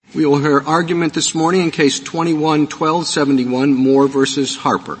We will hear argument this morning in Case 21-1271, Moore versus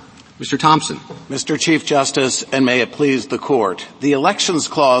Harper. Mr. Thompson. Mr. Chief Justice, and may it please the Court, the Elections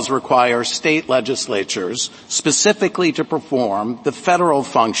Clause requires state legislatures specifically to perform the federal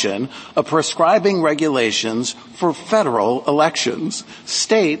function of prescribing regulations for federal elections.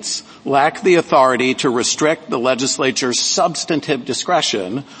 States lack the authority to restrict the legislature's substantive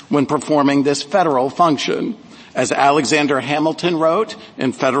discretion when performing this federal function. As Alexander Hamilton wrote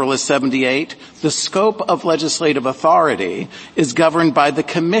in Federalist 78, the scope of legislative authority is governed by the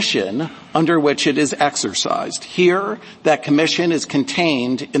commission under which it is exercised. Here, that commission is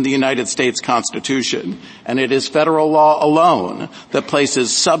contained in the United States Constitution, and it is federal law alone that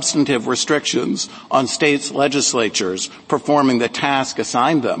places substantive restrictions on states' legislatures performing the task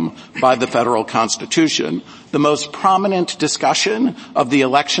assigned them by the federal Constitution. The most prominent discussion of the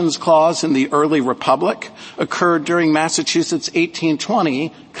Elections Clause in the early Republic occurred during Massachusetts'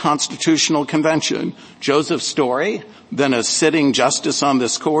 1820 Constitutional Convention. Joseph Story, then a sitting justice on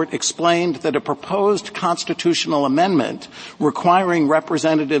this court, explained that a proposed constitutional amendment requiring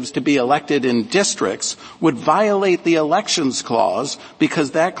representatives to be elected in districts would violate the Elections Clause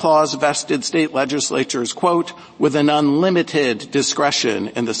because that clause vested state legislatures, quote, with an unlimited discretion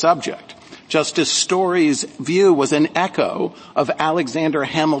in the subject. Justice Story's view was an echo of Alexander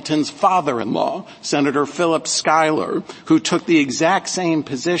Hamilton's father-in-law, Senator Philip Schuyler, who took the exact same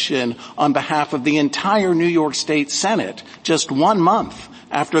position on behalf of the entire New York State Senate just 1 month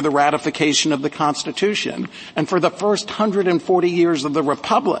after the ratification of the Constitution. And for the first 140 years of the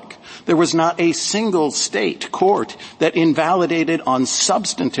Republic, there was not a single state court that invalidated on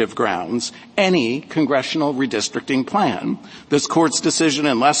substantive grounds any congressional redistricting plan. This court's decision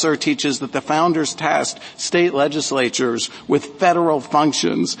in Lesser teaches that the founders tasked state legislatures with federal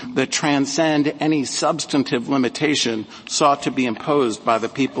functions that transcend any substantive limitation sought to be imposed by the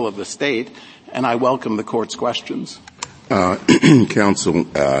people of the state, and I welcome the court's questions. Counsel,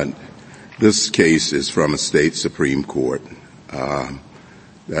 this case is from a state Supreme Court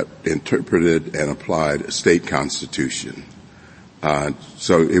that interpreted and applied a state constitution.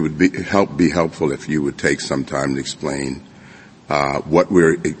 So it would be helpful if you would take some time to explain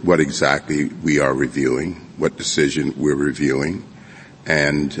what exactly we are reviewing, what decision we're reviewing,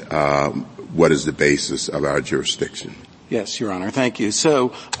 and what is the basis of our jurisdiction. Yes, Your Honor. Thank you.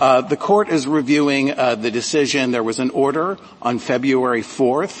 So the court is reviewing the decision. There was an order on February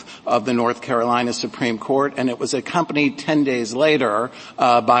 4th of the North Carolina Supreme Court, and it was accompanied 10 days later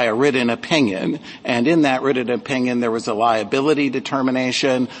by a written opinion. And in that written opinion, there was a liability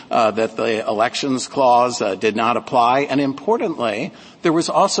determination that the Elections Clause did not apply. And importantly, there was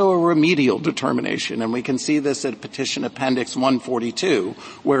also a remedial determination, and we can see this at Petition Appendix 142,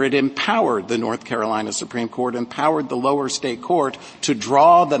 where it empowered the North Carolina Supreme Court, empowered the lower state court to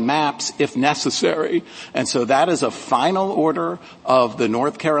draw the maps if necessary. And so that is a final order of the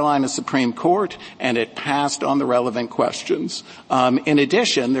North Carolina Supreme Court, and it passed on the relevant questions. In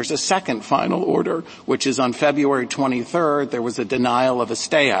addition, there's a second final order, which is on February 23rd. There was a denial of a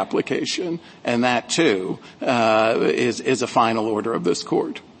stay application, and that, too, is a final order of this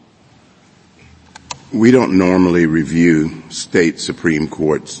court. We don't normally review state Supreme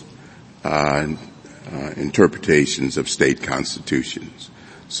Courts interpretations of state constitutions.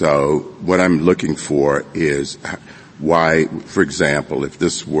 So what I'm looking for is why, for example, if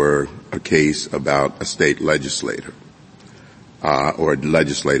this were a case about a state legislator or a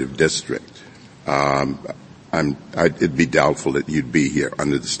legislative district, it'd be doubtful that you'd be here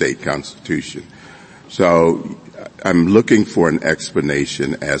under the state constitution. So I'm looking for an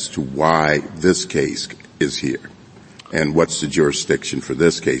explanation as to why this case is here and what's the jurisdiction for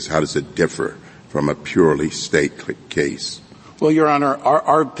this case. How does it differ from a purely state case? Well, Your Honor,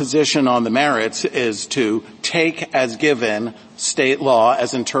 our position on the merits is to take as given state law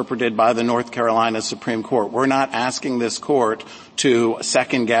as interpreted by the North Carolina Supreme Court. We're not asking this court to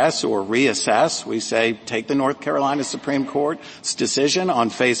second guess or reassess. We say take the North Carolina Supreme Court's decision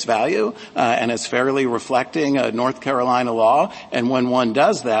on face value, and it's fairly reflecting North Carolina law. And when one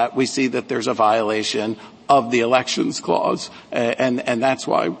does that, we see that there's a violation of the Elections Clause, and that's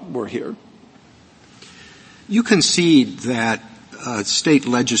why we're here. You concede that state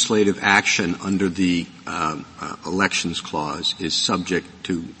legislative action under the Elections Clause is subject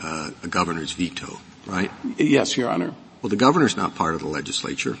to a governor's veto, right? Yes, Your Honor. Well, the governor's not part of the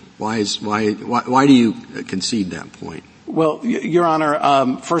legislature. Why do you concede that point? Well, Your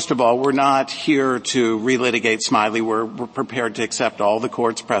Honor, first of all, we're not here to relitigate Smiley. We're prepared to accept all the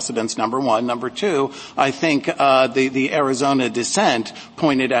court's precedents, number one. Number two, I think the Arizona dissent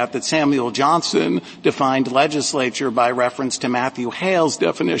pointed out that Samuel Johnson defined legislature by reference to Matthew Hale's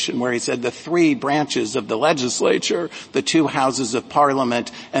definition, where he said the three branches of the legislature, the two houses of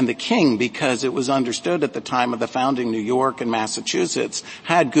Parliament and the king, because it was understood at the time of the founding New York and Massachusetts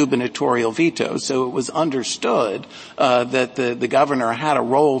had gubernatorial vetoes. So it was understood that the governor had a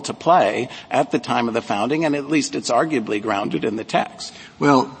role to play at the time of the founding, and at least it's arguably grounded in the text.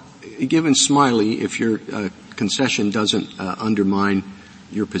 Well, given Smiley, if your concession doesn't undermine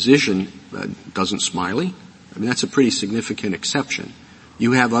your position, doesn't Smiley? I mean, that's a pretty significant exception.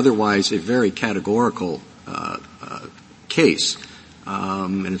 You have otherwise a very categorical case,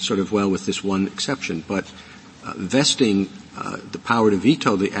 and it's sort of with this one exception. But vesting the power to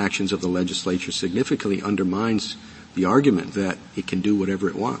veto the actions of the legislature significantly undermines the argument that it can do whatever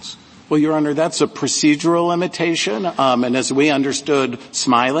it wants. Well, Your Honor, that's a procedural limitation, and as we understood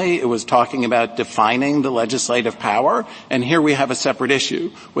Smiley, it was talking about defining the legislative power, and here we have a separate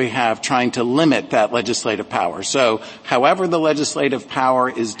issue. We have trying to limit that legislative power. So, however the legislative power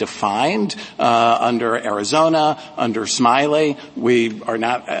is defined, under Arizona, under Smiley, we are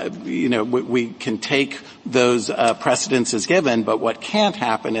not, we can take those precedents as given, but what can't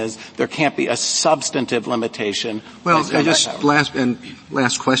happen is there can't be a substantive limitation. Well, just last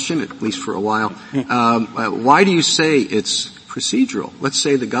question, at least for a while. Why do you say it's procedural? Let's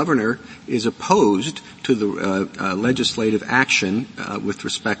say the governor is opposed to the legislative action with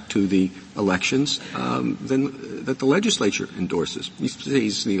respect to the elections than that the legislature endorses.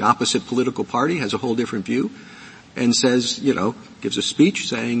 He's the opposite political party, has a whole different view, and says, gives a speech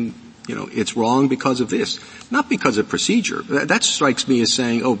saying, it's wrong because of this, not because of procedure. That strikes me as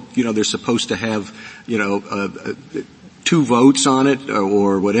saying, they're supposed to have, 2 votes on it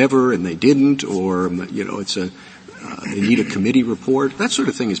or whatever, and they didn't, or, they need a committee report. That sort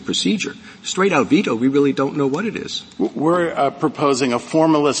of thing is procedure. Straight out veto, we really don't know what it is. We're proposing a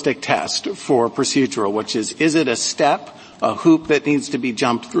formalistic test for procedural, which is it a step, a hoop that needs to be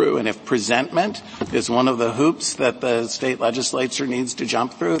jumped through? And if presentment is one of the hoops that the state legislature needs to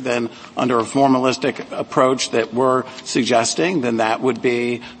jump through, then under a formalistic approach that we're suggesting, then that would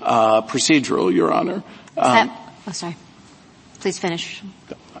be procedural, Your Honor. Sorry. Please finish.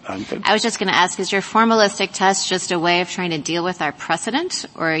 I was just going to ask, is your formalistic test just a way of trying to deal with our precedent,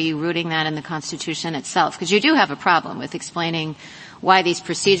 or are you rooting that in the Constitution itself? Because you do have a problem with explaining why these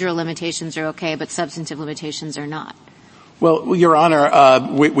procedural limitations are okay, but substantive limitations are not. Well, Your Honor,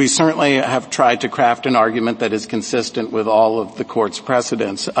 we certainly have tried to craft an argument that is consistent with all of the court's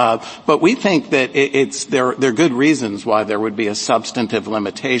precedents. But we think that there are good reasons why there would be a substantive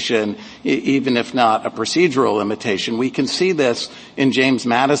limitation, even if not a procedural limitation. We can see this in James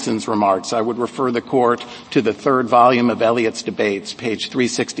Madison's remarks. I would refer the court to the 3rd volume of Eliot's Debates, page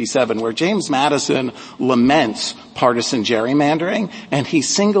 367, where James Madison laments partisan gerrymandering, and he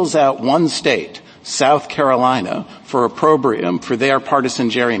singles out one state, South Carolina, for opprobrium for their partisan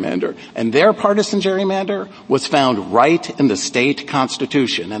gerrymander. And their partisan gerrymander was found right in the state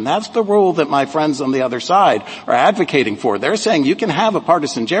constitution. And that's the rule that my friends on the other side are advocating for. They're saying you can have a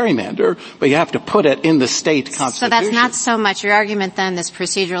partisan gerrymander, but you have to put it in the state constitution. So that's not so much your argument then, this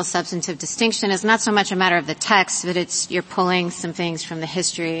procedural substantive distinction is not so much a matter of the text, but you're pulling some things from the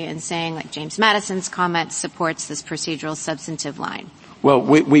history and saying, like James Madison's comment supports this procedural substantive line. Well,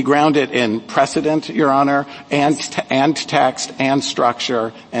 we ground it in precedent, Your Honor, and text, and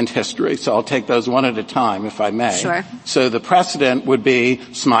structure, and history. So I'll take those one at a time, if I may. Sure. So the precedent would be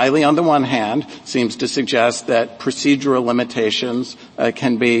Smiley on the one hand seems to suggest that procedural limitations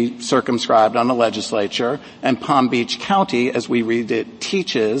can be circumscribed on the legislature, and Palm Beach County, as we read it,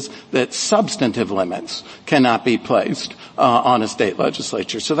 teaches that substantive limits cannot be placed on a state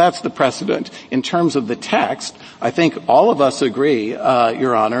legislature. So that's the precedent. In terms of the text, I think all of us agree,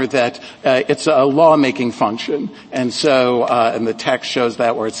 Your Honor, that it's a lawmaking function. And so, and the text shows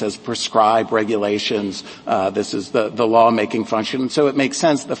that where it says prescribe regulations, this is the lawmaking function. And so it makes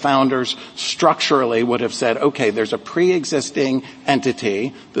sense the founders structurally would have said, okay, there's a pre-existing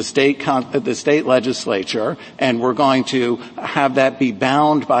entity, the state legislature, and we're going to have that be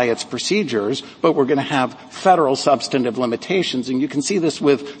bound by its procedures, but we're going to have federal substantive limitations. And you can see this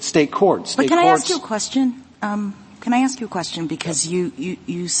with state courts. But can I ask you a question? Can I ask you a question? Because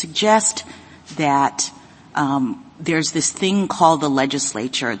you suggest that there's this thing called the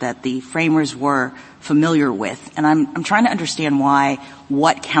legislature that the framers were familiar with, and I'm trying to understand why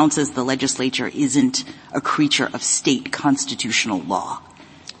what counts as the legislature isn't a creature of state constitutional law.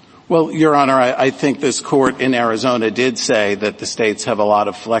 Well, Your Honor, I think this court in Arizona did say that the states have a lot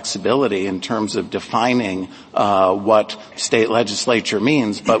of flexibility in terms of defining what state legislature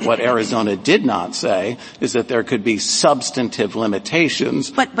means. But what Arizona did not say is that there could be substantive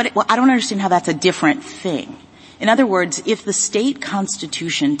limitations. But I don't understand how that's a different thing. In other words, if the state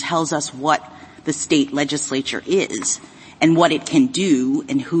constitution tells us what the state legislature is and what it can do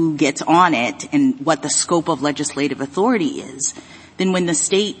and who gets on it and what the scope of legislative authority is, then when the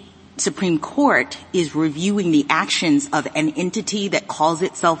state Supreme Court is reviewing the actions of an entity that calls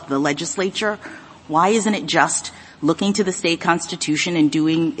itself the legislature, why isn't it just looking to the state constitution and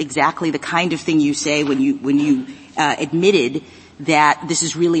doing exactly the kind of thing you say when you admitted that this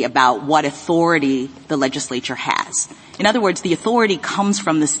is really about what authority the legislature has? In other words, the authority comes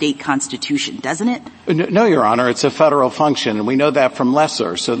from the state constitution, doesn't it? No, Your Honor, it's a federal function, and we know that from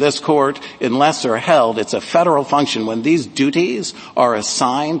Lesser. So this court in Lesser held it's a federal function. When these duties are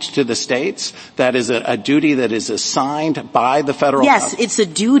assigned to the states, that is a duty that is assigned by the federal Yes, it's a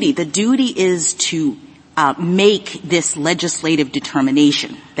duty. The duty is to make this legislative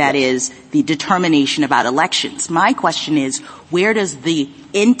determination. That is the determination about elections. My question is, where does the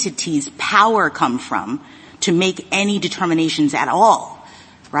entity's power come from to make any determinations at all?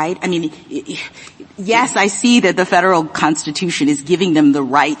 Right? I mean, yes, I see that the federal constitution is giving them the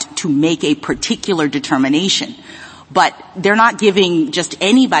right to make a particular determination. But they're not giving just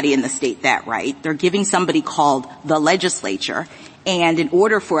anybody in the state that right. They're giving somebody called the legislature. And in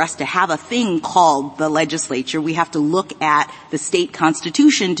order for us to have a thing called the legislature, we have to look at the state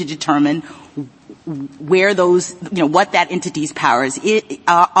constitution to determine where those, what that entity's powers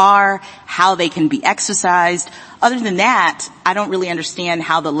are, how they can be exercised. Other than that, I don't really understand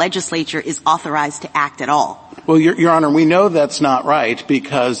how the legislature is authorized to act at all. Well, Your Honor, we know that's not right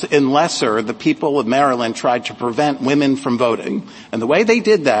because in Lesser, the people of Maryland tried to prevent women from voting. And the way they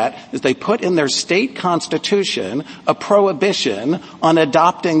did that is they put in their state constitution a prohibition on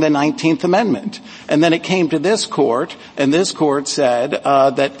adopting the 19th Amendment. And then it came to this court, and this court said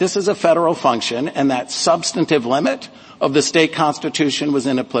that this is a federal function and that substantive limit of the state constitution was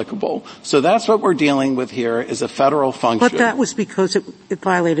inapplicable. So that's what we're dealing with here is a federal function. But that was because it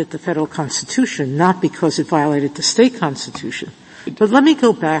violated the federal constitution, not because it violated the state constitution. But let me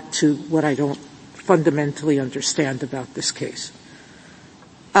go back to what I don't fundamentally understand about this case.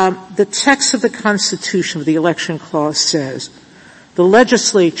 The text of the Constitution of the Election Clause says, the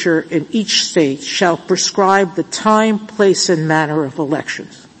legislature in each state shall prescribe the time, place, and manner of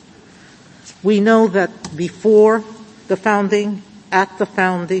elections. We know that before the founding, at the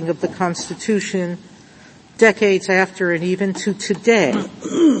founding of the Constitution, decades after, and even to today,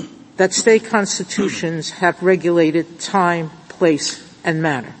 that state constitutions have regulated time, place, and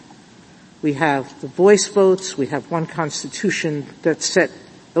manner. We have the voice votes. We have one constitution that set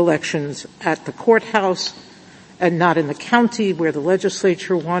elections at the courthouse and not in the county where the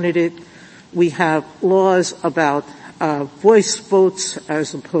legislature wanted it. We have laws about voice votes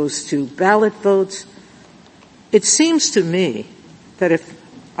as opposed to ballot votes. It seems to me that if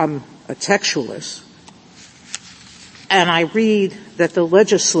I'm a textualist and I read that the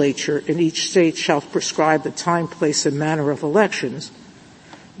legislature in each state shall prescribe the time, place, and manner of elections,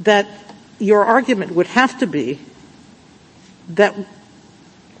 that your argument would have to be that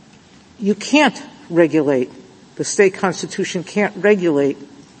you can't regulate, the state constitution can't regulate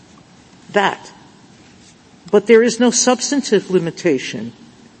that. But there is no substantive limitation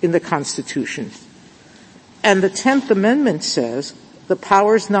in the Constitution. And the 10th Amendment says the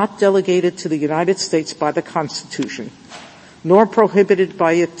powers not delegated to the United States by the Constitution, nor prohibited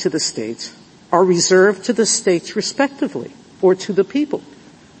by it to the states, are reserved to the states respectively, or to the people.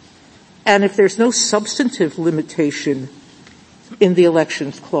 And if there's no substantive limitation in the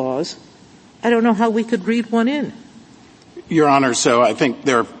Elections Clause, I don't know how we could read one in. Your Honor, so I think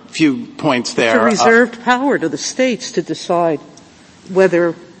there are a few points there. It's a reserved power to the states to decide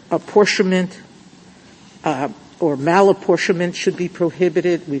whether apportionment or malapportionment should be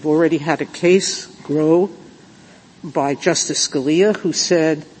prohibited. We've already had a case grow by Justice Scalia who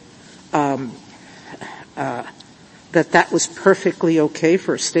said that was perfectly okay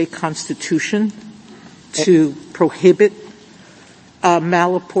for a state constitution to prohibit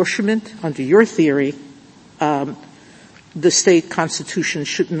malapportionment. Under your theory, the state constitution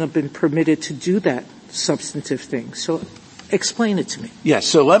shouldn't have been permitted to do that substantive thing. So explain it to me. Yes,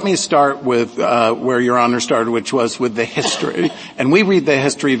 so let me start with where Your Honor started, which was with the history. And we read the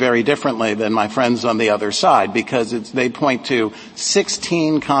history very differently than my friends on the other side because they point to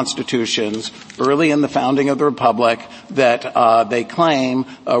 16 constitutions early in the founding of the Republic that they claim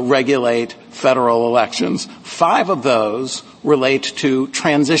regulate federal elections. 5 of those relate to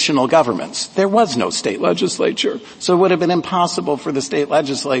transitional governments. There was no state legislature, so it would have been impossible for the state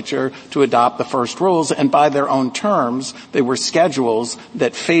legislature to adopt the first rules, and by their own terms, they were schedules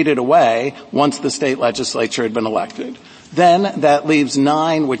that faded away once the state legislature had been elected. Then that leaves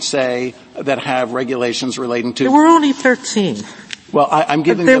 9 that have regulations relating to... There were only 13. Well, I'm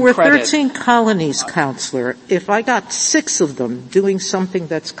giving them credit. There were 13 colonies, Counselor. If I got 6 of them doing something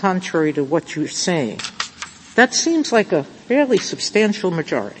that's contrary to what you're saying, that seems like a fairly substantial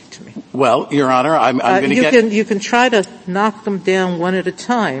majority to me. Well, Your Honor, I'm going to You can try to knock them down one at a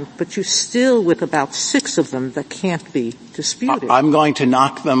time, but you're still with about 6 of them that can't be disputed. I'm going to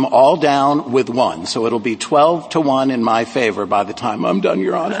knock them all down with 1, so it'll be 12-1 in my favor by the time I'm done,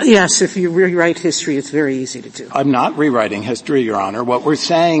 Your Honor. Yes, if you rewrite history, it's very easy to do. I'm not rewriting history, Your Honor. What we're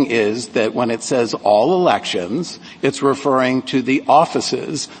saying is that when it says all elections, it's referring to the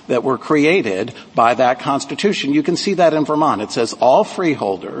offices that were created by that Constitution. You can see that in Vermont. It says all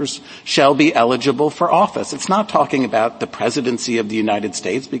freeholders shall be eligible for office. It's not talking about the presidency of the United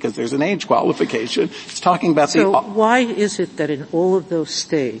States because there's an age qualification. It's talking about why is it that in all of those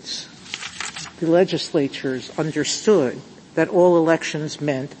states, the legislatures understood that all elections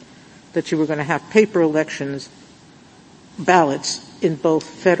meant that you were going to have paper elections, ballots in both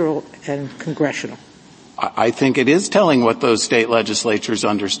federal and congressional? I think it is telling what those state legislatures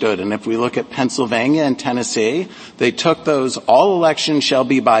understood. And if we look at Pennsylvania and Tennessee, they took those all elections shall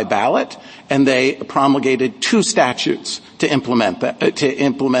be by ballot, and they promulgated 2 statutes to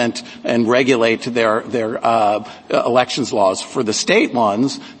implement and regulate their elections laws. For the state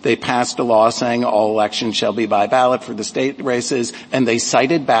ones, they passed a law saying all elections shall be by ballot for the state races, and they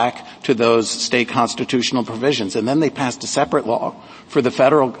cited back to those state constitutional provisions. And then they passed a separate law for the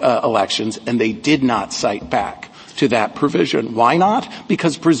federal elections, and they did not cite back to that provision. Why not?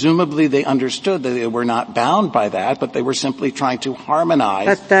 Because presumably they understood that they were not bound by that, but they were simply trying to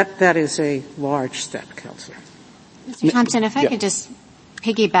harmonize. That is a large step, Counselor. Mr. Thompson, if I could just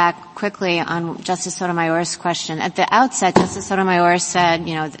piggyback quickly on Justice Sotomayor's question. At the outset, Justice Sotomayor said,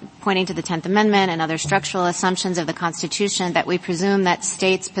 pointing to the 10th Amendment and other structural assumptions of the Constitution, that we presume that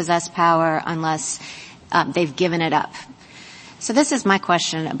states possess power unless they've given it up. So this is my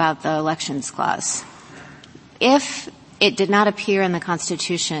question about the Elections Clause. If it did not appear in the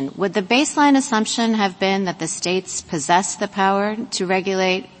Constitution, would the baseline assumption have been that the states possess the power to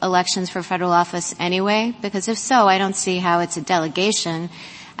regulate elections for federal office anyway? Because if so, I don't see how it's a delegation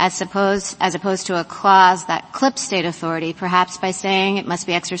as opposed to a clause that clips state authority, perhaps by saying it must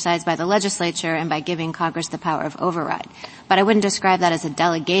be exercised by the legislature and by giving Congress the power of override. But I wouldn't describe that as a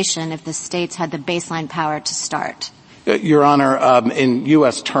delegation if the states had the baseline power to start. Your Honor, in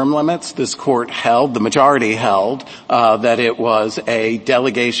U.S. term limits, this court held, the majority held, that it was a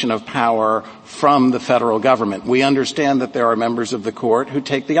delegation of power from the federal government. We understand that there are members of the court who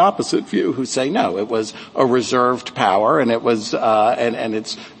take the opposite view, who say no, it was a reserved power and it was, and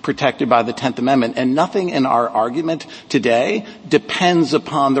it's protected by the 10th Amendment. And nothing in our argument today depends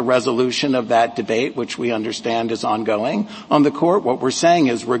upon the resolution of that debate, which we understand is ongoing on the court. What we're saying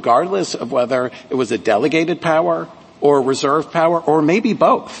is regardless of whether it was a delegated power or reserved power, or maybe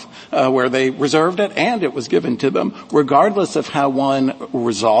both, where they reserved it and it was given to them. Regardless of how one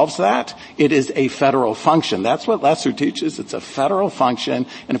resolves that, it is a federal function. That's what Lesser teaches. It's a federal function.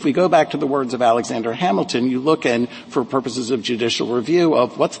 And if we go back to the words of Alexander Hamilton, you look in, for purposes of judicial review,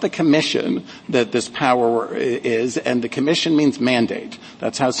 of what's the commission that this power is, and the commission means mandate.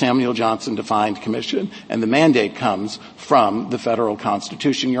 That's how Samuel Johnson defined commission. And the mandate comes from the federal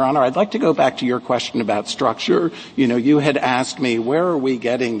Constitution. Your Honor, I'd like to go back to your question about structure. You had asked me, where are we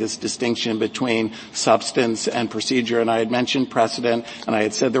getting this distinction between substance and procedure? And I had mentioned precedent, and I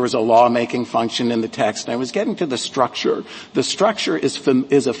had said there was a lawmaking function in the text, and I was getting to the structure. The structure is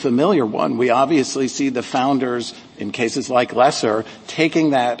a familiar one. We obviously see the founders, in cases like Lesser, taking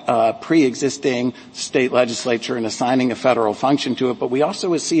that pre-existing state legislature and assigning a federal function to it, but we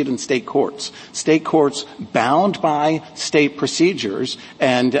also see it in state courts. State courts bound by state procedures,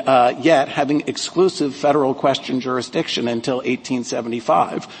 and yet having exclusive federal question jurisdiction until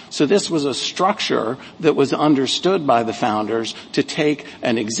 1875. So this was a structure that was understood by the founders to take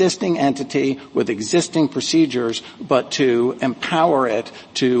an existing entity with existing procedures, but to empower it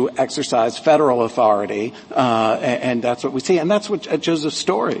to exercise federal authority And that's what we see. And that's what Joseph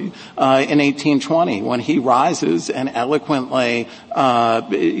Story, in 1820, when he rises and eloquently,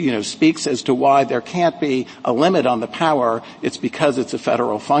 speaks as to why there can't be a limit on the power, it's because it's a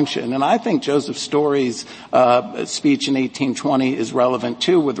federal function. And I think Joseph Story's speech in 1820 is relevant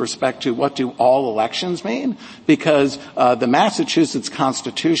too with respect to what do all elections mean, because the Massachusetts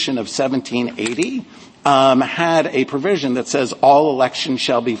Constitution of 1780 had a provision that says all elections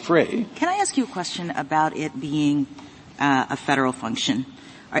shall be free. Can I ask you a question about it being a federal function?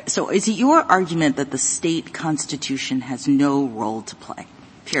 All right, so is it your argument that the state constitution has no role to play,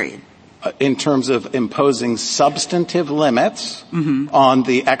 period? In terms of imposing substantive limits on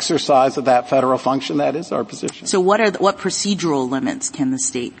the exercise of that federal function, that is our position. So what procedural limits can the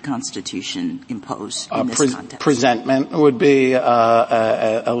state constitution impose in this context? Presentment would be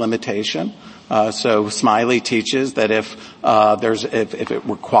a limitation. So Smiley teaches that if it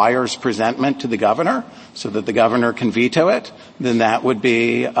requires presentment to the governor so that the governor can veto it, then that would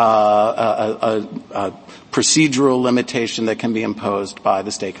be a procedural limitation that can be imposed by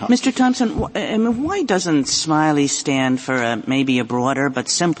the state constitution. Mr. Thompson, why doesn't Smiley stand for maybe a broader but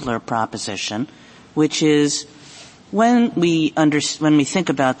simpler proposition, which is when we think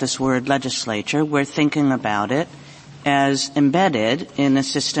about this word legislature, we're thinking about it as embedded in a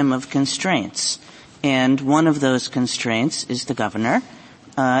system of constraints. And one of those constraints is the governor,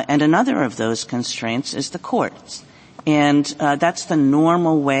 and another of those constraints is the courts. And that's the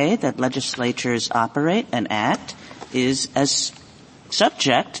normal way that legislatures operate and act, is as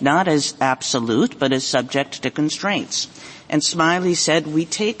subject, not as absolute, but as subject to constraints. And Smiley said we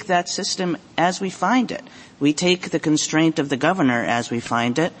take that system as we find it. We take the constraint of the governor as we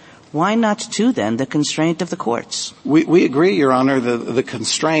find it. Why not, too, then, the constraint of the courts? We agree, Your Honor, the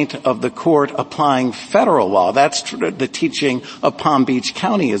constraint of the court applying federal law. That's the teaching of Palm Beach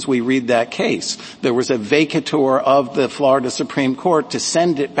County as we read that case. There was a vacatur of the Florida Supreme Court to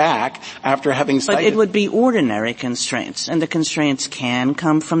send it back after having cited. But it would be ordinary constraints, and the constraints can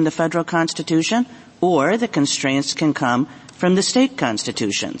come from the federal Constitution, or the constraints can come from the state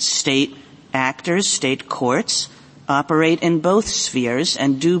Constitution. State actors, state courts operate in both spheres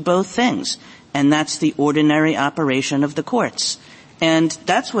and do both things. And that's the ordinary operation of the courts. And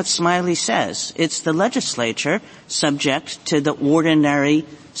that's what Smiley says. It's the legislature subject to the ordinary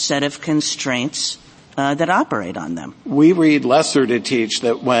set of constraints that operate on them. We read Lesser to teach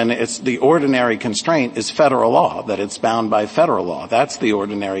that when it's the ordinary constraint is federal law, that it's bound by federal law. That's the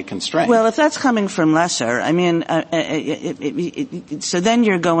ordinary constraint. Well, if that's coming from Lesser, I mean, so then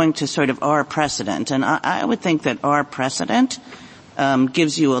you're going to sort of our precedent. And I would think that our precedent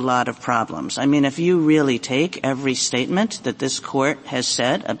gives you a lot of problems. I mean, if you really take every statement that this court has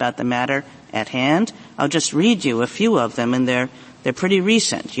said about the matter at hand, I'll just read you a few of them, and they're pretty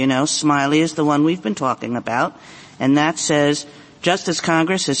recent. Smiley is the one we've been talking about, and that says, just as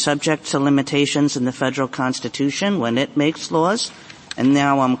Congress is subject to limitations in the federal Constitution when it makes laws, and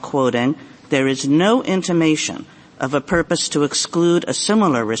now I'm quoting, there is no intimation of a purpose to exclude a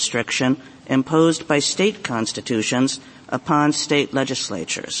similar restriction imposed by state constitutions upon state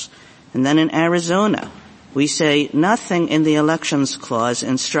legislatures. And then in Arizona, we say nothing in the Elections Clause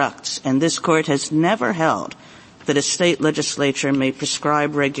instructs, and this court has never held that a state legislature may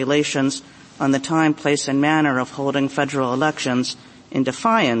prescribe regulations on the time, place, and manner of holding federal elections in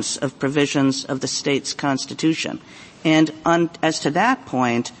defiance of provisions of the state's constitution. And as to that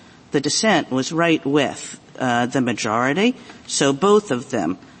point, the dissent was right with the majority, so both of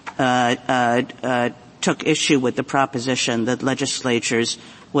them took issue with the proposition that legislatures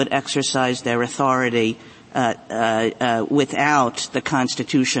would exercise their authority without the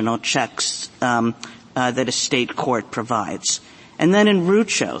constitutional checks that a state court provides. And then in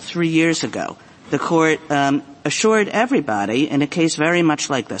Rucho, 3 years ago, the court assured everybody in a case very much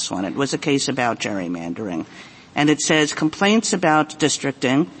like this one. It was a case about gerrymandering. And it says complaints about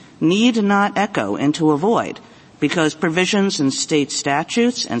districting need not echo into a void because provisions in state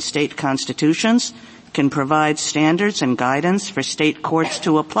statutes and state constitutions can provide standards and guidance for state courts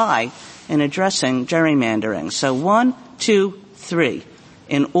to apply in addressing gerrymandering. So 1, 2, 3.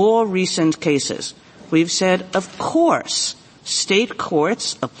 In all recent cases, we've said, of course, state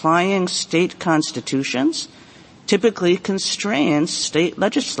courts applying state constitutions typically constrain state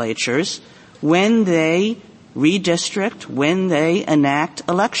legislatures when they redistrict, when they enact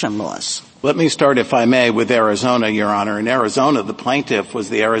election laws. Let me start, if I may, with Arizona, Your Honor. In Arizona, the plaintiff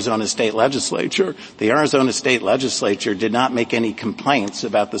was the Arizona State Legislature. The Arizona State Legislature did not make any complaints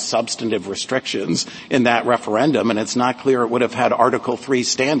about the substantive restrictions in that referendum, and it's not clear it would have had Article III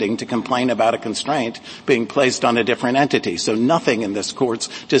standing to complain about a constraint being placed on a different entity. So nothing in this Court's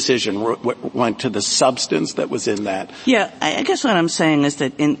decision went to the substance that was in that. Yeah, I guess what I'm saying is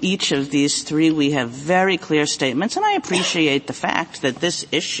that in each of these three, we have very clear statements, and I appreciate the fact that this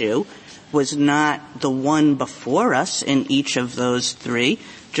issue was not the one before us in each of those three,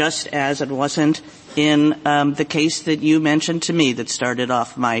 just as it wasn't in the case that you mentioned to me that started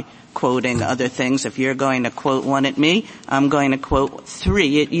off my quoting other things. If you're going to quote one at me, I'm going to quote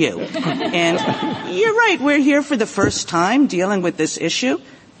three at you. And you're right, we're here for the first time dealing with this issue.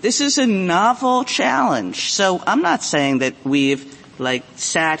 This is a novel challenge. So I'm not saying that we've,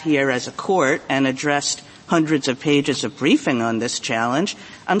 sat here as a court and addressed hundreds of pages of briefing on this challenge.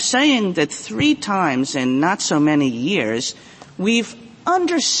 I'm saying that 3 times in not so many years, we've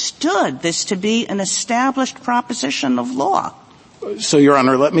understood this to be an established proposition of law. So, Your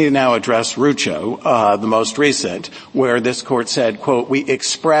Honor, let me now address Rucho, the most recent, where this Court said, quote, we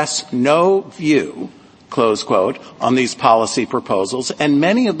express no view, close quote, on these policy proposals. And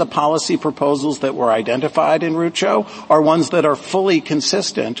many of the policy proposals that were identified in Rucho are ones that are fully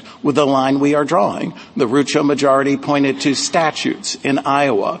consistent with the line we are drawing. The Rucho majority pointed to statutes in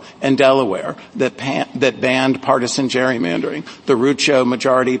Iowa and Delaware that banned partisan gerrymandering. The Rucho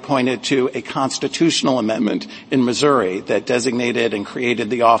majority pointed to a constitutional amendment in Missouri that designated and created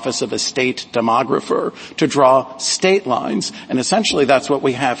the office of a state demographer to draw state lines. And essentially that's what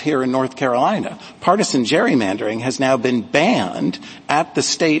we have here in North Carolina. Partisan gerrymandering has now been banned at the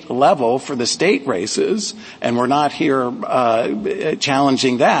state level for the state races, and we're not here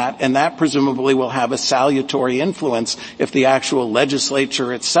challenging that, and that presumably will have a salutary influence if the actual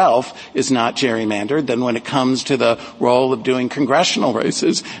legislature itself is not gerrymandered. Then when it comes to the role of doing congressional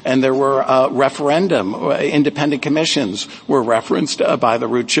races, and there were independent commissions were referenced by the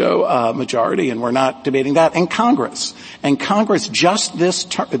Rucho majority, and we're not debating that. And Congress just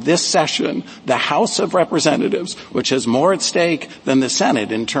this session, the House of Representatives, which has more at stake than the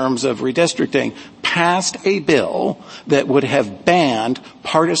Senate in terms of redistricting, passed a bill that would have banned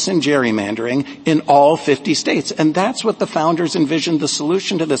partisan gerrymandering in all 50 states. And that's what the founders envisioned the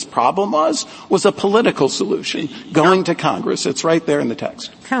solution to this problem was a political solution going to Congress. It's right there in the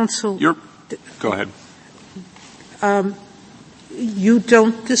text. Counsel. Go ahead. You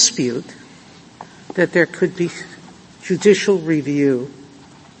don't dispute that there could be judicial review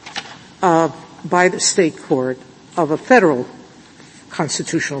by the state court of a federal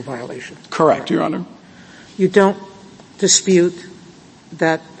constitutional violation. Correct, Your Honor. You don't dispute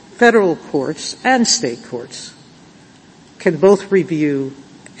that federal courts and state courts can both review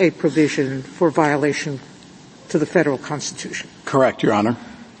a provision for violation to the federal Constitution. Correct, Your Honor.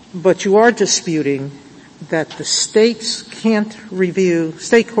 But you are disputing that the state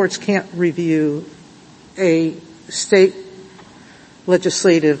courts can't review a state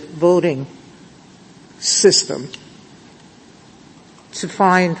legislative voting system to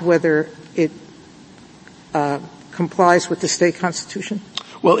find whether it complies with the state constitution?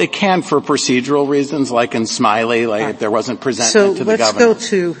 Well, it can for procedural reasons, like in Smiley, if there wasn't presentment to the governor. So let's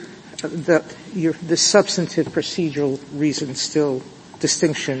go to the substantive procedural reason still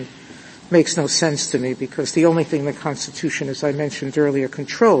distinction makes no sense to me, because the only thing the Constitution, as I mentioned earlier,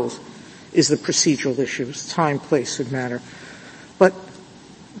 controls is the procedural issues, time, place, and manner. But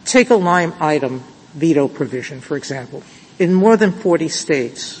take a line item veto provision, for example. In more than 40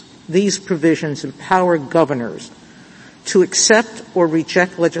 states, these provisions empower governors to accept or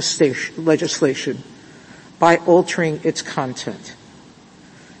reject legislation by altering its content.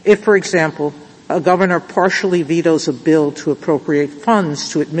 If, for example, a governor partially vetoes a bill to appropriate funds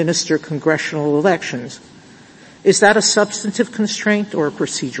to administer congressional elections, is that a substantive constraint or a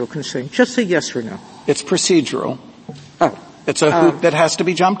procedural constraint? Just say yes or no. It's procedural. Oh. It's a hoop that has to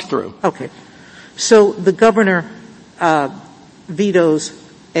be jumped through. Okay. So the governor vetoes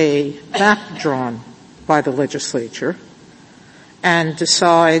a map drawn by the legislature and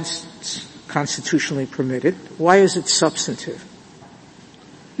decides it's constitutionally permitted. Why is it substantive?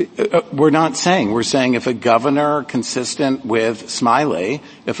 We're not saying. We're saying if a governor, consistent with Smiley,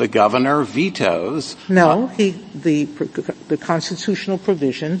 if a governor vetoes... No, the constitutional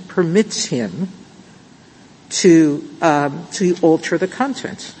provision permits him to alter the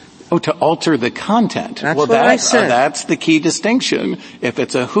contents. Oh, to alter the content. That's what I said. That's the key distinction. If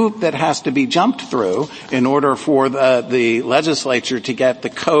it's a hoop that has to be jumped through in order for the legislature to get the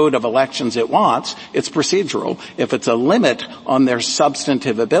code of elections it wants, it's procedural. If it's a limit on their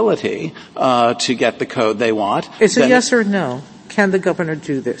substantive ability to get the code they want, is it yes or no? Can the governor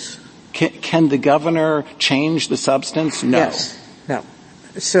do this? Can the governor change the substance? No. Yes. No.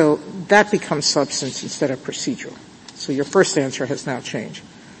 So that becomes substance instead of procedural. So your first answer has now changed.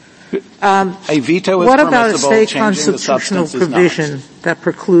 A veto is what permissible. about a state Changing constitutional provision that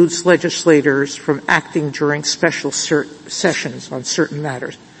precludes legislators from acting during special sessions on certain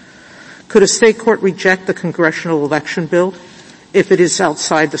matters? Could a state court reject the congressional election bill if it is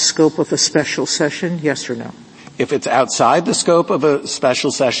outside the scope of a special session? Yes or no? If it's outside the scope of a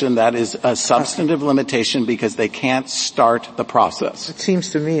special session, that is a substantive limitation because they can't start the process. It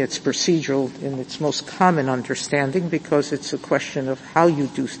seems to me it's procedural in its most common understanding because it's a question of how you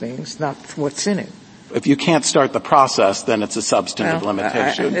do things, not what's in it. If you can't start the process, then it's a substantive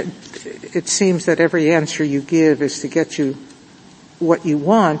limitation. It seems that every answer you give is to get you what you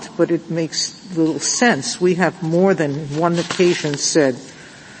want, but it makes little sense. We have more than one occasion said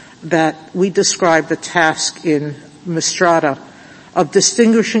that we describe the task in Mistrata of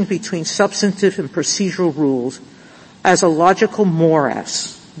distinguishing between substantive and procedural rules as a logical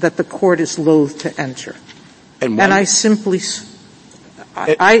morass that the court is loath to enter. And I simply,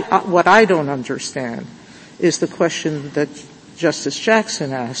 what I don't understand is the question that Justice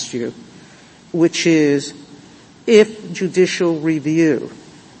Jackson asked you, which is, if judicial review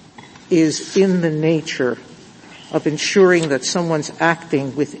is in the nature of ensuring that someone's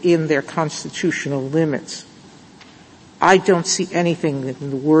acting within their constitutional limits, I don't see anything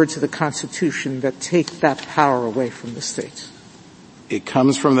in the words of the Constitution that take that power away from the states. It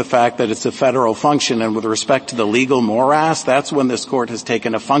comes from the fact that it's a federal function, and with respect to the legal morass, that's when this court has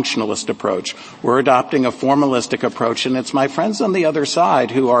taken a functionalist approach. We're adopting a formalistic approach, and it's my friends on the other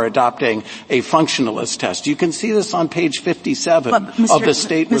side who are adopting a functionalist test. You can see this on page 57 of the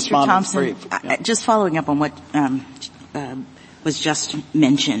state respondent's brief. Just following up on what was just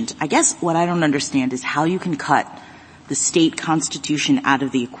mentioned, I guess what I don't understand is how you can cut the state constitution out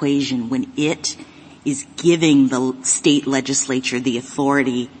of the equation when it is giving the state legislature the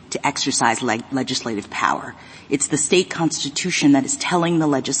authority to exercise legislative power. It's the state constitution that is telling the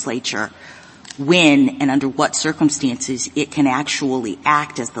legislature when and under what circumstances it can actually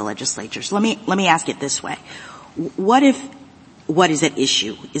act as the legislature. So let me ask it this way. What if what is at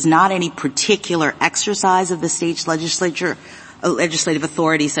issue is not any particular exercise of the state's legislative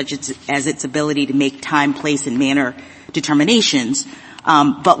authority, such as its ability to make time, place, and manner determinations,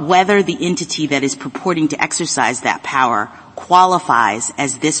 but whether the entity that is purporting to exercise that power qualifies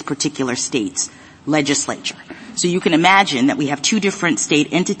as this particular state's legislature. So you can imagine that we have two different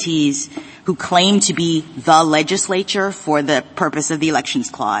state entities who claim to be the legislature for the purpose of the Elections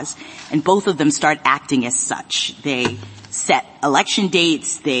Clause, and both of them start acting as such. They set election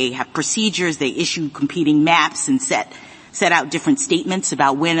dates, they have procedures, they issue competing maps and set out different statements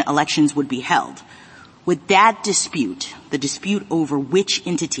about when elections would be held. Would that dispute, the dispute over which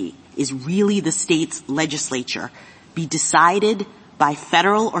entity is really the state's legislature, be decided by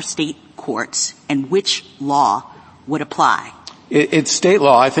federal or state courts, and which law would apply? It's state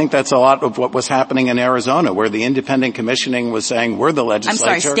law. I think that's a lot of what was happening in Arizona, where the independent commissioning was saying, we're the legislature.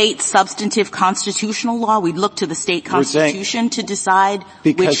 I'm sorry, state substantive constitutional law? We'd look to the state constitution to decide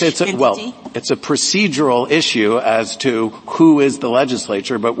which entity? Well, it's a procedural issue as to who is the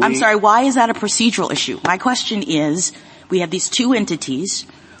legislature, but I'm sorry, why is that a procedural issue? My question is, we have these two entities,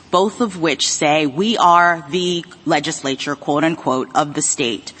 both of which say we are the legislature, quote unquote, of the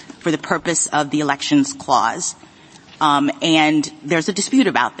state for the purpose of the Elections Clause. And there's a dispute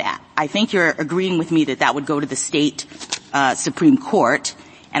about that. I think you're agreeing with me that that would go to the state Supreme Court.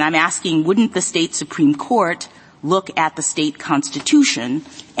 And I'm asking, wouldn't the state Supreme Court look at the state constitution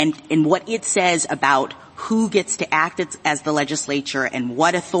and what it says about who gets to act as the legislature and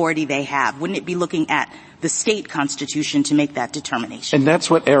what authority they have? Wouldn't it be looking at the state constitution to make that determination? And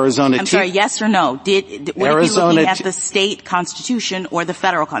that's what Arizona I'm sorry, yes or no? Would it be looking at the state constitution or the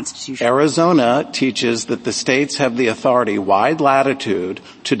federal constitution? Arizona teaches that the states have the authority, wide latitude,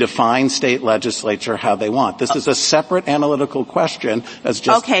 to define state legislature how they want. This is a separate analytical question as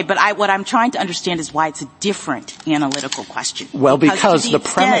just... Okay, but what I'm trying to understand is why it's a different analytical question. Well, because the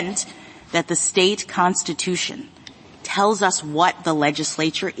premise that the state constitution tells us what the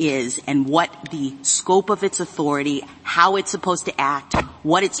legislature is and what the scope of its authority, how it's supposed to act,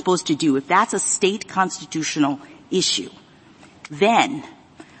 what it's supposed to do. If that's a state constitutional issue, then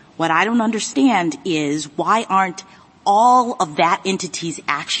what I don't understand is why aren't all of that entity's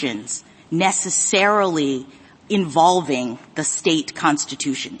actions necessarily involving the state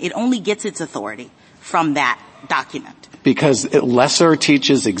constitution. It only gets its authority from that document. Because Lesser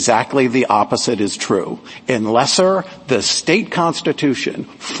teaches exactly the opposite is true. In Lesser, the state constitution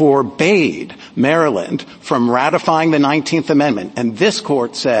forbade Maryland from ratifying the 19th Amendment, and this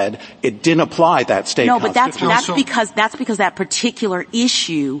court said it didn't apply that state constitution. No, but that's because that particular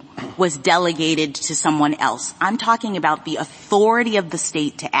issue was delegated to someone else. I'm talking about the authority of the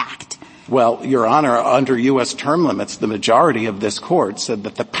state to act. Well, Your Honor, under U.S. term limits, the majority of this court said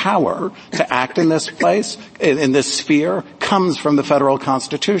that the power to act in this place, in this sphere, comes from the federal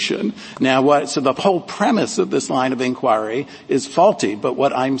Constitution. Now, so the whole premise of this line of inquiry is faulty, but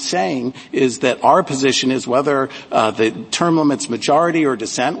what I'm saying is that our position is whether the term limits majority or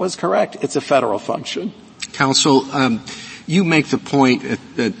dissent was correct, it's a federal function. Counsel, you make the point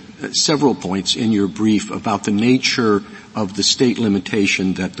at several points in your brief about the nature of the state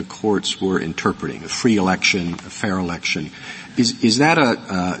limitation that the courts were interpreting, a free election, a fair election. Is that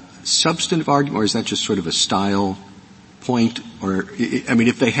a substantive argument, or is that just sort of a style point? Or, I mean,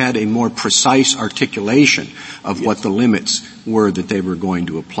 if they had a more precise articulation of what the limits were that they were going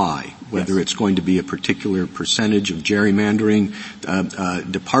to apply, whether it's going to be a particular percentage of gerrymandering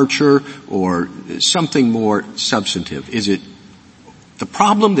departure or something more substantive, is it the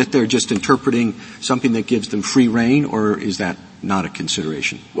problem that they're just interpreting something that gives them free rein, or is that not a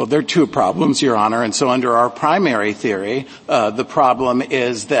consideration? Well, there are two problems, Your Honor, and so under our primary theory, the problem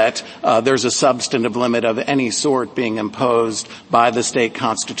is that there's a substantive limit of any sort being imposed by the state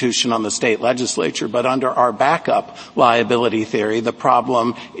constitution on the state legislature. But under our backup liability theory, the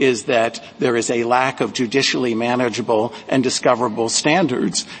problem is that there is a lack of judicially manageable and discoverable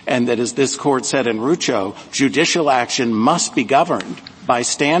standards, and that, as this court said in Rucho, judicial action must be governed by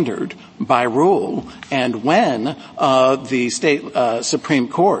standard, by rule, and when the state Supreme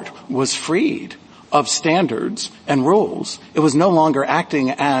Court was freed of standards and rules, it was no longer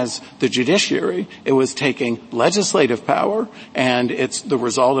acting as the judiciary. It was taking legislative power, and the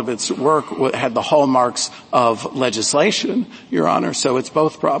result of its work had the hallmarks of legislation, Your Honor. So it's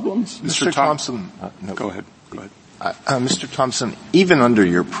both problems. Mr. Thompson. No. Go ahead. Mr. Thompson, even under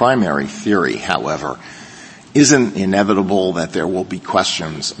your primary theory, however, isn't inevitable that there will be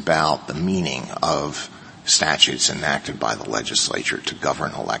questions about the meaning of statutes enacted by the legislature to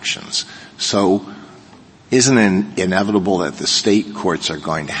govern elections? So isn't it inevitable that the state courts are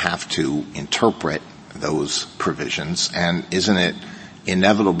going to have to interpret those provisions? And isn't it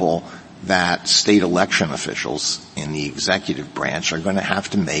inevitable that state election officials in the executive branch are going to have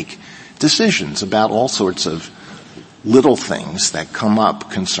to make decisions about all sorts of little things that come up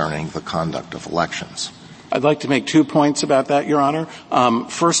concerning the conduct of elections? I'd like to make 2 points about that, Your Honor.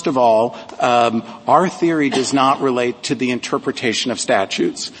 First of all, our theory does not relate to the interpretation of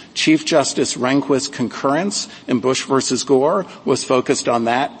statutes. Chief Justice Rehnquist's concurrence in Bush versus Gore was focused on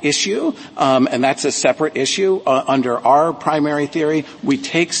that issue, and that's a separate issue. Under our primary theory, we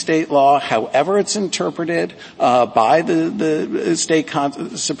take state law, however it's interpreted by the state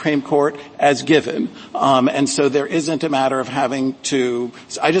Supreme Court, as given. And so there isn't a matter of having to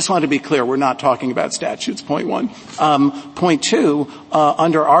 – I just want to be clear, we're not talking about statutes. Point one. Point two,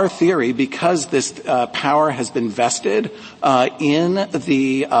 under our theory, because this power has been vested in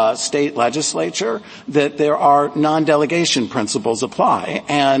the state legislature, that there are non-delegation principles apply,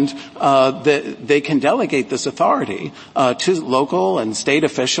 and they can delegate this authority to local and state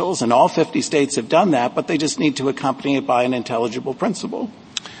officials, and all 50 states have done that, but they just need to accompany it by an intelligible principle.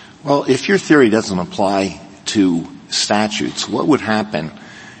 Well, if your theory doesn't apply to statutes, what would happen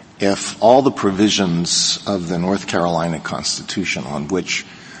if all the provisions of the North Carolina Constitution on which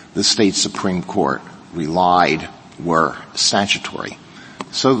the state Supreme Court relied were statutory?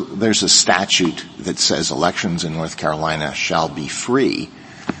 So there's a statute that says elections in North Carolina shall be free,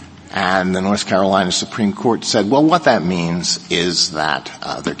 and the North Carolina Supreme Court said, well, what that means is that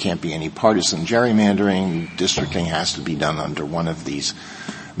there can't be any partisan gerrymandering, districting has to be done under one of these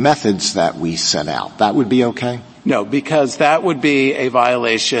methods that we set out. That would be okay? No, because that would be a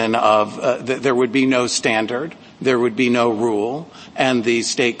violation of there would be no standard, there would be no rule, and the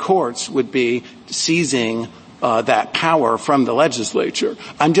state courts would be seizing that power from the legislature.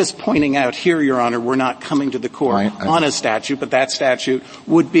 I'm just pointing out here, Your Honor, we're not coming to the court on a statute, but that statute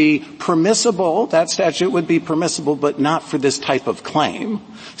would be permissible. That statute would be permissible, but not for this type of claim.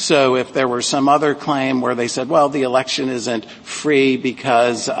 So if there were some other claim where they said, well, the election isn't free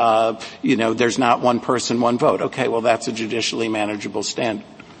because, there's not one person, one vote. Okay, well, that's a judicially manageable standard.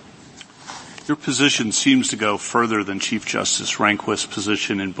 Your position seems to go further than Chief Justice Rehnquist's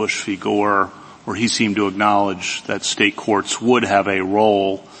position in Bush v. Gore, or he seemed to acknowledge that state courts would have a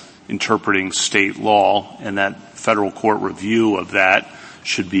role interpreting state law, and that federal court review of that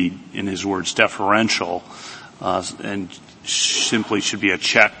should be, in his words, deferential, and simply should be a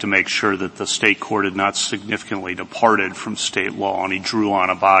check to make sure that the state court had not significantly departed from state law, and he drew on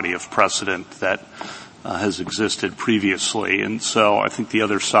a body of precedent that has existed previously. And so I think the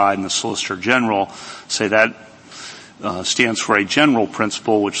other side and the Solicitor General say that stands for a general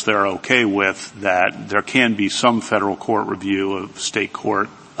principle, which they're okay with, that there can be some federal court review of state court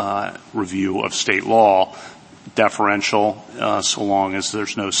review of state law, deferential, so long as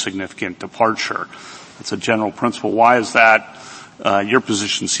there's no significant departure. It's a general principle. Why is that? Your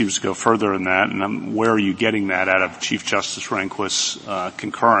position seems to go further than that, and where are you getting that out of Chief Justice Rehnquist's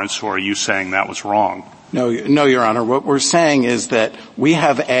concurrence, or are you saying that was wrong? No, Your Honor. What we're saying is that we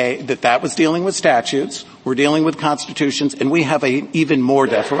have that was dealing with statutes, we're dealing with constitutions, and we have a even more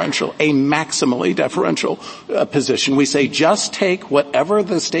deferential, a maximally deferential position. We say just take whatever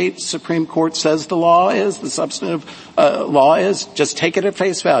the state Supreme Court says the law is, the substantive law is, just take it at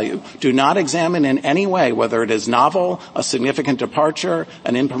face value. Do not examine in any way whether it is novel, a significant departure,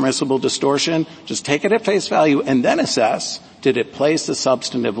 an impermissible distortion. Just take it at face value and then assess, did it place a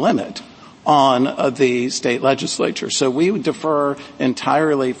substantive limit on the state legislature. So we would defer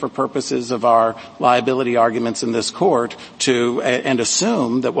entirely for purposes of our liability arguments in this court to and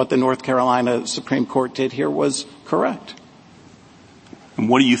assume that what the North Carolina Supreme Court did here was correct. And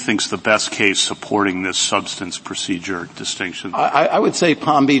what do you think is the best case supporting this substance procedure distinction? I would say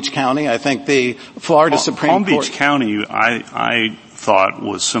Palm Beach County. I think the Florida Supreme Court. Palm Beach County, I thought,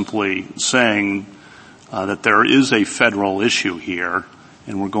 was simply saying that there is a federal issue here,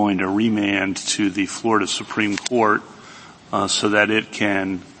 and we're going to remand to the Florida Supreme Court so that it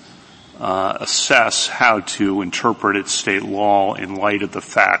can assess how to interpret its state law in light of the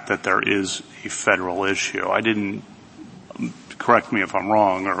fact that there is a federal issue. I didn't, correct me if I'm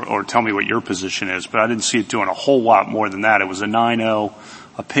wrong, or tell me what your position is, but I didn't see it doing a whole lot more than that. It was a 9-0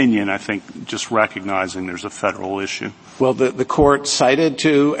 opinion, I think, just recognizing there's a federal issue. Well, the court cited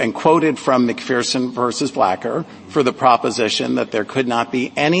to and quoted from McPherson versus Blacker for the proposition that there could not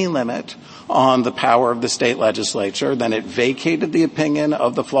be any limit on the power of the state legislature. Then it vacated the opinion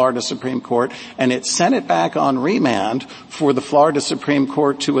of the Florida Supreme Court, and it sent it back on remand for the Florida Supreme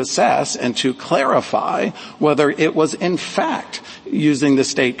Court to assess and to clarify whether it was in fact using the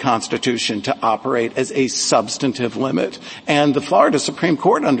state constitution to operate as a substantive limit. And the Florida Supreme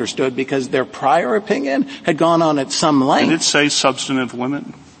Court understood, because their prior opinion had gone on at some length. Did it say substantive limit?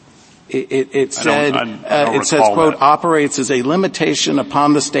 It said, it says, quote, operates as a limitation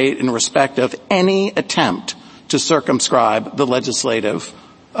upon the state in respect of any attempt to circumscribe the legislative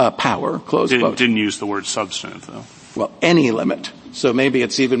power, close quote. It didn't use the word substantive, though. Well, any limit. So maybe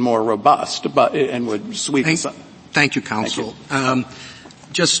it's even more robust, and would sweep aside. Thank you, counsel.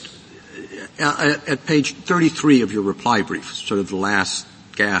 Just at page 33 of your reply brief, sort of the last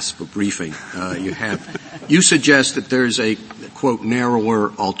gasp of briefing you suggest that there's a, quote,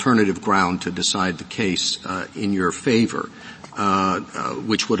 narrower alternative ground to decide the case in your favor,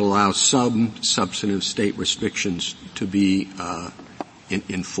 which would allow some substantive state restrictions to be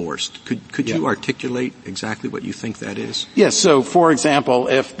enforced. Could you articulate exactly what you think that is? Yes. So, for example,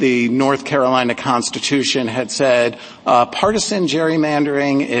 if the North Carolina Constitution had said partisan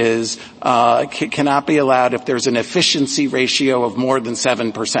gerrymandering is cannot be allowed if there's an efficiency ratio of more than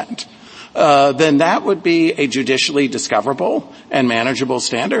 7%. Then that would be a judicially discoverable and manageable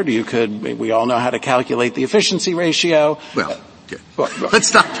standard. We all know how to calculate the efficiency ratio. Well, let's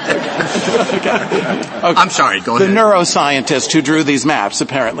stop. I'm sorry, go ahead. The neuroscientist who drew these maps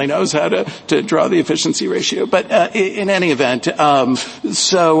apparently knows how to draw the efficiency ratio. But in any event, that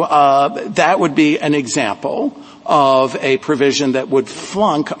would be an example of a provision that would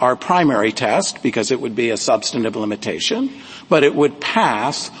flunk our primary test because it would be a substantive limitation, but it would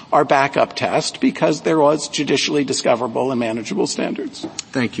pass our backup test because there was judicially discoverable and manageable standards.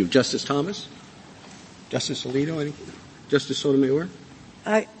 Thank you. Justice Thomas? Justice Alito? Justice Sotomayor?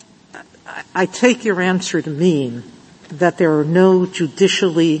 I take your answer to mean that there are no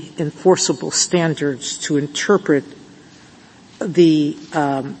judicially enforceable standards to interpret the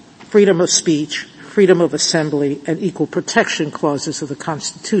freedom of speech, freedom of assembly, and equal protection clauses of the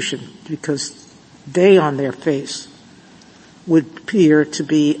Constitution, because they on their face would appear to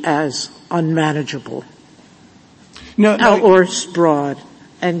be as unmanageable or broad,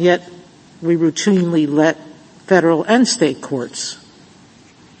 and yet we routinely let federal and state courts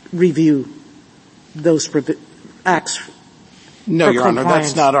review those acts No, Your Honor,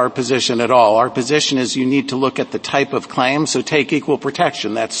 that's not our position at all. Our position is you need to look at the type of claim. So take equal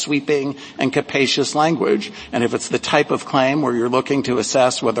protection. That's sweeping and capacious language. And if it's the type of claim where you're looking to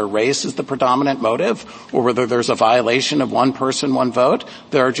assess whether race is the predominant motive or whether there's a violation of one person, one vote,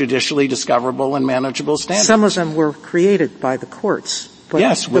 there are judicially discoverable and manageable standards. Some of them were created by the courts. But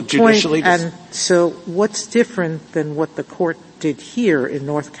yes, with judicially and so what's different than what the court did here in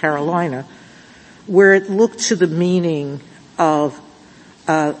North Carolina, where it looked to the meaning of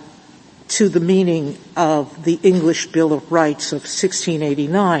the English Bill of Rights of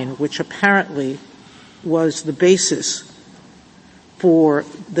 1689, which apparently was the basis for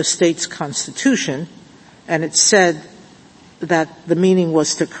the state's constitution, and it said that the meaning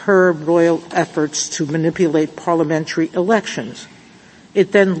was to curb royal efforts to manipulate parliamentary elections.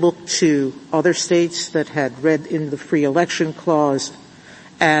 It then looked to other states that had read in the free election clause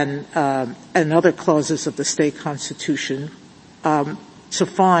and other clauses of the state constitution to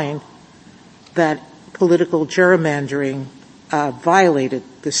find that political gerrymandering violated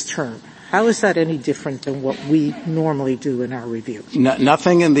this term. How is that any different than what we normally do in our review?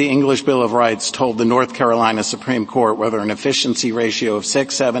 Nothing in the English Bill of Rights told the North Carolina Supreme Court whether an efficiency ratio of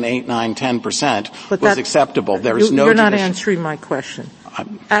 6, 7, 8, 9, 10% was acceptable. There is no. You're not answering my question.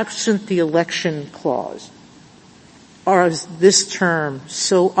 Absent the election clause, is this term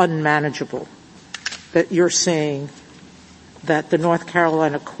so unmanageable that you're saying that the North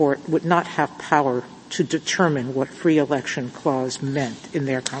Carolina court would not have power to determine what free election clause meant in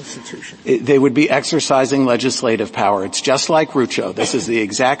their constitution? They would be exercising legislative power. It's just like Rucho. This is the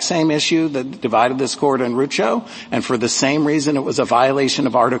exact same issue that divided this court in Rucho, and for the same reason it was a violation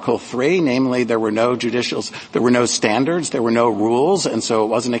of Article 3, namely there were no standards, there were no rules, and so it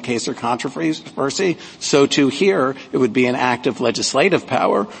wasn't a case or controversy. So too here, it would be an act of legislative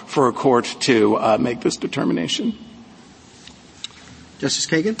power for a court to make this determination. Justice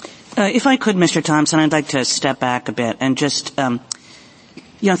Kagan? If I could, Mr. Thompson, I'd like to step back a bit and just,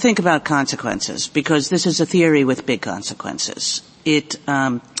 think about consequences, because this is a theory with big consequences. It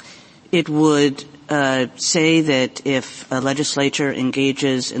would say that if a legislature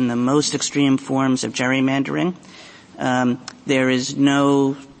engages in the most extreme forms of gerrymandering, there is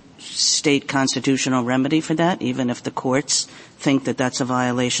no state constitutional remedy for that, even if the courts think that that's a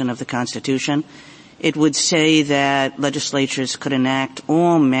violation of the Constitution. It would say that legislatures could enact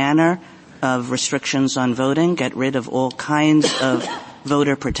all manner of restrictions on voting, get rid of all kinds of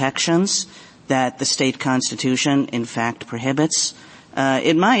voter protections that the state constitution, in fact, prohibits.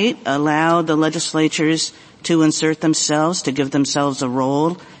 It might allow the legislatures to insert themselves, to give themselves a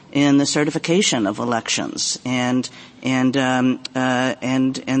role in the certification of elections and the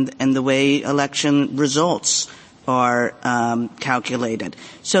way election results are calculated.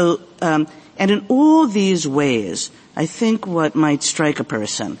 So and in all these ways, I think what might strike a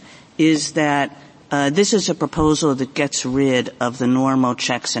person is that this is a proposal that gets rid of the normal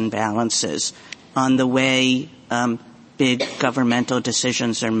checks and balances on the way big governmental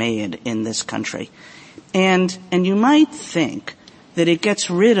decisions are made in this country. And you might think that it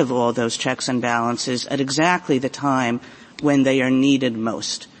gets rid of all those checks and balances at exactly the time when they are needed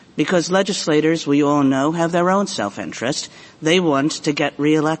most. Because legislators, we all know, have their own self-interest. They want to get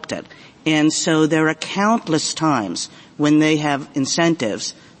reelected. And so there are countless times when they have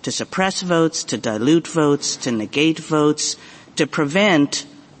incentives to suppress votes, to dilute votes, to negate votes, to prevent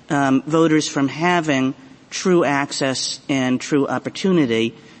voters from having true access and true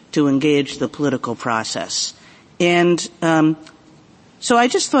opportunity to engage the political process. And so I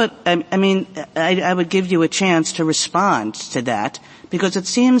just thought, I would give you a chance to respond to that, because it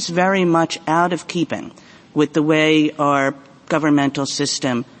seems very much out of keeping with the way our governmental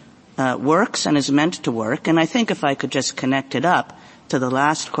system works and is meant to work. And I think if I could just connect it up to the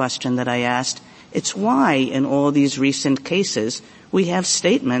last question that I asked, it's why in all these recent cases we have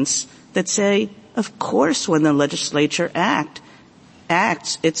statements that say, of course, when the legislature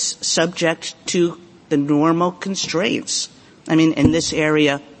acts, it's subject to the normal constraints. In this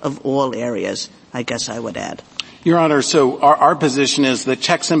area of all areas, I guess I would add. Your Honor, so our position is that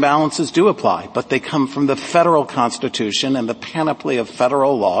checks and balances do apply, but they come from the federal Constitution and the panoply of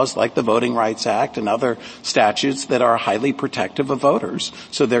federal laws like the Voting Rights Act and other statutes that are highly protective of voters.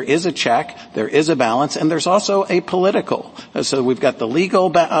 So there is a check, there is a balance, and there's also a political. So we've got the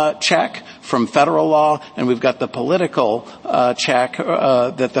legal check from federal law, and we've got the political check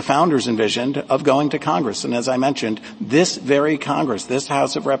that the founders envisioned of going to Congress. And as I mentioned, this very Congress, this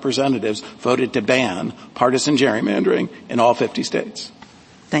House of Representatives, voted to ban partisan gerrymandering in all 50 states.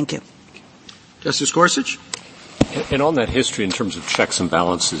 Thank you. Justice Gorsuch? And on that history, in terms of checks and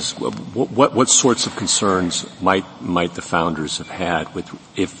balances, what sorts of concerns might the founders have had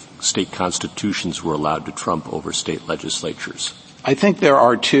if state constitutions were allowed to trump over state legislatures? I think there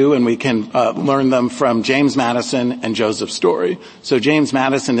are two, and we can learn them from James Madison and Joseph Story. So James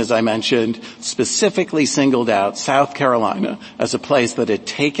Madison, as I mentioned, specifically singled out South Carolina as a place that had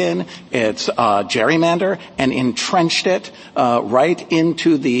taken its gerrymander and entrenched it right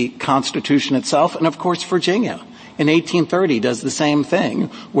into the Constitution itself, and of course Virginia in 1830 does the same thing,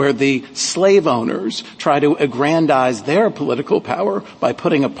 where the slave owners try to aggrandize their political power by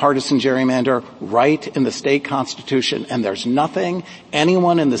putting a partisan gerrymander right in the state constitution. And there's nothing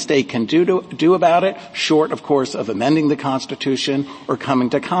anyone in the state can do about it, short, of course, of amending the Constitution or coming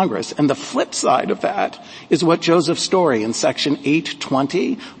to Congress. And the flip side of that is what Joseph Story in Section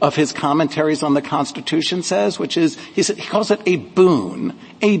 820 of his commentaries on the Constitution says, which is, he calls it a boon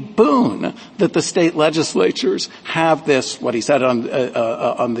that the state legislatures have this, what he said on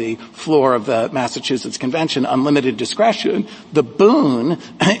the floor of the Massachusetts Convention, unlimited discretion. The boon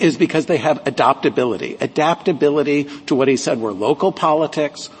is because they have adaptability to what he said were local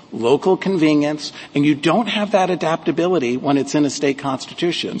politics, local convenience, and you don't have that adaptability when it's in a state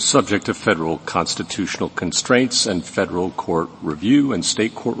constitution. Subject to federal constitutional constraints and federal court review and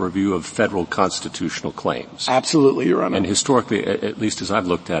state court review of federal constitutional claims. Absolutely, Your Honor. And historically, at least as I've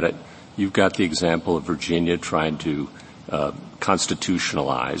looked at it, you've got the example of Virginia trying to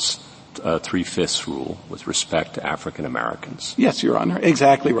constitutionalize 3/5 rule with respect to African Americans. Yes, Your Honor.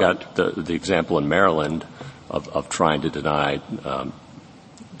 Exactly right. You've got the example in Maryland of trying to deny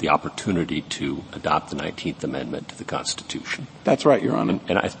the opportunity to adopt the 19th Amendment to the Constitution. That's right, Your Honor.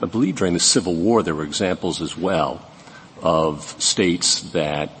 And I believe during the Civil War there were examples as well of states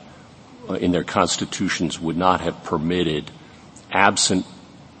that in their constitutions would not have permitted absent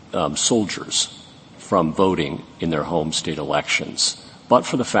soldiers from voting in their home state elections, but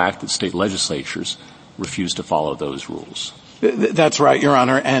for the fact that state legislatures refused to follow those rules. That's right, Your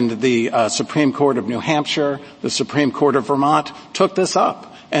Honor. And the Supreme Court of New Hampshire, the Supreme Court of Vermont took this up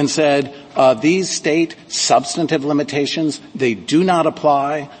and said, these state substantive limitations, they do not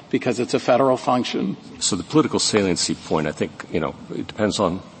apply because it's a federal function. So the political saliency point, I think, it depends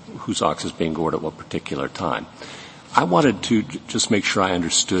on whose ox is being gored at what particular time. I wanted to just make sure I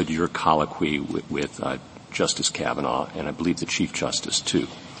understood your colloquy with Justice Kavanaugh, and I believe the Chief Justice too.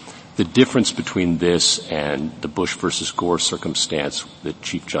 The difference between this and the Bush versus Gore circumstance that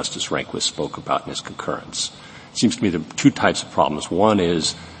Chief Justice Rehnquist spoke about in his concurrence. It seems to me there are two types of problems. One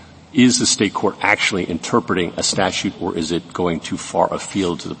is the state court actually interpreting a statute, or is it going too far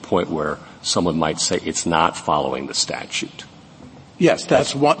afield to the point where someone might say it's not following the statute? Yes,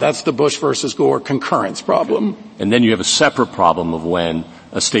 that's the Bush versus Gore concurrence problem. And then you have a separate problem of when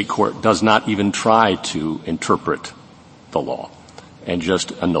a state court does not even try to interpret the law and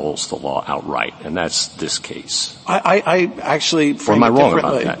just annuls the law outright, and that's this case. I actually frame it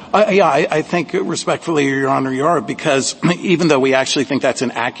differently. I think respectfully, Your Honor, you are, because even though we actually think that's an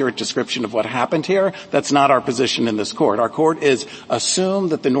accurate description of what happened here, that's not our position in this court. Our court is assume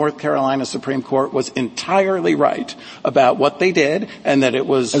that the North Carolina Supreme Court was entirely right about what they did, and that it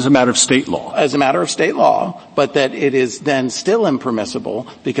was as a matter of state law. As a matter of state law, but that it is then still impermissible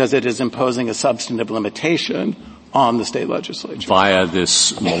because it is imposing a substantive limitation on the state legislature. Via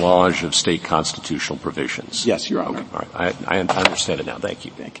this melange of state constitutional provisions. Yes, Your Honor. Okay. All right. I understand it now. Thank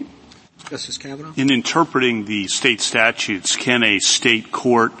you. Thank you. Justice Kavanaugh? In interpreting the state statutes, can a state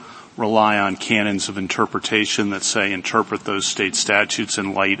court rely on canons of interpretation that say interpret those state statutes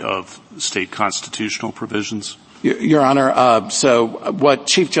in light of state constitutional provisions? Your Honor, so what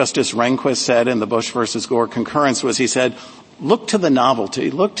Chief Justice Rehnquist said in the Bush versus Gore concurrence was he said, look to the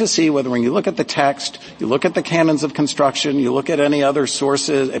novelty. Look to see whether when you look at the text, you look at the canons of construction, you look at any other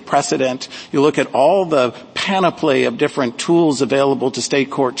sources, a precedent, you look at all the panoply of different tools available to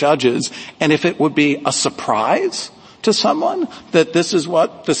state court judges, and if it would be a surprise to someone that this is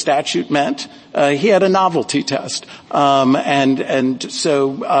what the statute meant, he had a novelty test. And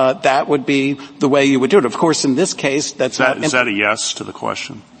so that would be the way you would do it. Of course, in this case, is that a yes to the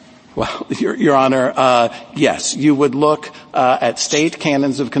question? Well, Your Honor, yes, you would look at state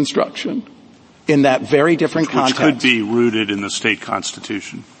canons of construction in that very different context. Which could be rooted in the state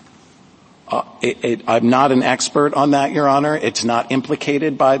constitution. I'm not an expert on that, Your Honor. It's not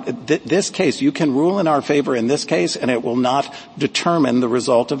implicated by this case. You can rule in our favor in this case, and it will not determine the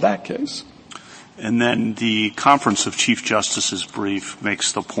result of that case. And then the Conference of Chief Justices brief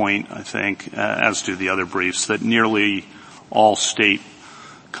makes the point, I think, as do the other briefs, that nearly all state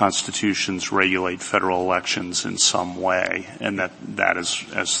constitutions regulate federal elections in some way, and that is,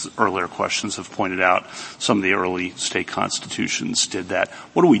 as earlier questions have pointed out, some of the early state constitutions did that.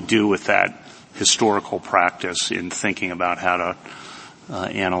 What do we do with that historical practice in thinking about how to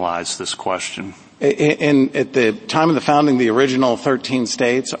analyze this question? At the time of the founding, the original 13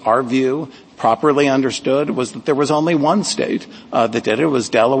 states, our view, properly understood, was that there was only one state that did it. It was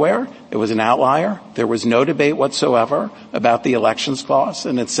Delaware. It was an outlier. There was no debate whatsoever about the elections clause,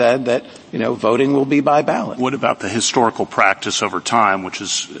 and it said that, voting will be by ballot. What about the historical practice over time, which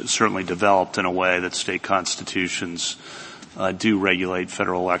has certainly developed in a way that state constitutions do regulate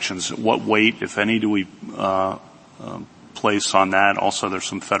federal elections? What weight, if any, do we place on that? Also, there's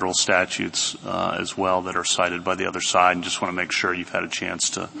some federal statutes as well that are cited by the other side, and just want to make sure you've had a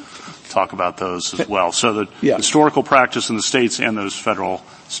chance to talk about those as well. So the historical practice in the states and those federal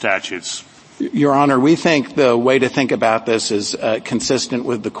statutes. Your Honor, we think the way to think about this is consistent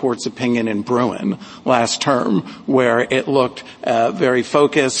with the Court's opinion in Bruin last term, where it looked very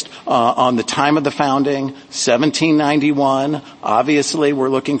focused on the time of the founding, 1791. Obviously, we're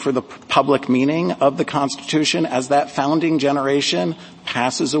looking for the public meaning of the Constitution as that founding generation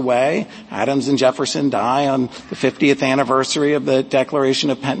passes away. Adams and Jefferson die on the 50th anniversary of the Declaration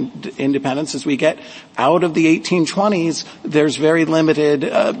of Independence. As we get out of the 1820s, there's very limited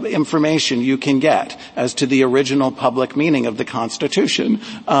information you can get as to the original public meaning of the Constitution.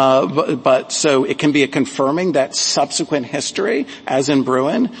 But so it can be a confirming that subsequent history, as in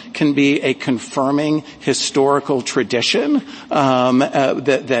Bruin, can be a confirming historical tradition, but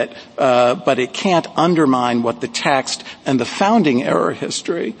it can't undermine what the text and the founding era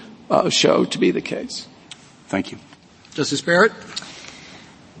history show to be the case. Thank you. Justice Barrett?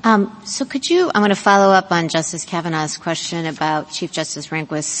 So could you, I'm going to follow up on Justice Kavanaugh's question about Chief Justice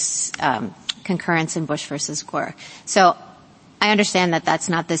Rehnquist's concurrence in Bush versus Gore. So I understand that that's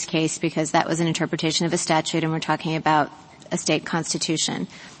not this case because that was an interpretation of a statute and we're talking about a state constitution.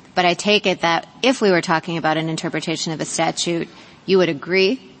 But I take it that if we were talking about an interpretation of a statute, you would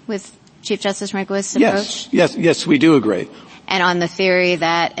agree with Chief Justice Rehnquist's approach? Yes, we do agree. And on the theory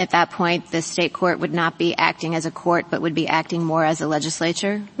that at that point the state court would not be acting as a court but would be acting more as a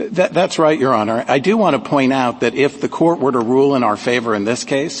legislature? That's right, Your Honor. I do want to point out that if the court were to rule in our favor in this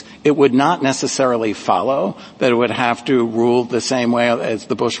case, it would not necessarily follow that it would have to rule the same way as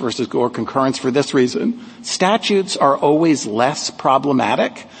the Bush versus Gore concurrence for this reason. Statutes are always less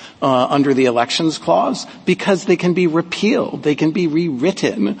problematic under the Elections Clause because they can be repealed. They can be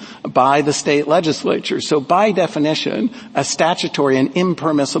rewritten by the state legislature. So by definition, a statutory and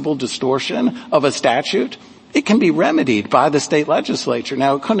impermissible distortion of a statute, it can be remedied by the state legislature.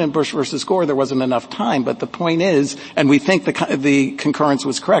 Now, it couldn't in Bush versus Gore. There wasn't enough time. But the point is, and we think the concurrence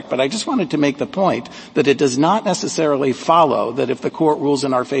was correct, but I just wanted to make the point that it does not necessarily follow that if the court rules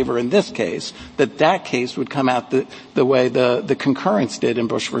in our favor in this case, that case would come out the way the concurrence did in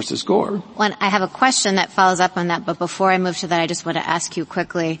Bush versus Gore. Well, I have a question that follows up on that, but before I move to that, I just want to ask you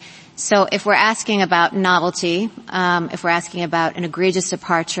quickly. So if we're asking about novelty, if we're asking about an egregious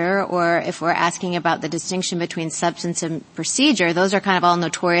departure, or if we're asking about the distinction between substance and procedure, those are kind of all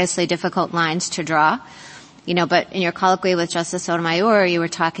notoriously difficult lines to draw. But in your colloquy with Justice Sotomayor, you were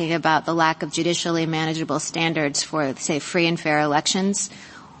talking about the lack of judicially manageable standards for, say, free and fair elections.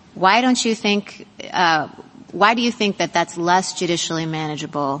 Why do you think that that's less judicially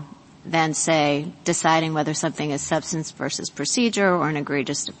manageable than, say, deciding whether something is substance versus procedure or an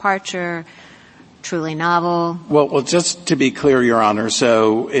egregious departure, truly novel? Well, just to be clear, Your Honor,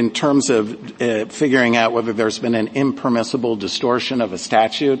 so in terms of figuring out whether there's been an impermissible distortion of a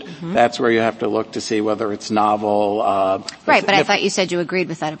statute, that's where you have to look to see whether it's novel. Right, but I thought you said you agreed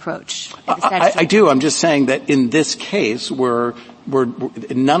with that approach. I do. I'm just saying that in this case, we're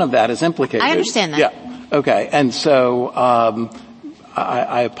none of that is implicated. I understand that. Yeah. Okay. And so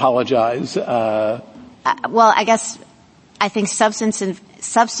I apologize. Well, I guess I think substance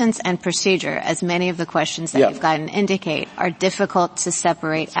and procedure, as many of the questions that you've gotten indicate, are difficult to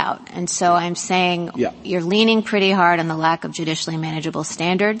separate out. And so I'm saying you're leaning pretty hard on the lack of judicially manageable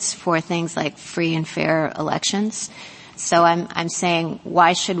standards for things like free and fair elections. So I'm saying,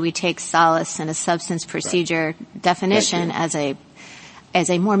 why should we take solace in a substance procedure definition as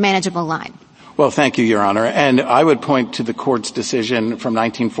a more manageable line? Well, thank you, Your Honor. And I would point to the Court's decision from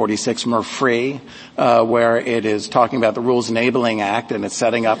 1946, Murphree, where it is talking about the Rules Enabling Act, and it's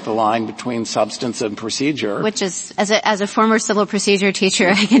setting up the line between substance and procedure. Which is, as a former civil procedure teacher,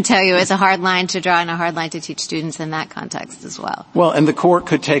 I can tell you it's a hard line to draw and a hard line to teach students in that context as well. Well, and the Court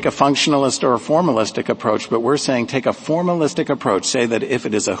could take a functionalist or a formalistic approach, but we're saying take a formalistic approach. Say that if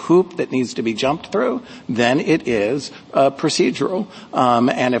it is a hoop that needs to be jumped through, then it is procedural.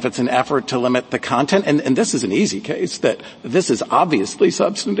 And if it's an effort to limit the content, and this is an easy case, that this is obviously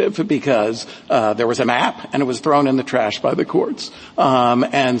substantive because there was a map and it was thrown in the trash by the courts.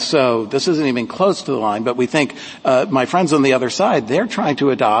 And so this isn't even close to the line, but we think my friends on the other side, they're trying to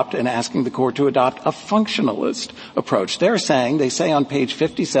adopt and asking the Court to adopt a functionalist approach. They say on page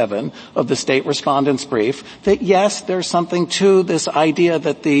 57 of the state respondent's brief that yes, there's something to this idea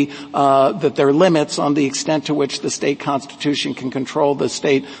that that there are limits on the extent to which the state constitution can control the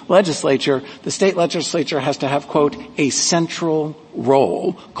state legislature. The state legislature has to have, quote, a central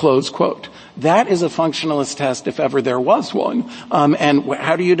role, close quote. That is a functionalist test if ever there was one. And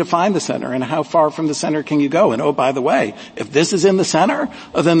how do you define the center, and how far from the center can you go? And oh, by the way, if this is in the center,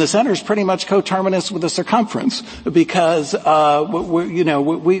 then the center is pretty much coterminous with the circumference because we've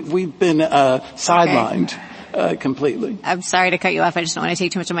been sidelined. Completely. I'm sorry to cut you off. I just don't want to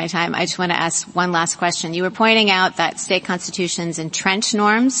take too much of my time. I just want to ask one last question. You were pointing out that state constitutions entrench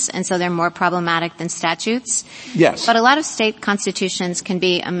norms, and so they're more problematic than statutes. Yes. But a lot of state constitutions can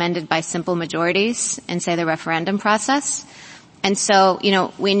be amended by simple majorities in, say, the referendum process. And so,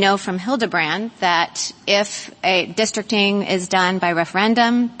 we know from Hildebrand that if a districting is done by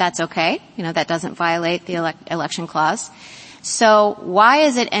referendum, that's okay. That doesn't violate the election clause. So why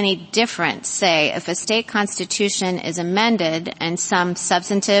is it any different, say, if a state constitution is amended and some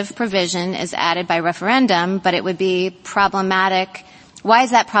substantive provision is added by referendum, but it would be problematic? Why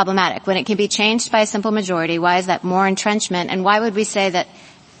is that problematic? When it can be changed by a simple majority, why is that more entrenchment? And why would we say that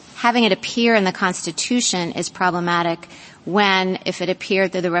having it appear in the Constitution is problematic when, if it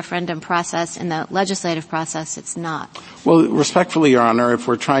appeared through the referendum process in the legislative process, it's not? Well, respectfully, Your Honor, if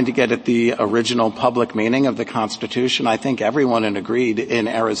we're trying to get at the original public meaning of the Constitution, I think everyone agreed in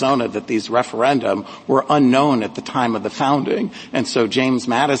Arizona that these referendum were unknown at the time of the founding. And so James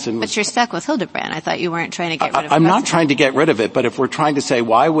Madison was... But you're stuck with Hildebrand. I thought you weren't trying to get rid of it. I'm not trying to get rid of it, but if we're trying to say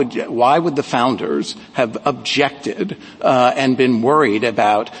why would the founders have objected and been worried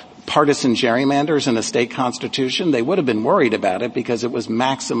about partisan gerrymanders in a state constitution, they would have been worried about it because it was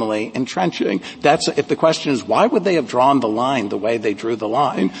maximally entrenching. If the question is why would they have drawn the line the way they drew the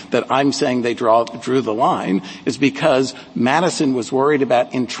line, that I'm saying they drew the line, is because Madison was worried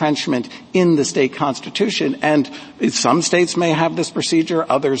about entrenchment in the state constitution. And some states may have this procedure,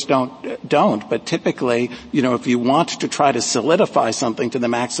 others don't. But typically, if you want to try to solidify something to the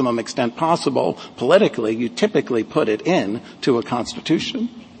maximum extent possible politically, you typically put it in to a constitution.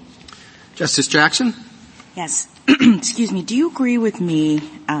 Justice Jackson? Yes. Excuse me. Do you agree with me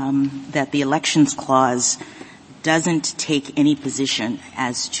that the Elections Clause doesn't take any position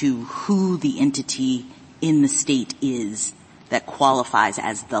as to who the entity in the state is that qualifies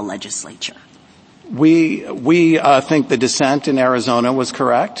as the legislature? We think the dissent in Arizona was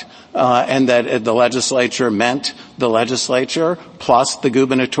correct, and that the legislature meant the legislature plus the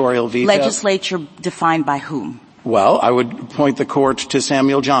gubernatorial veto. Legislature defined by whom? Well, I would point the Court to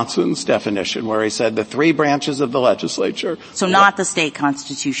Samuel Johnson's definition, where he said the three branches of the legislature. So not the state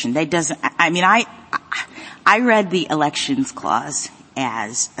constitution. I read the Elections Clause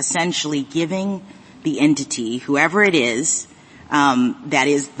as essentially giving the entity, whoever it is, that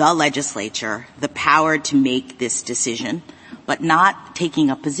is the legislature, the power to make this decision, but not taking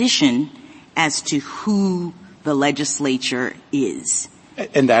a position as to who the legislature is.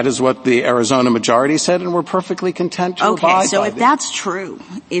 And that is what the Arizona majority said, and we're perfectly content to abide by. Okay, so if that's true,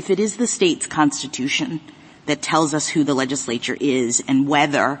 if it is the state's constitution that tells us who the legislature is and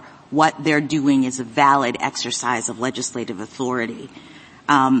whether what they're doing is a valid exercise of legislative authority,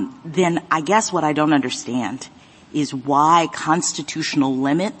 then I guess what I don't understand is why constitutional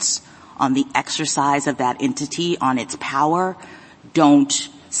limits on the exercise of that entity, on its power, don't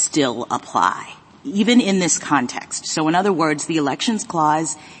still apply, even in this context. So in other words, the Elections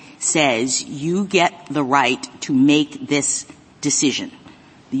Clause says you get the right to make this decision.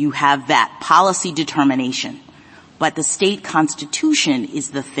 You have that policy determination. But the state constitution is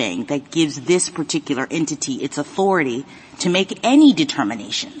the thing that gives this particular entity its authority to make any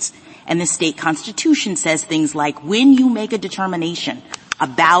determinations. And the state constitution says things like, when you make a determination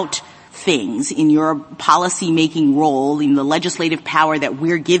about things in your policy-making role, in the legislative power that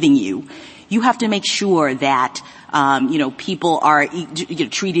we're giving you, you have to make sure that people are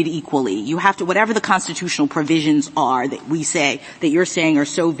treated equally. You have to, whatever the constitutional provisions are that we say, that you're saying are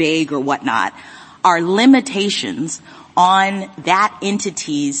so vague or whatnot, are limitations on that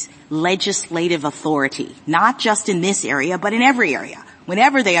entity's legislative authority, not just in this area, but in every area,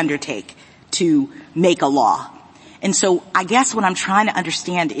 whenever they undertake to make a law. And so I guess what I'm trying to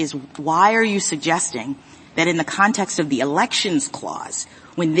understand is, why are you suggesting that in the context of the elections clause,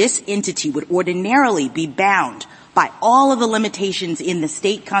 when this entity would ordinarily be bound by all of the limitations in the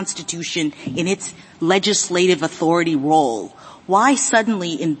state constitution in its legislative authority role, why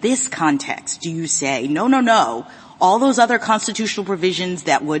suddenly in this context do you say, no, all those other constitutional provisions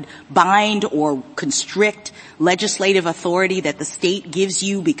that would bind or constrict legislative authority that the state gives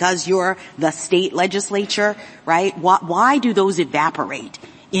you because you're the state legislature, right? Why do those evaporate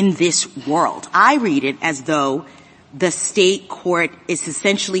in this world? I read it as though the state court is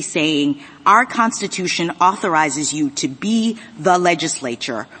essentially saying our Constitution authorizes you to be the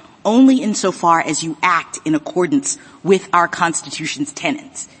legislature only insofar as you act in accordance with our Constitution's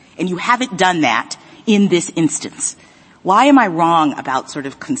tenets. And you haven't done that in this instance. Why am I wrong about sort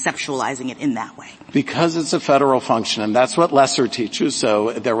of conceptualizing it in that way? Because it's a federal function, and that's what Lesser teaches.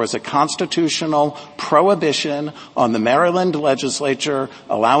 So there was a constitutional prohibition on the Maryland legislature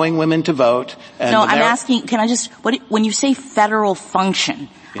allowing women to vote. And no, I'm asking, when you say federal function,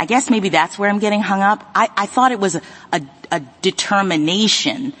 I guess maybe that's where I'm getting hung up. I thought it was a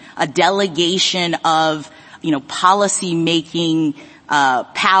determination, a delegation of, policy making,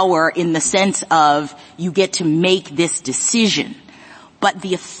 power in the sense of you get to make this decision. But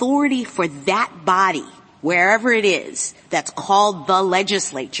the authority for that body, wherever it is, that's called the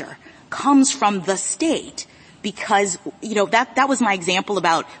legislature, comes from the state. Because, that was my example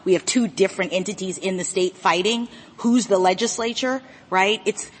about we have two different entities in the state fighting. Who's the legislature, right?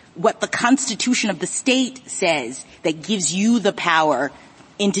 It's what the Constitution of the state says that gives you the power,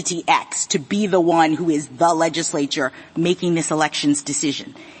 entity X, to be the one who is the legislature making this elections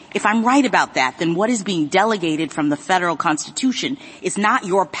decision. If I'm right about that, then what is being delegated from the federal Constitution is not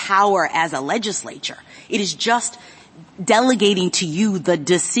your power as a legislature. It is just delegating to you the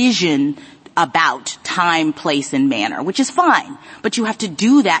decision about time, place, and manner, which is fine. But you have to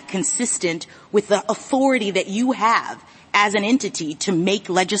do that consistent with the authority that you have as an entity to make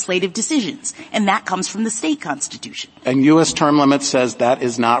legislative decisions. And that comes from the state constitution. And U.S. term limits says that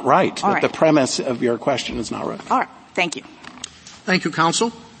is not right. All right. The premise of your question is not right. All right. Thank you. Thank you,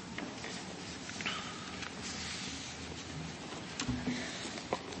 counsel.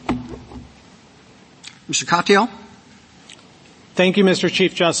 Mr. Katyal. Thank you, Mr.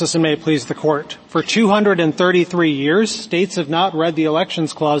 Chief Justice, and may it please the Court. For 233 years, states have not read the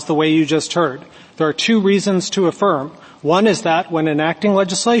Elections Clause the way you just heard. There are two reasons to affirm. One is that when enacting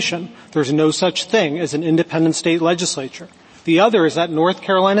legislation, there's no such thing as an independent state legislature. The other is that North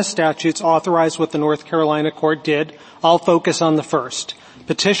Carolina statutes authorize what the North Carolina court did. I'll focus on the first.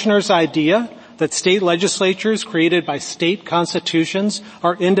 Petitioner's idea that state legislatures created by state constitutions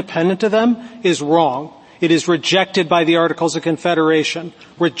are independent of them is wrong. It is rejected by the Articles of Confederation,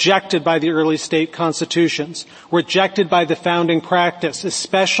 rejected by the early state constitutions, rejected by the founding practice,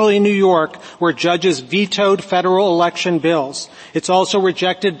 especially in New York, where judges vetoed federal election bills. It's also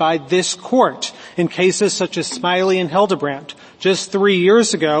rejected by this court in cases such as Smiley and Hildebrandt. Just 3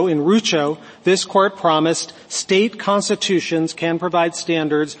 years ago in Rucho, this court promised state constitutions can provide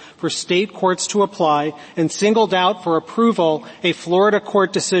standards for state courts to apply and singled out for approval a Florida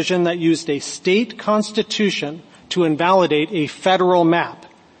court decision that used a state constitution to invalidate a federal map.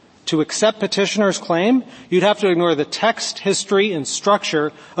 To accept petitioner's claim, you'd have to ignore the text, history, and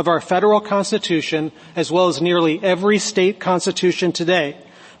structure of our federal constitution as well as nearly every state constitution today.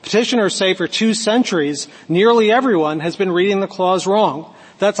 Petitioners say for 2 centuries, nearly everyone has been reading the clause wrong.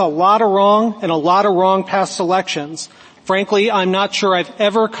 That's a lot of wrong and a lot of wrong past elections. Frankly, I'm not sure I've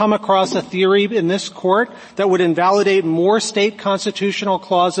ever come across a theory in this court that would invalidate more state constitutional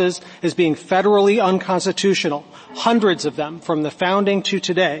clauses as being federally unconstitutional. Hundreds of them from the founding to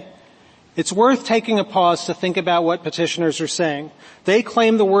today. It's worth taking a pause to think about what petitioners are saying. They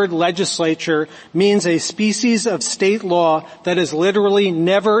claim the word legislature means a species of state law that has literally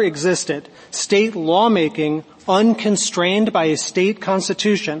never existed. State lawmaking unconstrained by a state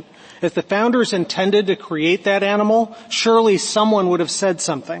constitution. If the founders intended to create that animal, surely someone would have said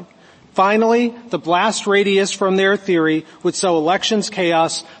something. Finally, the blast radius from their theory would sow elections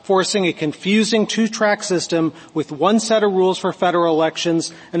chaos, forcing a confusing 2-track system with one set of rules for federal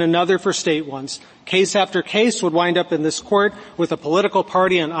elections and another for state ones. Case after case would wind up in this court with a political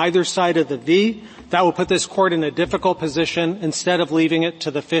party on either side of the V. That would put this court in a difficult position instead of leaving it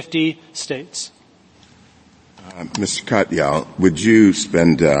to the 50 states. Mr. Katyal, would you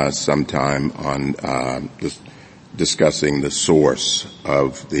spend some time on discussing the source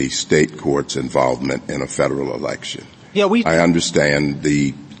of the state court's involvement in a federal election? Yeah, I understand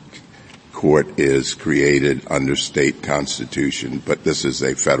the court is created under state constitution, but this is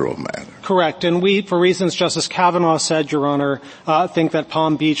a federal matter. Correct. And we, for reasons Justice Kavanaugh said, Your Honor, think that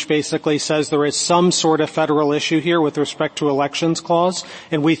Palm Beach basically says there is some sort of federal issue here with respect to elections clause.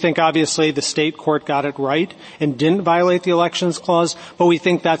 And we think obviously the state court got it right and didn't violate the elections clause, but we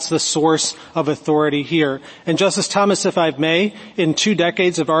think that's the source of authority here. And Justice Thomas, if I may, in 2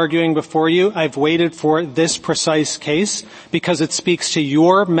 decades of arguing before you, I've waited for this precise case because it speaks to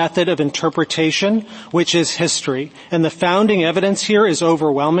your method of interpretation, which is history. And the founding evidence here is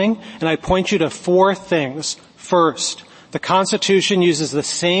overwhelming, and I point you to 4 things. First, the Constitution uses the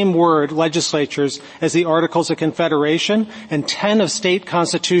same word, legislatures, as the Articles of Confederation, and 10 of state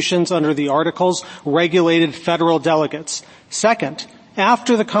constitutions under the Articles regulated federal delegates. Second,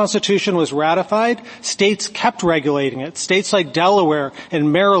 after the Constitution was ratified, states kept regulating it. States like Delaware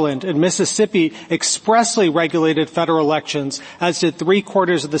and Maryland and Mississippi expressly regulated federal elections, as did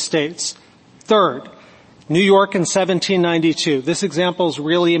 3/4 of the states. Third, New York in 1792. This example is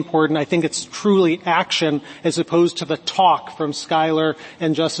really important. I think it's truly action as opposed to the talk from Schuyler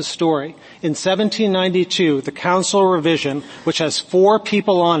and Justice Story. In 1792, the Council Revision, which has 4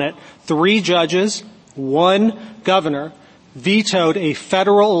 people on it, 3 judges, 1 governor, vetoed a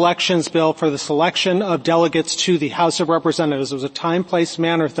federal elections bill for the selection of delegates to the House of Representatives. It was a time, place,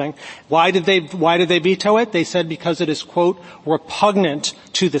 manner thing. Why did they veto it? They said because it is, quote, repugnant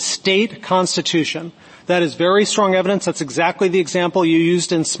to the state constitution. That is very strong evidence. That's exactly the example you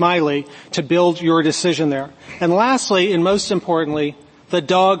used in Smiley to build your decision there. And lastly, and most importantly, the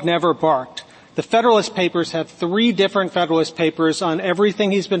dog never barked. The Federalist Papers have 3 different Federalist Papers on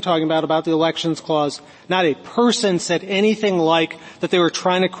everything he's been talking about the Elections Clause. Not a person said anything like that they were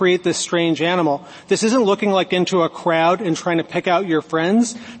trying to create this strange animal. This isn't looking like into a crowd and trying to pick out your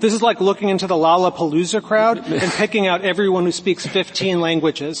friends. This is like looking into the Lollapalooza crowd and picking out everyone who speaks 15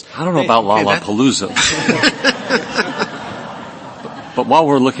 languages. I don't know about Lollapalooza. But while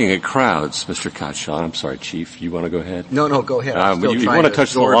we're looking at crowds, Mr. Katyal, I'm sorry, Chief, you want to go ahead? No, go ahead. You want to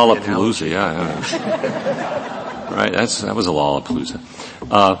touch the Lollapalooza, yeah. Right, that was a Lollapalooza.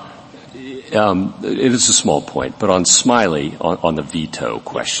 It is a small point, but on Smiley, on the veto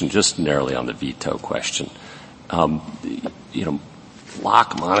question, just narrowly on the veto question, Locke,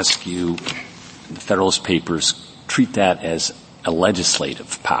 Montesquieu, the Federalist Papers treat that as a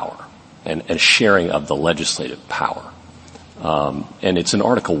legislative power and a sharing of the legislative power. And it's in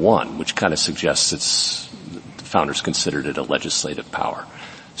Article 1, which kind of suggests the founders considered it a legislative power.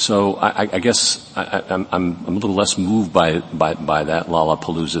 So I guess I'm a little less moved by that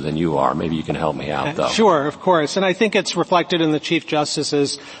Lollapalooza than you are. Maybe you can help me out, though. Sure, of course. And I think it's reflected in the Chief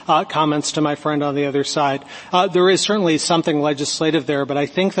Justice's comments to my friend on the other side. There is certainly something legislative there, but I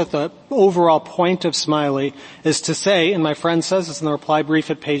think that the overall point of Smiley is to say, and my friend says this in the reply brief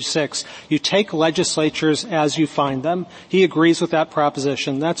at page 6, you take legislatures as you find them. He agrees with that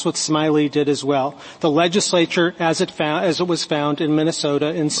proposition. That's what Smiley did as well. The legislature, as it was found in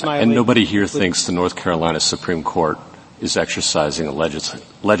Minnesota, in Smiley. And nobody here thinks the North Carolina Supreme Court is exercising a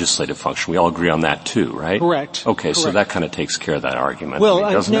legislative function. We all agree on that too, right? Correct. Okay, Correct. So that kind of takes care of that argument. Well,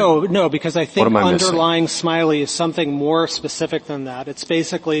 doesn't it? No, because I think underlying missing? Smiley is something more specific than that. It's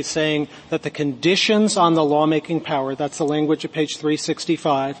basically saying that the conditions on the lawmaking power, that's the language of page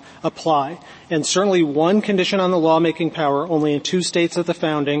 365, apply. And certainly one condition on the lawmaking power, only in 2 states at the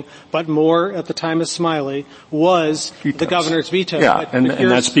founding, but more at the time of Smiley, was the governor's veto. Yeah, and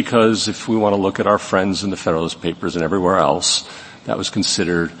that's because if we want to look at our friends in the Federalist Papers and everywhere else, that was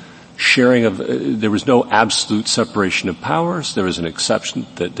considered sharing of, there was no absolute separation of powers. There was an exception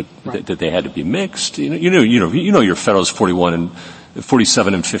that they had to be mixed. You know your Federalist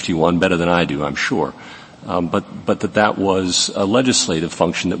 47 and 51 better than I do, I'm sure. But that was a legislative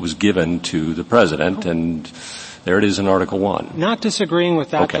function that was given to the president, and there it is in Article 1. Not disagreeing with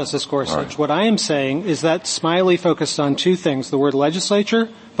that, okay. Justice Gorsuch. Right. What I am saying is that Smiley focused on 2 things, the word legislature,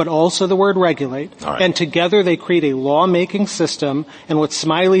 but also the word regulate. Right. And together they create a lawmaking system, and what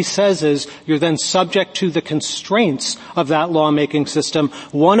Smiley says is you're then subject to the constraints of that lawmaking system,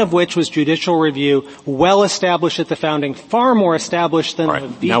 one of which was judicial review, well established at the founding, far more established than All right. the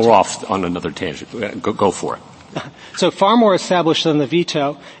veto. Now we're off on another tangent. Go for it. So far more established than the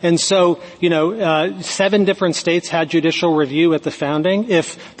veto. And so, 7 different states had judicial review at the founding.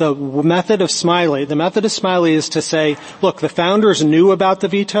 If the method of Smiley is to say, look, the founders knew about the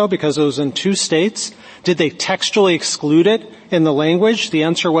veto because it was in 2 states. Did they textually exclude it in the language? The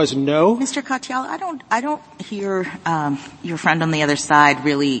answer was no. Mr. Katyal, I don't hear your friend on the other side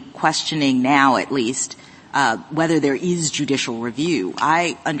really questioning now, at least, whether there is judicial review.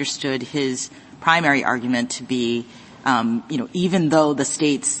 I understood his primary argument to be, even though the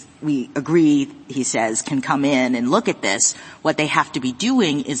states, we agree, he says, can come in and look at this, what they have to be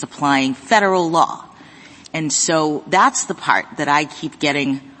doing is applying federal law. And so that's the part that I keep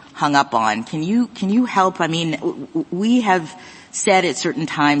getting hung up on. Can you help? I mean, we have said at certain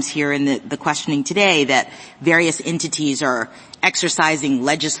times here in the questioning today that various entities are exercising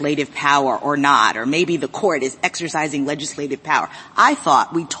legislative power or not, or maybe the court is exercising legislative power. I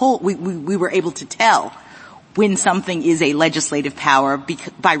thought we were able to tell when something is a legislative power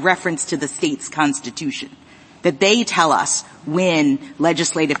by reference to the state's constitution, that they tell us when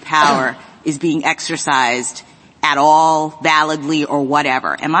legislative power is being exercised at all, validly, or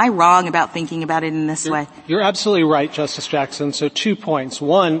whatever. Am I wrong about thinking about it in this way? You're absolutely right, Justice Jackson. So 2 points.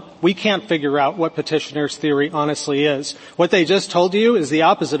 One, we can't figure out what petitioner's theory honestly is. What they just told you is the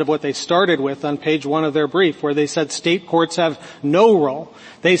opposite of what they started with on page 1 of their brief, where they said state courts have no role.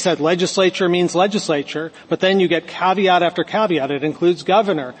 They said legislature means legislature, but then you get caveat after caveat. It includes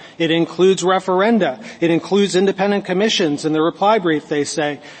governor. It includes referenda. It includes independent commissions. In the reply brief, they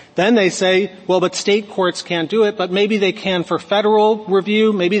say. Then they say, well, but state courts can't do it, but maybe they can for federal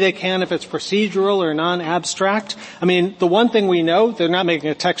review. Maybe they can if it's procedural or non-abstract. I mean, the one thing we know, they're not making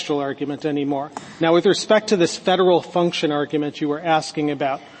a textual argument anymore. Now, with respect to this federal function argument you were asking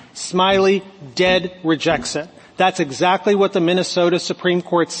about, Smiley dead rejects it. That's exactly what the Minnesota Supreme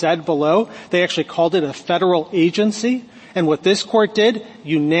Court said below. They actually called it a federal agency. And what this court did,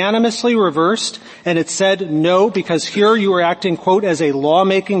 unanimously reversed, and it said no, because here you are acting, quote, as a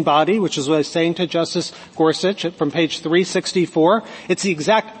lawmaking body, which is what I was saying to Justice Gorsuch from page 364. It's the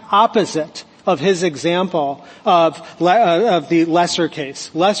exact opposite of his example of the Lesser case.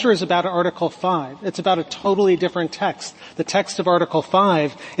 Lesser is about Article 5. It's about a totally different text. The text of Article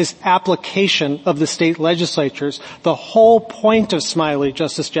 5 is application of the state legislatures. The whole point of Smiley,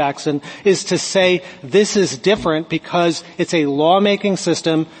 Justice Jackson, is to say this is different because it's a lawmaking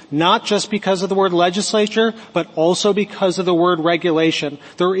system, not just because of the word legislature, but also because of the word regulation.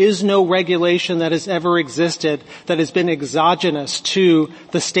 There is no regulation that has ever existed that has been exogenous to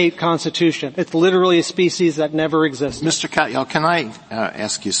the state constitution. It's literally a species that never existed. Mr. Katyal, can I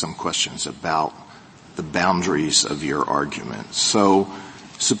ask you some questions about the boundaries of your argument? So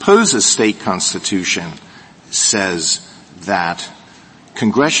suppose a state constitution says that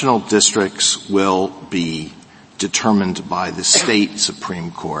congressional districts will be determined by the state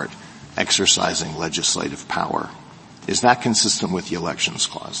Supreme Court exercising legislative power. Is that consistent with the Elections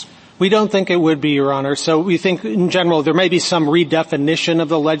Clause? We don't think it would be, Your Honor. So we think, in general, there may be some redefinition of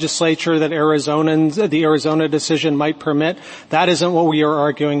the legislature that the Arizona decision might permit. That isn't what we are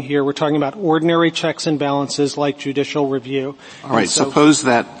arguing here. We're talking about ordinary checks and balances like judicial review. All right. Suppose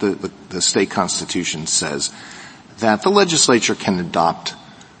that the state constitution says that the legislature can adopt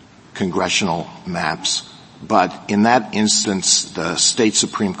congressional maps, but in that instance, the state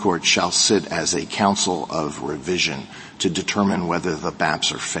Supreme Court shall sit as a council of revision to determine whether the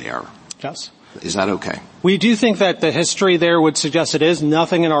maps are fair. Yes. Is that okay? We do think that the history there would suggest it is.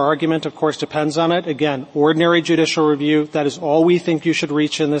 Nothing in our argument, of course, depends on it. Again, ordinary judicial review, that is all we think you should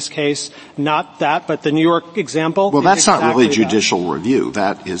reach in this case. Not that, but the New York example. Well, that's exactly not really judicial review.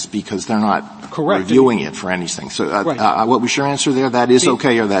 That is because they're not reviewing it for anything. So what was your answer there? That is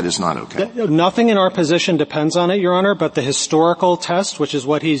okay or that is not okay? Nothing in our position depends on it, Your Honor, but the historical test, which is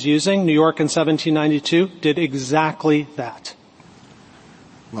what he's using, New York in 1792, did exactly that.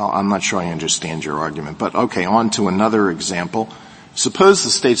 Well, I'm not sure I understand your argument, but okay, on to another example. Suppose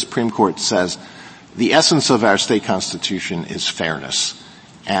the state Supreme Court says the essence of our state constitution is fairness,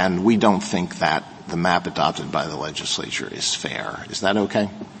 and we don't think that the map adopted by the legislature is fair. Is that okay?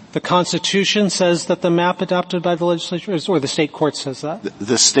 The Constitution says that the map adopted by the legislature is, or the state court says that?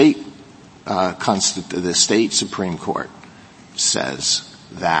 The state Supreme Court says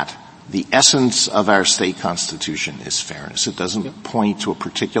that the essence of our state constitution is fairness. It doesn't point to a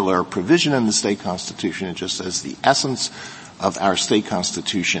particular provision in the state constitution. It just says the essence of our state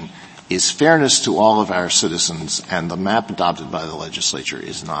constitution is fairness to all of our citizens, and the map adopted by the legislature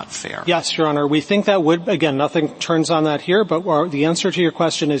is not fair. Yes, Your Honor. We think that would, again, nothing turns on that here, but the answer to your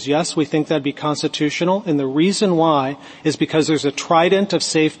question is yes, we think that'd be constitutional, and the reason why is because there's a trident of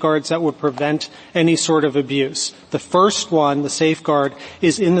safeguards that would prevent any sort of abuse. The first one, the safeguard,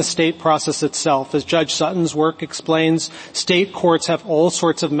 is in the state process itself. As Judge Sutton's work explains, state courts have all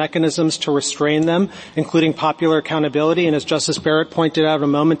sorts of mechanisms to restrain them, including popular accountability, and as Justice Barrett pointed out a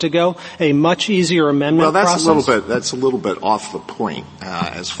moment ago, a much easier amendment process. Well, that's a little bit off the point.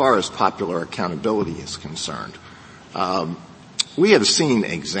 As far as popular accountability is concerned, we have seen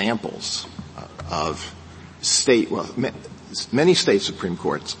examples of many state Supreme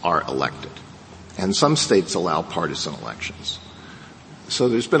Courts are elected, and some states allow partisan elections. So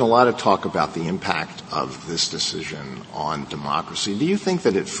there's been a lot of talk about the impact of this decision on democracy. Do you think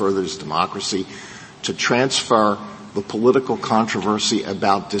that it furthers democracy to transfer the political controversy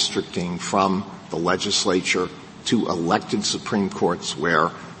about districting from the legislature to elected Supreme Courts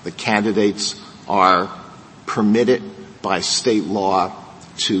where the candidates are permitted by state law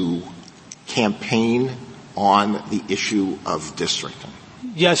to campaign on the issue of districting?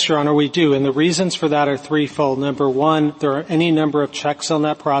 Yes, Your Honor, we do. And the reasons for that are threefold. Number one, there are any number of checks on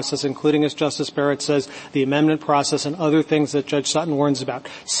that process, including, as Justice Barrett says, the amendment process and other things that Judge Sutton warns about.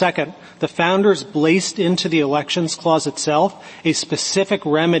 Second, the founders placed into the elections clause itself a specific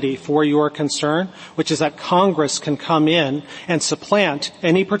remedy for your concern, which is that Congress can come in and supplant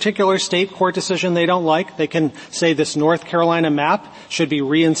any particular state court decision they don't like. They can say this North Carolina map should be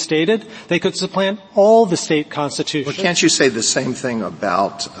reinstated. They could supplant all the state constitutions. Well, can't you say the same thing about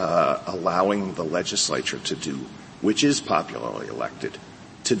allowing the legislature to do, which is popularly elected,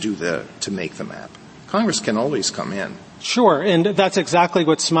 to make the map? Congress can always come in. Sure, and that's exactly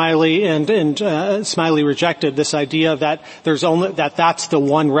what Smiley and Smiley rejected, this idea that that's the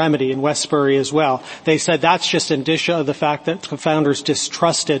one remedy in Westbury as well. They said that's just indicia of the fact that the founders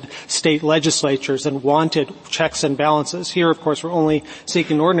distrusted state legislatures and wanted checks and balances. Here, of course, we're only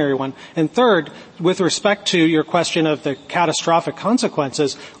seeking an ordinary one. And third, with respect to your question of the catastrophic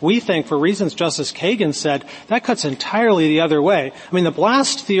consequences, we think, for reasons Justice Kagan said, that cuts entirely the other way. I mean, the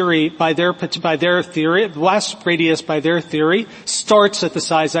blast theory by their theory, blast radius by their theory starts at the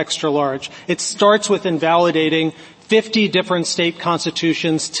size extra large. It starts with invalidating 50 different state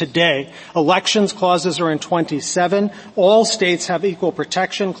constitutions today. Elections clauses are in 27. All states have equal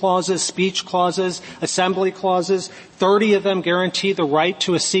protection clauses, speech clauses, assembly clauses. 30 of them guarantee the right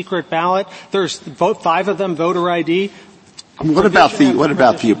to a secret ballot. There's 5 of them voter ID. What about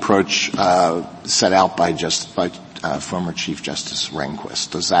the approach set out by former Chief Justice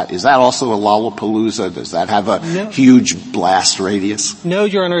Rehnquist? Is that also a Lollapalooza? Does that have a huge blast radius? No,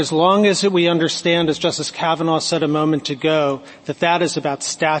 Your Honor, as long as we understand, as Justice Kavanaugh said a moment ago, that is about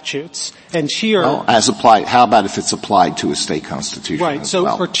statutes. And here... Well, as applied, how about if it's applied to a state constitution? Right,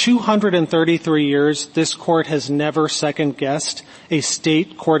 so for 233 years, this court has never second-guessed a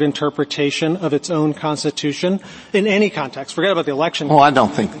state court interpretation of its own constitution in any context. Forget about the election. Well, I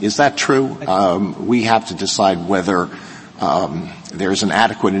don't think. Is that true? We have to decide whether there's an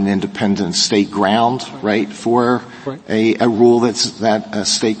adequate and independent state ground, right, for a rule that a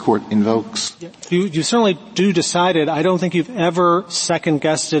state court invokes? You certainly do decide it. I don't think you've ever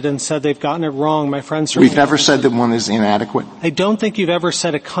second-guessed it and said they've gotten it wrong. My friends... We've never said that one is inadequate? I don't think you've ever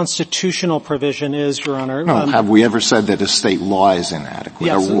said a constitutional provision is, Your Honor. No, have we ever said that a state law is inadequate,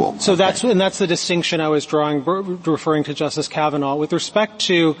 yes, a rule? So that's the distinction I was drawing, referring to Justice Kavanaugh. With respect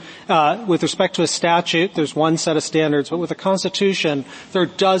to a statute, there's one set of standards, but with a constitution, there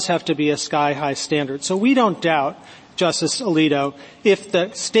does have to be a sky-high standard. So we don't doubt, Justice Alito, if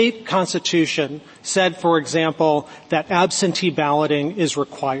the state constitution said, for example, that absentee balloting is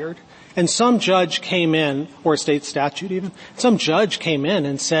required, and some judge came in, or a state statute even, some judge came in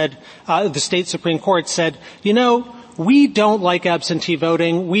and said, the state Supreme Court said, we don't like absentee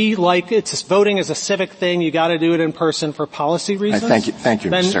voting. We like voting as a civic thing. You got to do it in person for policy reasons. Thank you,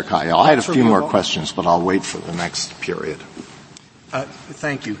 Mr. Kyle. I had a few more questions, but I'll wait for the next period.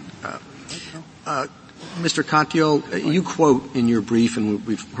 Thank you. Mr. Katyal, you quote in your brief, and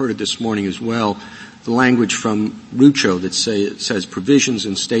we've heard it this morning as well, the language from Rucho that says provisions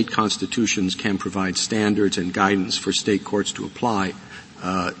in state constitutions can provide standards and guidance for state courts to apply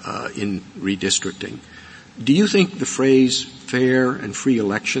in redistricting. Do you think the phrase fair and free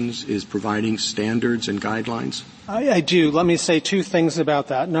elections is providing standards and guidelines? I do. Let me say 2 things about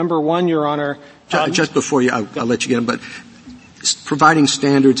that. Number one, Your Honor... just before I'll let you get them, but providing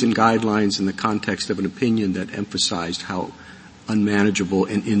standards and guidelines in the context of an opinion that emphasized how unmanageable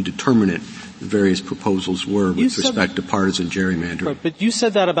and indeterminate the various proposals were with respect to partisan gerrymandering. Right, but you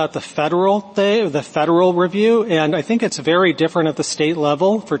said that about the federal review, and I think it's very different at the state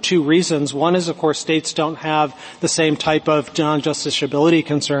level for two reasons. One is, of course, states don't have the same type of non-justiciability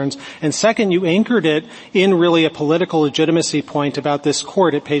concerns. And second, you anchored it in really a political legitimacy point about this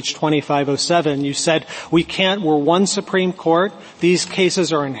court at page 2507. You said, we're one Supreme Court. These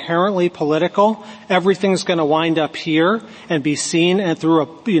cases are inherently political. Everything's going to wind up here and be seen and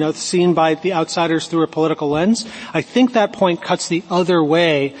seen by the outsiders through a political lens. I think that point cuts the other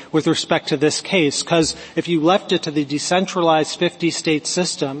way with respect to this case, because if you left it to the decentralized 50-state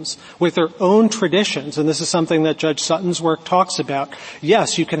systems with their own traditions, and this is something that Judge Sutton's work talks about,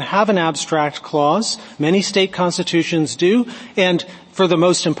 yes, you can have an abstract clause. Many state constitutions do, and for the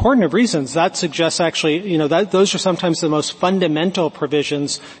most important of reasons, that suggests actually, those are sometimes the most fundamental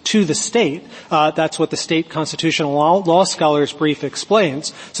provisions to the state. That's what the state constitutional law scholars brief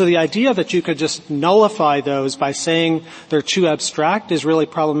explains. So the idea that you could just nullify those by saying they're too abstract is really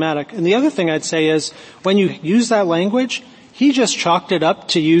problematic. And the other thing I'd say is, when you use that language, he just chalked it up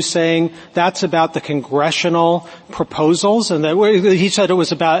to you saying that's about the congressional proposals, and that he said it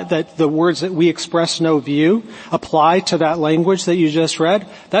was about that the words that we express no view apply to that language that you just read.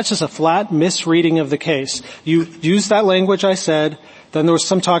 That's just a flat misreading of the case. You used that language I said, then there was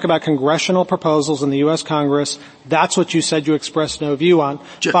some talk about congressional proposals in the U.S. Congress. That's what you said you expressed no view on.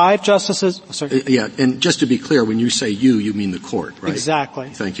 5 justices, sorry. Yeah, and just to be clear, when you say you mean the court, right? Exactly.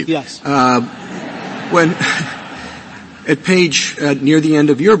 Thank you. Yes. At page, near the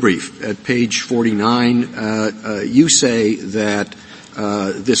end of your brief, at page 49, you say that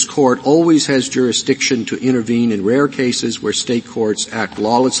this court always has jurisdiction to intervene in rare cases where state courts act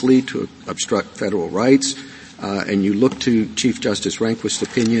lawlessly to obstruct federal rights, and you look to Chief Justice Rehnquist's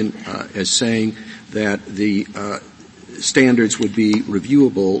opinion as saying that the standards would be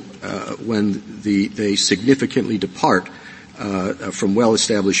reviewable when they significantly depart from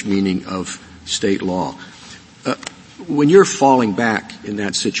well-established meaning of state law. When you're falling back in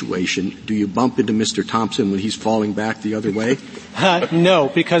that situation, do you bump into Mr. Thompson when he's falling back the other way?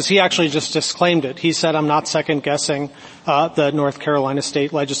 No, because he actually just disclaimed it. He said, I'm not second-guessing the North Carolina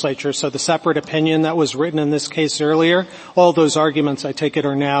state legislature. So the separate opinion that was written in this case earlier, all those arguments, I take it,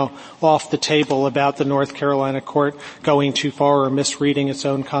 are now off the table about the North Carolina court going too far or misreading its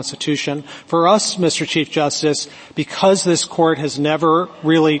own constitution. For us, Mr. Chief Justice, because this court has never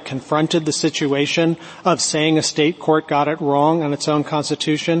really confronted the situation of saying a state court got it wrong on its own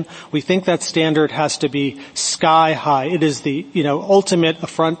constitution, we think that standard has to be sky high. It is the, ultimate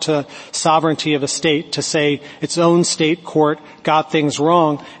affront to sovereignty of a state to say its own state court got things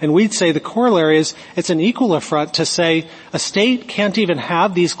wrong. And we'd say the corollary is it's an equal affront to say a state can't even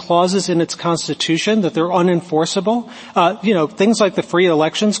have these clauses in its constitution, that they're unenforceable. Things like the free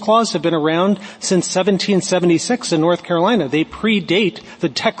elections clause have been around since 1776 in North Carolina. They predate the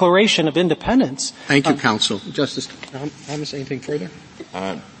Declaration of Independence. Thank you, counsel. Justice Thomas, anything further?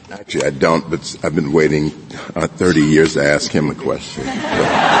 Actually, I don't, but I've been waiting 30 years to ask him a question.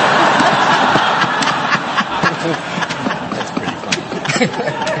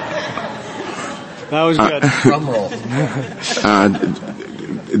 That was good. Drum roll.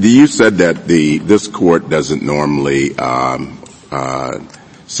 You said that this court doesn't normally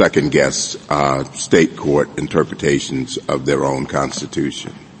second guess state court interpretations of their own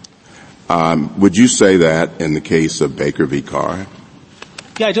constitution. Would you say that in the case of Baker v. Carr?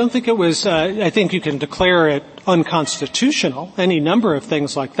 Yeah, I don't think it was, I think you can declare it unconstitutional, any number of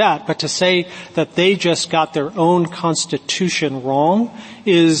things like that, but to say that they just got their own constitution wrong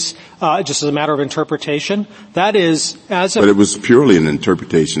is just as a matter of interpretation. That is But it was purely an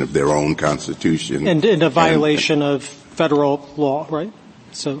interpretation of their own constitution. And a violation of federal law, right?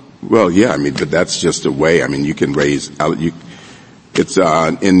 So. Well, yeah, but that's just a way. You can raise, it's,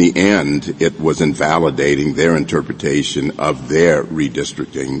 in the end, it was invalidating their interpretation of their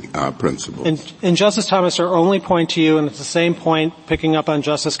redistricting, principles. And Justice Thomas, our only point to you, and it's the same point picking up on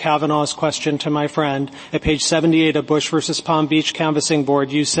Justice Kavanaugh's question to my friend, at page 78 of Bush versus Palm Beach Canvassing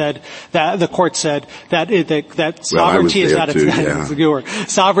Board, you said that, the court said that sovereignty is at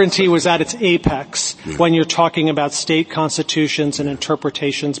its, sovereignty was at its apex when you're talking about state constitutions and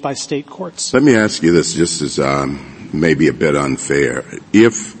interpretations by state courts. Let me ask you this, just as, maybe a bit unfair.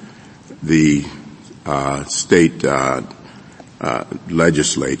 If the state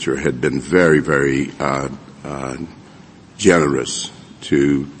legislature had been very, very generous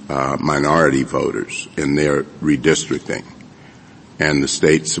to minority voters in their redistricting, and the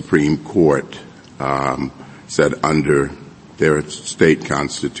state Supreme Court said under their state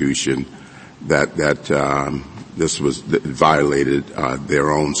constitution that violated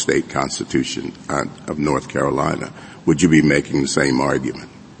their own state constitution of North Carolina. Would you be making the same argument?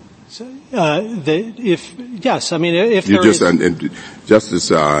 Justice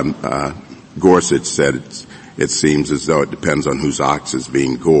Gorsuch said it seems as though it depends on whose ox is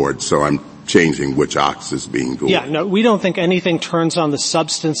being gored. So I'm changing which ox is being gored. Yeah, no, we don't think anything turns on the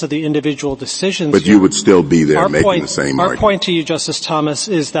substance of the individual decisions. But you would still be there making the same argument. Our point to you, Justice Thomas,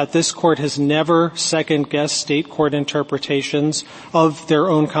 is that this court has never second-guessed state court interpretations of their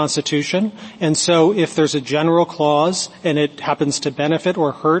own constitution. And so if there's a general clause and it happens to benefit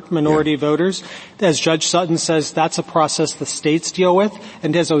or hurt minority voters, as Judge Sutton says, that's a process the states deal with.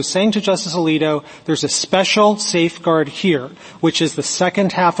 And as I was saying to Justice Alito, there's a special safeguard here, which is the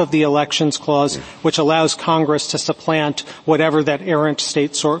second half of the elections clause, which allows Congress to supplant whatever that errant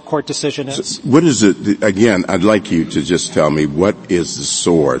state court decision is. So what is it, again, I'd like you to just tell me what is the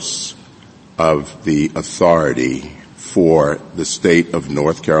source of the authority for the state of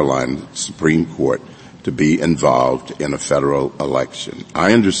North Carolina Supreme Court to be involved in a federal election.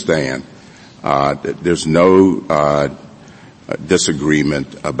 I understand that there's no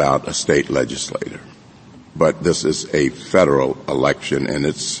disagreement about a state legislator. But this is a federal election, and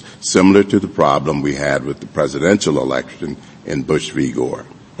it's similar to the problem we had with the presidential election in Bush v. Gore.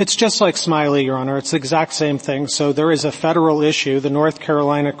 It's just like Smiley, Your Honor. It's the exact same thing. So there is a federal issue. The North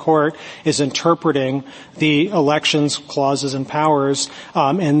Carolina court is interpreting the elections clauses and powers,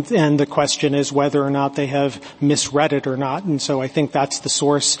 and the question is whether or not they have misread it or not. And so I think that's the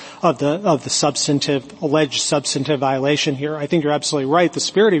source of the alleged substantive violation here. I think you're absolutely right. The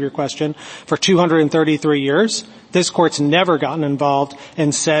spirit of your question, for 233 years, this court's never gotten involved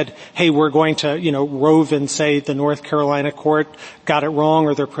and said, hey, we're going to, rove and say the North Carolina court got it wrong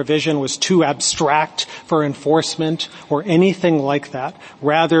or their provision was too abstract for enforcement or anything like that.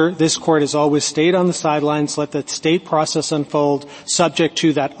 Rather, this court has always stayed on the sidelines, let the state process unfold, subject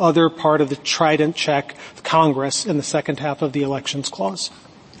to that other part of the trident check, Congress, in the second half of the elections clause.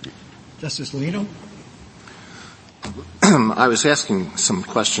 Justice Alito? I was asking some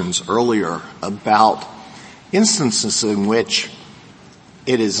questions earlier about instances in which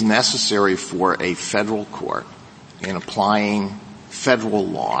it is necessary for a federal court, in applying federal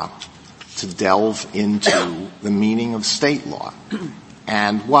law, to delve into the meaning of state law.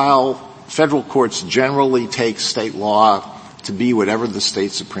 And while federal courts generally take state law to be whatever the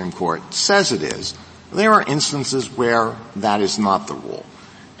state Supreme Court says it is, there are instances where that is not the rule.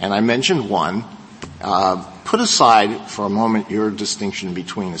 And I mentioned one. Put aside for a moment your distinction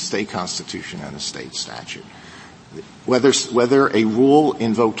between a state constitution and a state statute. Whether a rule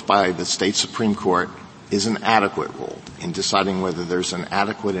invoked by the state Supreme Court is an adequate rule in deciding whether there's an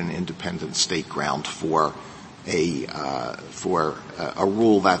adequate and independent state ground for a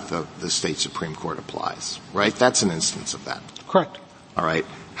rule that the state Supreme Court applies, right? That's an instance of that. Correct. All right.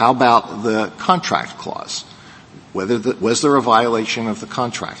 How about the contract clause? Was there a violation of the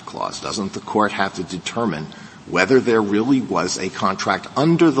contract clause? Doesn't the court have to determine whether there really was a contract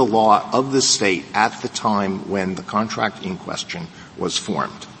under the law of the state at the time when the contract in question was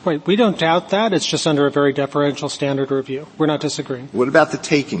formed? Right. We don't doubt that. It's just under a very deferential standard review. We're not disagreeing. What about the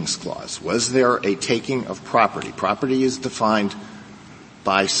takings clause? Was there a taking of property? Property is defined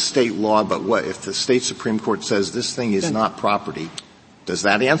by state law, but what if the state Supreme Court says this thing is not property? Does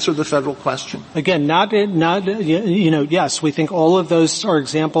that answer the federal question? Again, yes, we think all of those are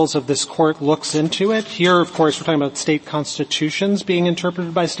examples of this court looks into it. Here, of course, we're talking about state constitutions being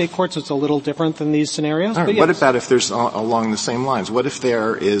interpreted by state courts. It's a little different than these scenarios. Right. But yes. What about if there's along the same lines? What if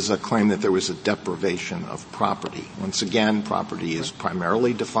there is a claim that there was a deprivation of property? Once again, property is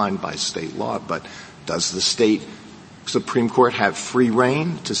primarily defined by state law, but does the state Supreme Court have free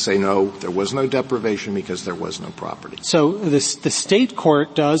rein to say no, there was no deprivation because there was no property? So the state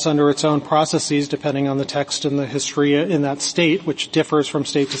court does under its own processes, depending on the text and the history in that state, which differs from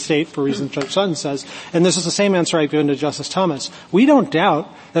state to state for reasons Judge Sutton says. And this is the same answer I've given to Justice Thomas. We don't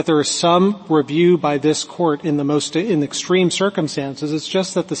doubt that there is some review by this court in extreme circumstances. It's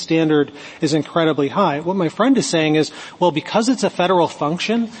just that the standard is incredibly high. What my friend is saying is, well, because it's a federal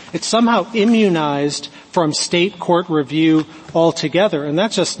function, it's somehow immunized from state court review altogether. And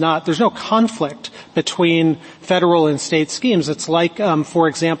that's just not, there's no conflict between federal and state schemes. It's like, for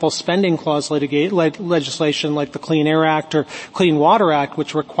example, spending clause legislation like the Clean Air Act or Clean Water Act,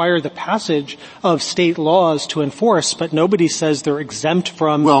 which require the passage of state laws to enforce, but nobody says they're exempt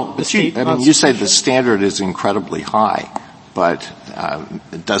from the state constitution. You say the standard is incredibly high, but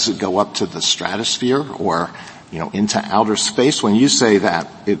does it go up to the stratosphere or into outer space? When you say that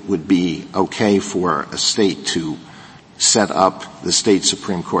it would be okay for a state to set up the state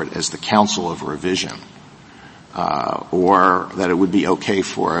Supreme Court as the council of revision, or that it would be okay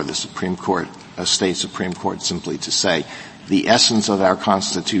for the Supreme Court, a state Supreme Court, simply to say the essence of our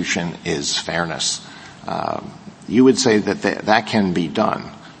Constitution is fairness. You would say that that can be done.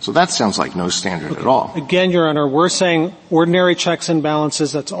 So that sounds like no standard at all. Again, Your Honor, we're saying ordinary checks and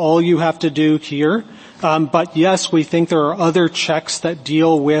balances, that's all you have to do here. But yes, we think there are other checks that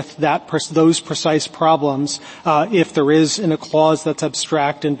deal with those precise problems, if there is in a clause that's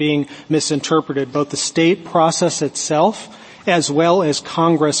abstract and being misinterpreted. Both the state process itself as well as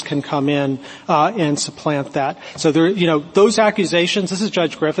Congress can come in and supplant that. So those accusations, this is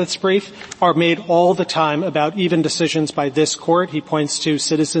Judge Griffith's brief, are made all the time about even decisions by this court. He points to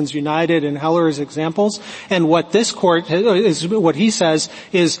Citizens United and Heller as examples. And what this court what he says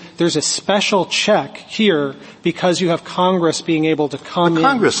is there's a special check here because you have Congress being able to come in.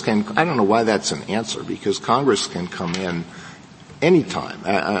 Congress can, I don't know why that's an answer, because Congress can come in anytime,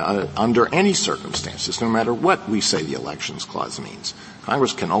 under any circumstances, no matter what we say the Elections Clause means.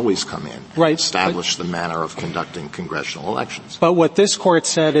 Congress can always come in and establish the manner of conducting congressional elections. But what this court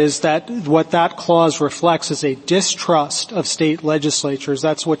said is that what that clause reflects is a distrust of state legislatures.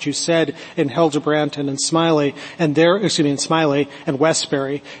 That's what you said in Hildebrandt and Smiley and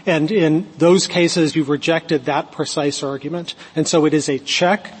Westbury. And in those cases, you've rejected that precise argument. And so it is a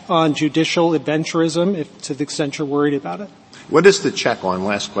check on judicial adventurism, to the extent you're worried about it. What is the check on,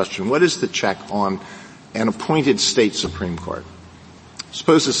 last question, what is the check on an appointed state Supreme Court?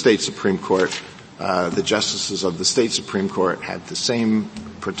 Suppose the state Supreme Court, the justices of the state Supreme Court had the same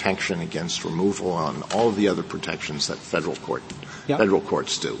protection against removal on all of the other protections that federal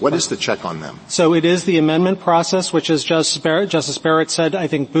courts do. What is the check on them? So it is the amendment process, which, as Justice Barrett said, I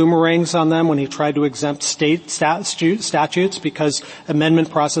think boomerangs on them when he tried to exempt state statutes, because amendment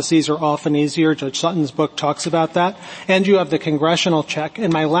processes are often easier. Judge Sutton's book talks about that. And you have the congressional check.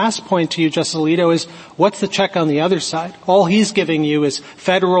 And my last point to you, Justice Alito, is what's the check on the other side? All he's giving you is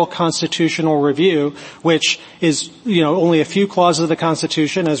federal constitutional review, which is, only a few clauses of the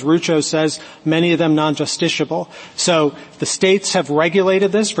Constitution. As Rucho says, many of them non-justiciable. So the states have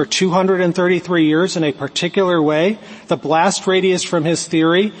regulated this for 233 years in a particular way. The blast radius from his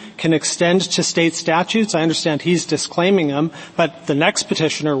theory can extend to state statutes. I understand he's disclaiming them, but the next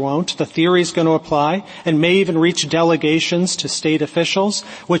petitioner won't. The theory is going to apply and may even reach delegations to state officials,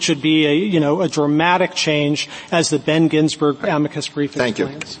 which would be a dramatic change, as the Ben Ginsburg amicus brief explains.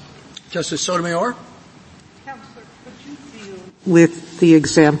 Thank you. Justice Sotomayor? With the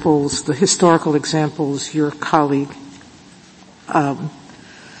examples, the historical examples your colleague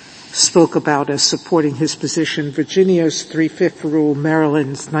spoke about as supporting his position, Virginia's 3/5 rule,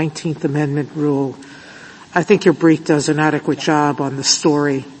 Maryland's 19th Amendment rule, I think your brief does an adequate job on the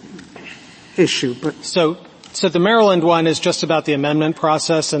Story issue. But So the Maryland one is just about the amendment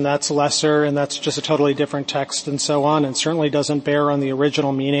process, and that's lesser, and that's just a totally different text and so on, and certainly doesn't bear on the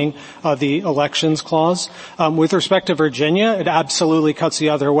original meaning of the Elections Clause. With respect to Virginia, it absolutely cuts the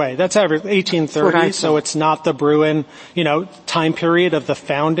other way. That's 1830, so it's not the Bruin, time period of the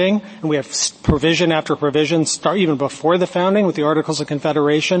founding, and we have provision after provision start even before the founding with the Articles of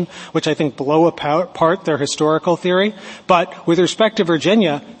Confederation, which I think blow apart their historical theory. But with respect to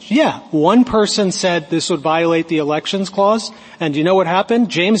Virginia, one person said this would violate the Elections Clause, and you know what happened?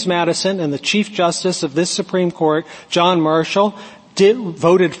 James Madison and the Chief Justice of this Supreme Court, John Marshall,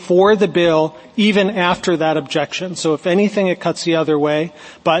 voted for the bill even after that objection. So if anything, it cuts the other way.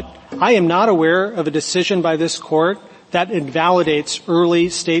 But I am not aware of a decision by this court that invalidates early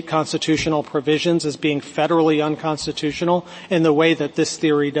state constitutional provisions as being federally unconstitutional in the way that this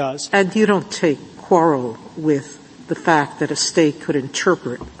theory does. And you don't take quarrel with the fact that a state could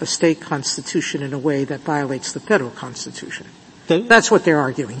interpret a state constitution in a way that violates the federal constitution. That's what they're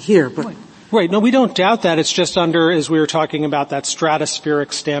arguing here. But Right. No, we don't doubt that. It's just under, as we were talking about, that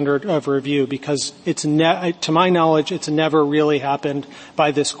stratospheric standard of review, because to my knowledge, it's never really happened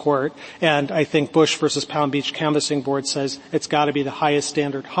by this court. And I think Bush versus Palm Beach Canvassing Board says it's got to be the highest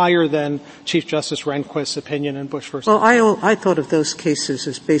standard, higher than Chief Justice Rehnquist's opinion in Bush versus. Well, I thought of those cases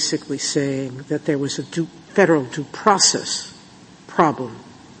as basically saying that there was a federal due process problem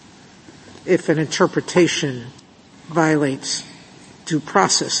if an interpretation violates due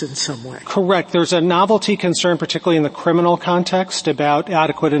process in some way. Correct. There's a novelty concern, particularly in the criminal context, about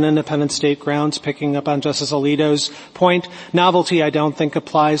adequate and independent state grounds, picking up on Justice Alito's point. Novelty, I don't think,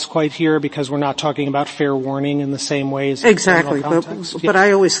 applies quite here because we're not talking about fair warning in the same way as exactly. The criminal context. But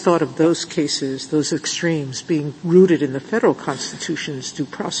I always thought of those cases, those extremes, being rooted in the federal Constitution's due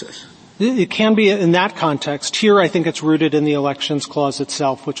process. It can be in that context. Here, I think it's rooted in the Elections Clause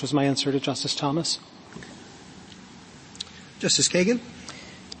itself, which was my answer to Justice Thomas. Justice Kagan?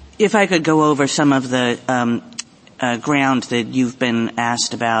 If I could go over some of the ground that you've been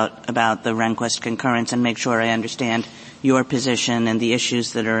asked about the Rehnquist concurrence and make sure I understand your position and the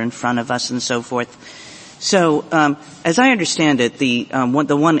issues that are in front of us and so forth. So, as I understand it, the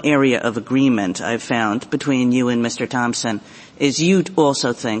one area of agreement I've found between you and Mr. Thompson is you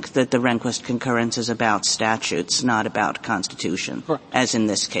also think that the Rehnquist concurrence is about statutes, not about Constitution, Correct. As in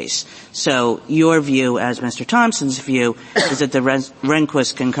this case. So your view, as Mr. Thompson's view, is that the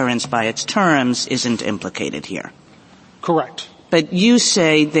Rehnquist concurrence by its terms isn't implicated here. Correct. But you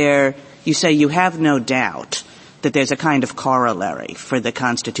say you have no doubt that there's a kind of corollary for the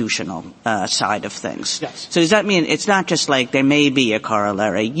constitutional side of things. Yes. So does that mean it's not just like there may be a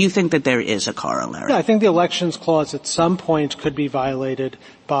corollary? You think that there is a corollary? Yeah, I think the Elections Clause at some point could be violated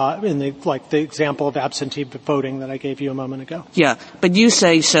in the example of absentee voting that I gave you a moment ago. Yeah, but you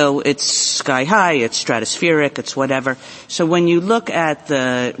say so it's sky high, it's stratospheric, it's whatever. So when you look at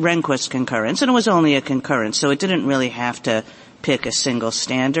the Rehnquist concurrence, and it was only a concurrence, so it didn't really have to pick a single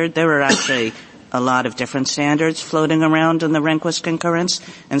standard. There were actually a lot of different standards floating around in the Rehnquist concurrence,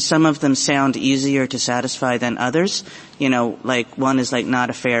 and some of them sound easier to satisfy than others. You know, like one is like not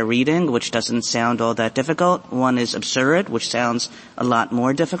a fair reading, which doesn't sound all that difficult. One is absurd, which sounds a lot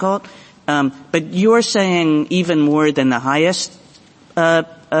more difficult. But you're saying even more than the highest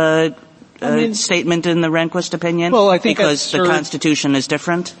statement in the Rehnquist opinion? Well, I think because absurd, the Constitution is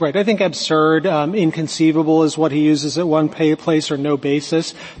different? Right. I think absurd, inconceivable is what he uses at one place or no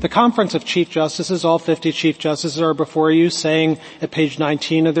basis. The Conference of Chief Justices, all 50 Chief Justices are before you saying at page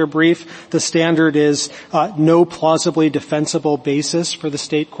 19 of their brief, the standard is no plausibly defensible basis for the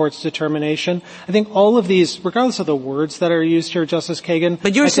state court's determination. I think all of these, regardless of the words that are used here, Justice Kagan.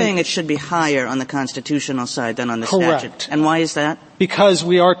 But you're saying it should be higher on the constitutional side than on the Correct. statute. And why is that? Because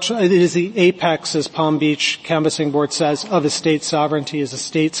it is the apex, as Palm Beach Canvassing Board says, of a state's sovereignty is a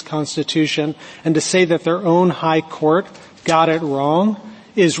state's constitution. And to say that their own high court got it wrong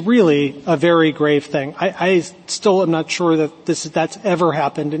is really a very grave thing. I still am not sure that that's ever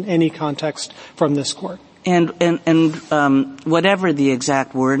happened in any context from this court. And whatever the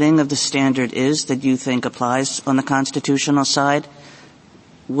exact wording of the standard is that you think applies on the constitutional side,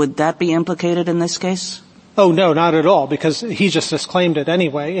 would that be implicated in this case? Oh, no, not at all, because he just disclaimed it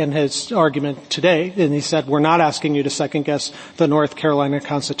anyway in his argument today, and he said, we're not asking you to second-guess the North Carolina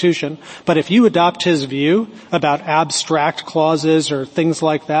Constitution. But if you adopt his view about abstract clauses or things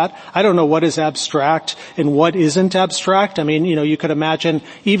like that, I don't know what is abstract and what isn't abstract. I mean, you could imagine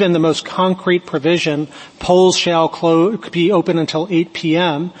even the most concrete provision, polls shall be open until 8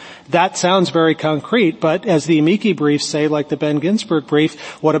 p.m., that sounds very concrete, but as the amici briefs say, like the Ben Ginsburg brief,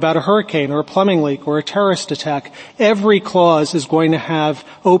 what about a hurricane or a plumbing leak or a terrorist attack? Every clause is going to have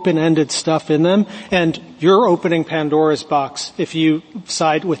open-ended stuff in them, and you're opening Pandora's box if you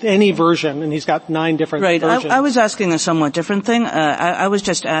side with any version, and he's got 9 different versions. Right. I was asking a somewhat different thing. I was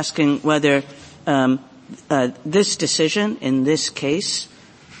just asking whether this decision in this case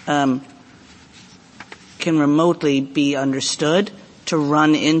can remotely be understood to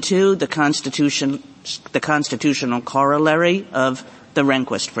run into the constitutional corollary of the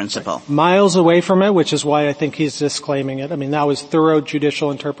Rehnquist principle. Miles away from it, which is why I think he's disclaiming it. I mean, that was thorough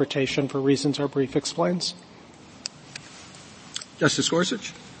judicial interpretation for reasons our brief explains. Justice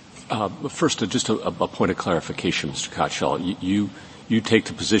Gorsuch? First, just a point of clarification, Mr. Kochel. You take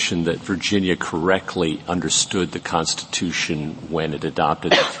the position that Virginia correctly understood the Constitution when it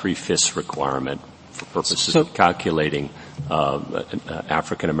adopted the 3/5 requirement for purposes of calculating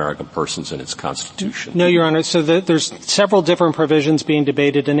African-American persons in its Constitution. No, Your Honor. So there's several different provisions being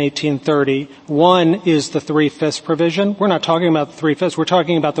debated in 1830. One is the 3/5 provision. We're not talking about the 3/5. We're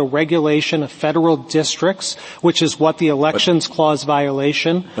talking about the regulation of federal districts, which is what the Elections Clause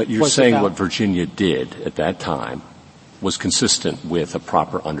violation But you're was saying about. what Virginia did at that time was consistent with a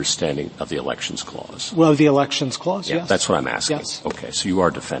proper understanding of the Elections Clause. Well, the Elections Clause, yeah, yes. That's what I'm asking. Yes. Okay, so you are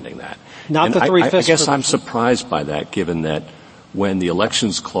defending that. Not and the 3/5 I guess provision. I'm surprised by that, given that when the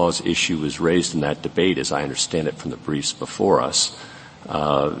Elections Clause issue was raised in that debate, as I understand it from the briefs before us,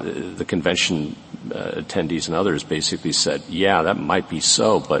 the convention attendees and others basically said, yeah, that might be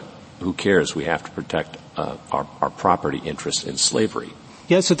so, but who cares? We have to protect our property interest in slavery.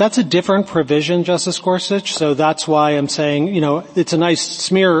 Yeah, so that's a different provision, Justice Gorsuch. So that's why I'm saying, it's a nice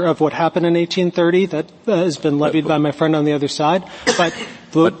smear of what happened in 1830 that has been levied by my friend on the other side. But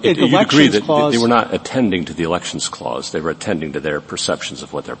the Elections Clause. They were not attending to the Elections Clause. They were attending to their perceptions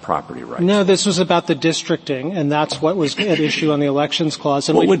of what their property rights. No, this was about the districting, and that's what was at issue on the Elections Clause.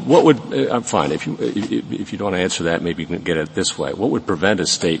 And I'm fine. If you don't want to answer that, maybe you can get it this way. What would prevent a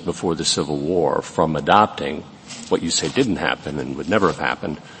state before the Civil War from adopting what you say didn't happen and would never have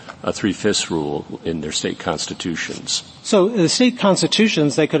happened, a 3/5 rule in their state constitutions. So the state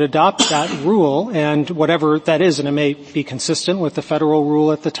constitutions, they could adopt that rule, and whatever that is, and it may be consistent with the federal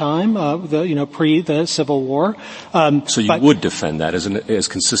rule at the time, pre the Civil War. So you would defend that as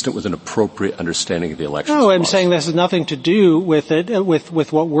consistent with an appropriate understanding of the elections clause? No, I'm clause. saying this has nothing to do with it, with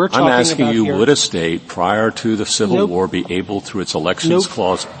what we're talking about. I'm asking you, here. Would a state prior to the Civil War be able, through its elections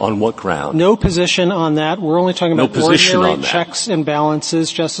clause, on what ground? No position on that. We're only talking about ordinary checks and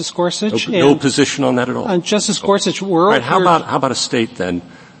balances, Justice Gorsuch. No position on that at all? Justice Gorsuch, we're... Right, how about a state then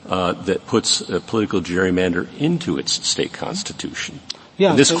that puts a political gerrymander into its state constitution?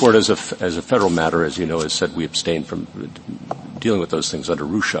 Yeah, and this court, as a federal matter, as you know, has said we abstain from dealing with those things under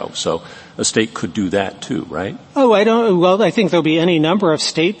Rousseau. So a state could do that too, right? Oh, I think there'll be any number of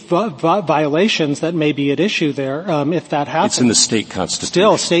state violations that may be at issue there, if that happens. It's in the state constitution.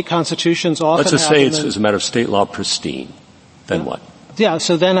 Still, state constitutions often Let's just say it's as a matter of state law pristine. Then what? Yeah,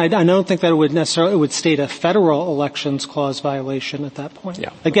 so then I don't think that it would state a federal elections clause violation at that point.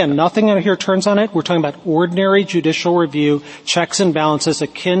 Yeah. Again, nothing here turns on it. We're talking about ordinary judicial review, checks and balances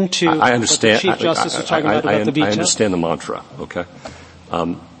akin to I understand, what the Chief Justice was talking about the veto. I understand the mantra, okay?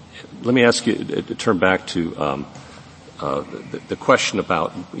 Let me ask you to turn back to the question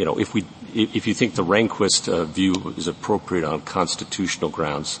about, if you think the Rehnquist view is appropriate on constitutional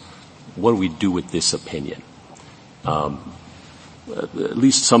grounds, what do we do with this opinion? At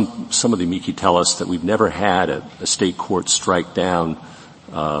least some of the amici tell us that we've never had a state court strike down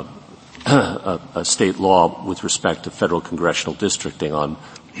a state law with respect to federal congressional districting on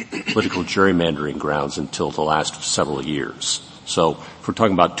political gerrymandering grounds until the last several years. So if we're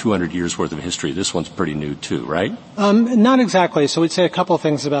talking about 200 years worth of history, this one's pretty new too, right? Not exactly. So we'd say a couple of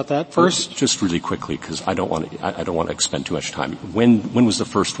things about that. First, just really quickly, because I don't want to expend too much time. When was the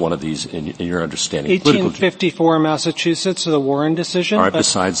first one of these in your understanding? 1854 Massachusetts, the Warren decision. All right.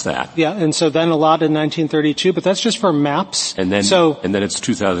 Besides that, yeah, and so then a lot in 1932, but that's just for maps. And then it's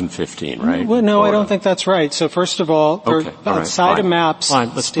 2015, right? Well, no, I don't think that's right. So first of all, outside of maps,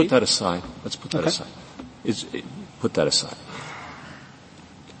 fine. Let's put that aside. Put that aside.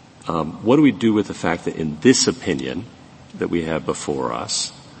 What do we do with the fact that in this opinion that we have before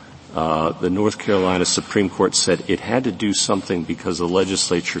us, the North Carolina Supreme Court said it had to do something because the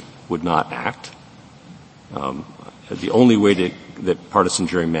legislature would not act? The only way that partisan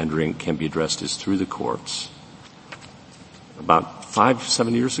gerrymandering can be addressed is through the courts. About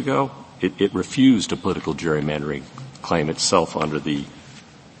 5-7 years ago, it refused a political gerrymandering claim itself under the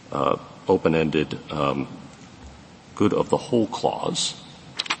open-ended good of the whole clause.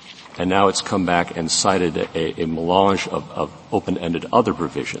 And now it's come back and cited a melange of open-ended other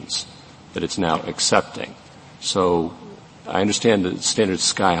provisions that it's now accepting. So I understand the standard's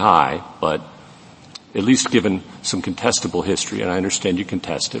sky high, but at least given some contestable history, and I understand you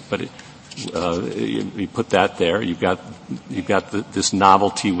contest it, but you put that there. You've got this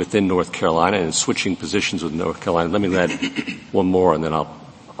novelty within North Carolina and switching positions with North Carolina. Let me add one more, and then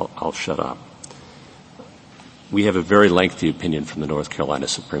I'll shut up. We have a very lengthy opinion from the North Carolina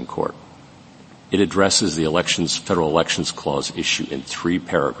Supreme Court. It addresses the Federal Elections Clause issue in 3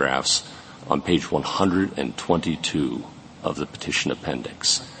 paragraphs on page 122 of the petition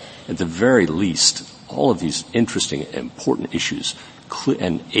appendix. At the very least, all of these interesting and important issues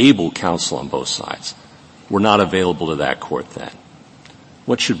and able counsel on both sides were not available to that court then.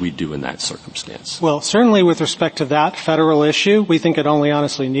 What should we do in that circumstance? Well, certainly with respect to that federal issue, we think it only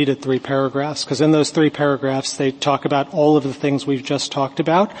honestly needed 3 paragraphs, because in those 3 paragraphs they talk about all of the things we've just talked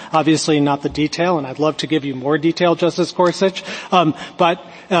about. Obviously not the detail, and I'd love to give you more detail, Justice Gorsuch.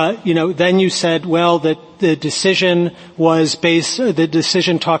 Then you said, well, that the decision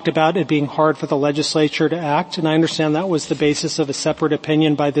talked about it being hard for the legislature to act, and I understand that was the basis of a separate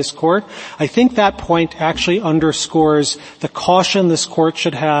opinion by this court. I think that point actually underscores the caution this court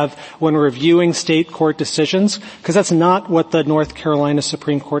should have when reviewing state court decisions, because that's not what the North Carolina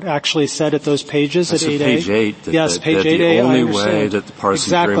Supreme Court actually said at those pages that's at 8A. Page 8. Yes, page 8A. The only way that the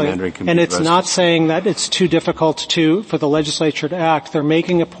partisan gerrymandering can be addressed. And it's not saying that it's too difficult for the legislature to act. They're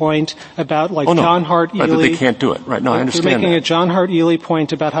making a point about John Hart Ely. But they can't do it. Right. No, I understand They're making that. a John Hart Ely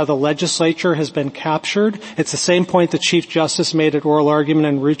point about how the legislature has been captured. It's the same point the Chief Justice made at oral argument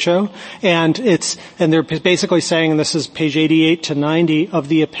in Rucho. And they're basically saying, and this is page 88 to 90 of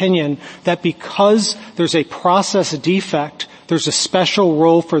the opinion, that because there's a process defect, there's a special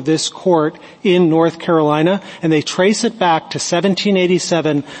role for this court in North Carolina, and they trace it back to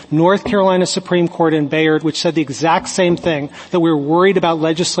 1787 North Carolina Supreme Court in Bayard, which said the exact same thing, that we're worried about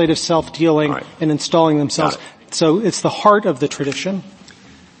legislative self-dealing and installing themselves. So it's the heart of the tradition.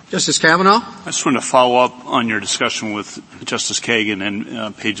 Justice Kavanaugh? I just want to follow up on your discussion with Justice Kagan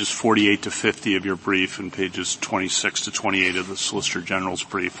and pages 48 to 50 of your brief and pages 26 to 28 of the Solicitor General's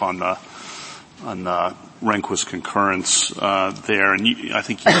brief on the Rehnquist concurrence there. And I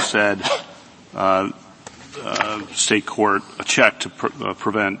think you said state court, a check to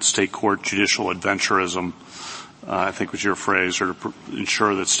prevent state court judicial adventurism, I think was your phrase, or to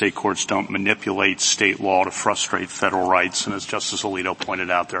ensure that state courts don't manipulate state law to frustrate federal rights. And as Justice Alito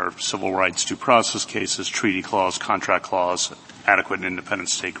pointed out, there are civil rights due process cases, treaty clause, contract clause, adequate and independent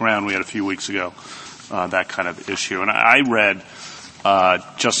state ground. We had a few weeks ago that kind of issue. And I read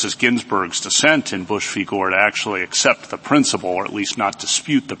Justice Ginsburg's dissent in Bush v. Gore to actually accept the principle, or at least not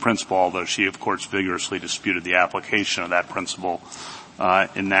dispute the principle, although she, of course, vigorously disputed the application of that principle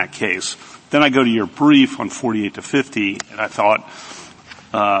in that case. Then I go to your brief on 48 to 50, and I thought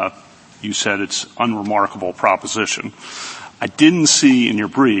you said it's unremarkable proposition. I didn't see in your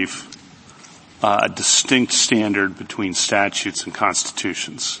brief a distinct standard between statutes and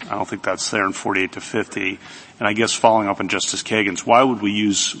constitutions. I don't think that's there in 48 to 50. And I guess following up on Justice Kagan's, why would we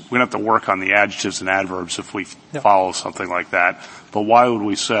don't have to work on the adjectives and adverbs if we follow something like that, but why would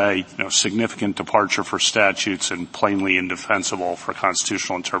we say, significant departure for statutes and plainly indefensible for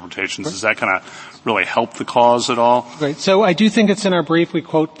constitutional interpretations? Is that going to really help the cause at all? Right. So I do think it's in our brief. We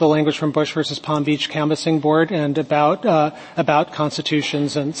quote the language from Bush versus Palm Beach Canvassing Board and about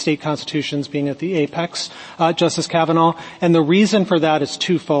constitutions and state constitutions being at the apex, Justice Kavanaugh. And the reason for that is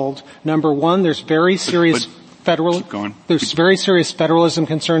twofold. Number one, there's very serious there's very serious federalism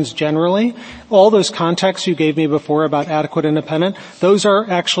concerns generally. All those contexts you gave me before about adequate independent, those are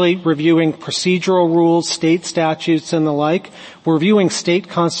actually reviewing procedural rules, state statutes, and the like. We're reviewing state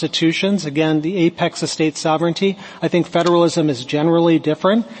constitutions, again, the apex of state sovereignty. I think federalism is generally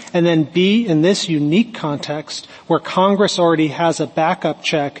different. And then B, in this unique context, where Congress already has a backup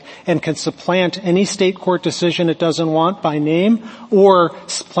check and can supplant any state court decision it doesn't want by name, or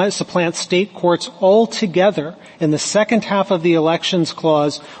supplant state courts altogether in the second half of the elections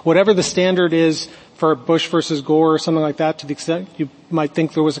clause, whatever the standard is for Bush versus Gore or something like that, to the extent you might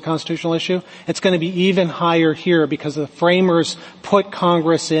think there was a constitutional issue, it's going to be even higher here because the framers put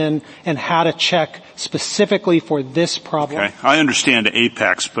Congress in and had a check specifically for this problem. Okay. I understand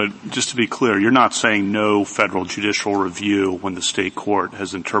apex, but just to be clear, you're not saying no federal judicial review when the state court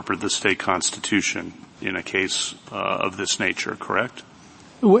has interpreted the state constitution in a case of this nature, correct?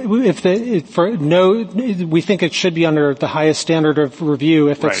 We think it should be under the highest standard of review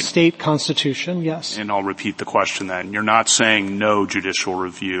if it's state constitution, yes. And I'll repeat the question then. You're not saying no judicial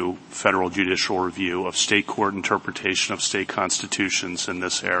review, federal judicial review of state court interpretation of state constitutions in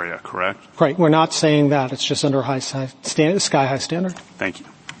this area, correct? Right. We're not saying that. It's just under sky-high standard. Thank you.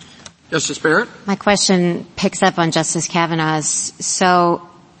 Justice Barrett? My question picks up on Justice Kavanaugh's. So,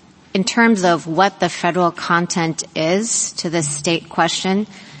 in terms of what the federal content is to this state question,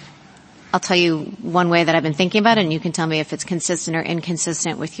 I'll tell you one way that I've been thinking about it, and you can tell me if it's consistent or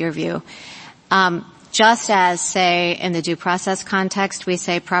inconsistent with your view. Just as, say, in the due process context, we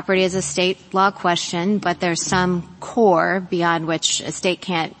say property is a state law question, but there's some core beyond which a state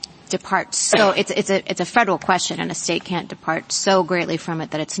can't depart. So it's a federal question, and a state can't depart so greatly from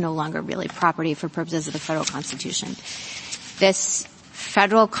it that it's no longer really property for purposes of the federal Constitution. This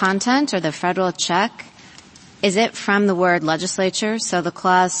federal content or the federal check, is it from the word legislature? So the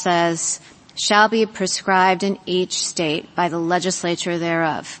clause says, shall be prescribed in each state by the legislature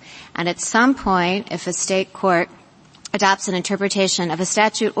thereof. And at some point, if a state court adopts an interpretation of a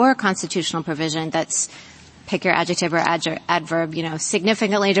statute or a constitutional provision that's, pick your adjective or adverb,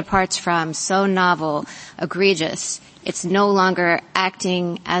 significantly departs from, so novel, egregious, it's no longer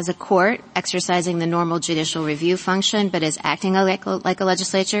acting as a court, exercising the normal judicial review function, but is acting like a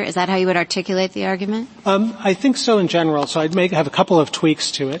legislature. Is that how you would articulate the argument? I think so in general. So I'd have a couple of tweaks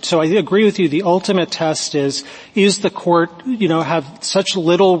to it. So I agree with you. The ultimate test is the court, have such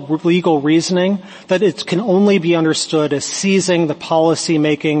little legal reasoning that it can only be understood as seizing the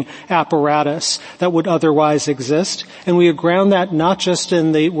policy-making apparatus that would otherwise exist. And we ground that not just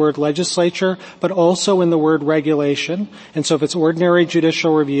in the word legislature, but also in the word regulation. And so if it's ordinary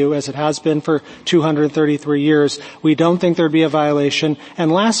judicial review, as it has been for 233 years, we don't think there'd be a violation.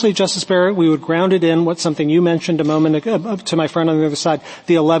 And lastly, Justice Barrett, we would ground it in something you mentioned a moment ago to my friend on the other side,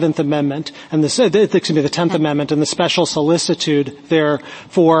 the 11th Amendment, and the 10th Amendment, and the special solicitude there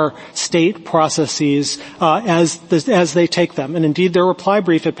for state processes as they take them. And indeed, their reply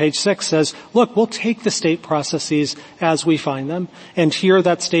brief at page 6 says, look, we'll take the state processes as we find them. And here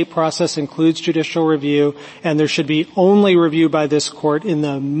that state process includes judicial review, and there should be be only reviewed by this court in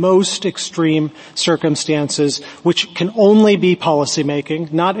the most extreme circumstances, which can only be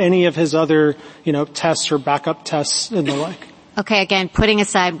policymaking, not any of his other, tests or backup tests and the like. Okay, again, putting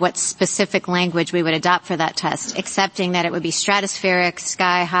aside what specific language we would adopt for that test, accepting that it would be stratospheric,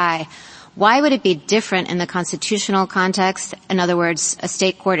 sky high, why would it be different in the constitutional context? In other words, a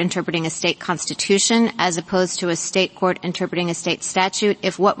state court interpreting a state constitution as opposed to a state court interpreting a state statute,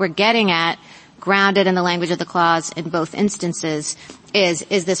 if what we're getting at, grounded in the language of the clause in both instances, is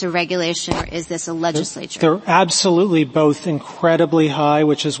this a regulation or is this a legislature? They're absolutely both incredibly high,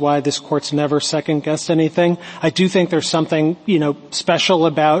 which is why this court's never second-guessed anything. I do think there's something, special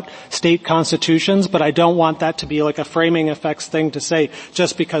about state constitutions, but I don't want that to be like a framing effects thing to say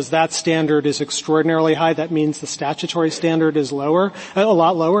just because that standard is extraordinarily high, that means the statutory standard is lower, a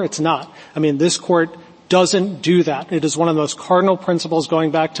lot lower. It's not. This court doesn't do that. It is one of those cardinal principles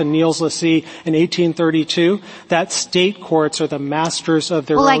going back to Niels Lessee in 1832 that state courts are the masters of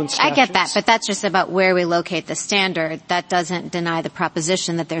their own statutes. I get that, but that's just about where we locate the standard. That doesn't deny the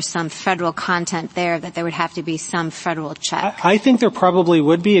proposition that there's some federal content there, that there would have to be some federal check. I think there probably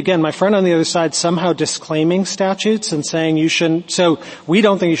would be. Again, my friend on the other side somehow disclaiming statutes and saying you shouldn't. So we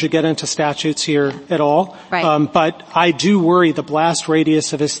don't think you should get into statutes here at all. Right. But I do worry the blast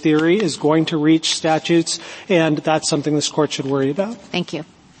radius of his theory is going to reach statutes, and that's something this court should worry about. Thank you.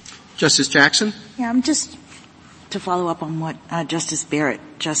 Justice Jackson? Yeah, just to follow up on what Justice Barrett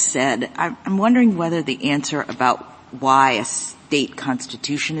just said, I'm wondering whether the answer about why a state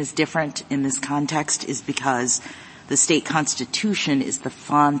constitution is different in this context is because the state constitution is the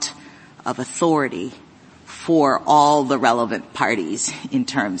font of authority for all the relevant parties in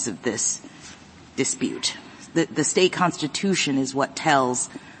terms of this dispute. The state constitution is what tells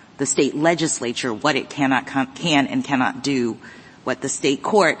the state legislature what it can and cannot do, what the state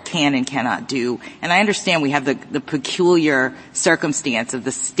court can and cannot do. And I understand we have the peculiar circumstance of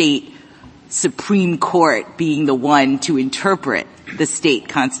the state Supreme Court being the one to interpret the state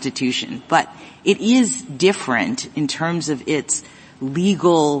constitution. But it is different in terms of its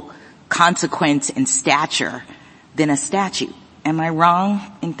legal consequence and stature than a statute. Am I wrong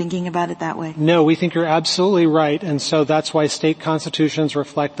in thinking about it that way? No, we think you're absolutely right, and so that's why state constitutions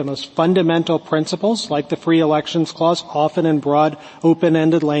reflect the most fundamental principles, like the Free Elections Clause, often in broad,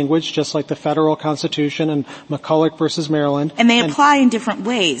 open-ended language, just like the federal constitution and McCulloch versus Maryland. And they apply in different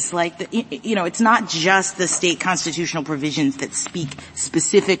ways. Like, it's not just the state constitutional provisions that speak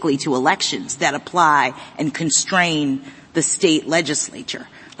specifically to elections that apply and constrain the state legislature.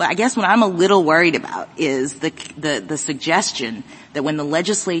 But I guess what I'm a little worried about is the suggestion that when the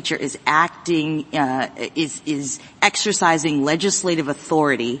legislature is acting, is exercising legislative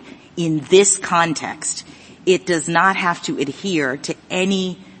authority in this context, it does not have to adhere to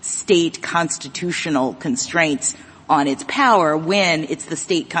any state constitutional constraints on its power when it's the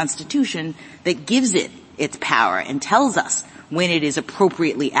state constitution that gives it its power and tells us when it is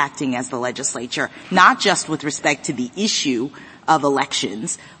appropriately acting as the legislature, not just with respect to the issue of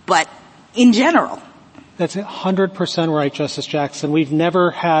elections, but in general. That's 100% right, Justice Jackson. We've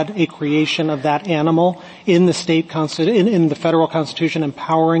never had a creation of that animal in the in the federal constitution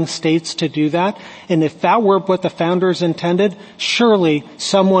empowering states to do that. And if that were what the founders intended, surely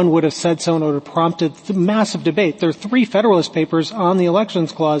someone would have said so and would have prompted the massive debate. There are 3 Federalist Papers on the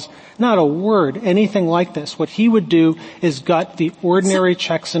Elections Clause, not a word, anything like this. What he would do is gut the ordinary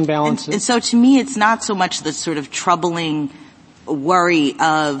checks and balances. And so to me, it's not so much the sort of troubling worry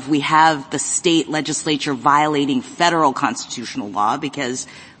of we have the state legislature violating federal constitutional law, because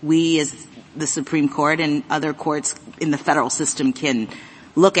we as the Supreme Court and other courts in the federal system can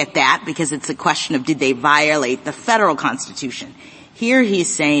look at that because it's a question of did they violate the federal constitution. Here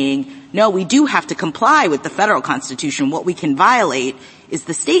he's saying, no, we do have to comply with the federal constitution. What we can violate is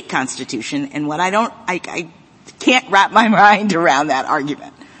the state constitution, and what I can't wrap my mind around that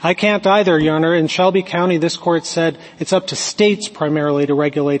argument. I can't either, Your Honor. In Shelby County, this court said it's up to states primarily to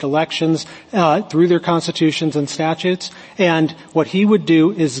regulate elections through their constitutions and statutes. And what he would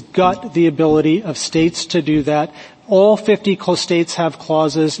do is gut the ability of states to do that. All 50 states have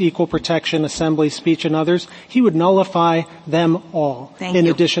clauses, equal protection, assembly, speech, and others. He would nullify them all, in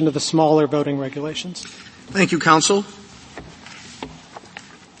addition to the smaller voting regulations. Thank you, counsel.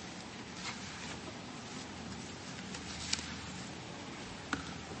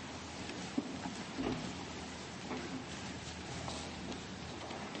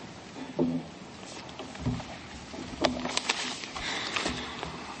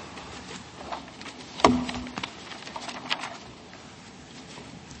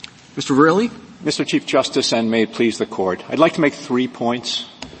 Mr. Verrilli? Mr. Chief Justice, and may it please the Court, I'd like to make 3 points.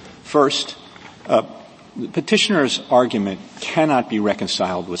 First, The petitioner's argument cannot be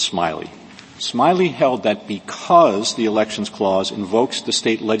reconciled with Smiley. Smiley held that because the Elections Clause invokes the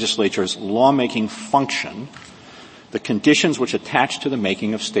state legislature's lawmaking function, the conditions which attach to the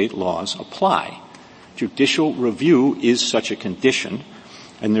making of state laws apply. Judicial review is such a condition,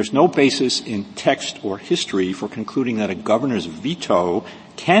 and there's no basis in text or history for concluding that a governor's veto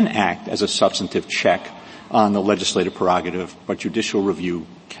can act as a substantive check on the legislative prerogative, but judicial review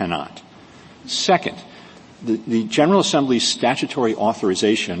cannot. Second, the General Assembly's statutory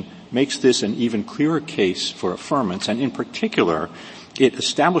authorization makes this an even clearer case for affirmance, and in particular, it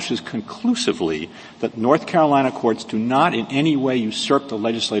establishes conclusively that North Carolina courts do not in any way usurp the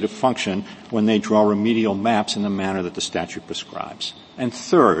legislative function when they draw remedial maps in the manner that the statute prescribes. And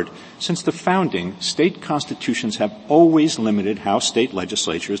third, since the founding, state constitutions have always limited how state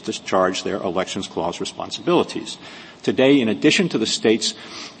legislatures discharge their Elections Clause responsibilities. Today, in addition to the states'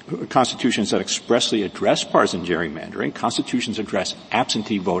 constitutions that expressly address partisan gerrymandering, constitutions address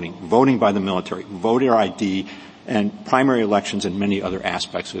absentee voting, voting by the military, voter ID, and primary elections and many other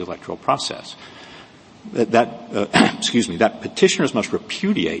aspects of the electoral process. That petitioners must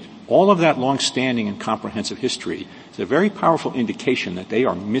repudiate all of that long-standing and comprehensive history is a very powerful indication that they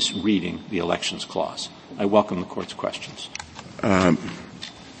are misreading the Elections Clause. I welcome the Court's questions. Mr.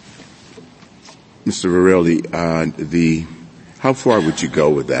 Verrilli, how far would you go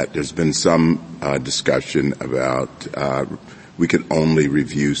with that? There's been some discussion about we can only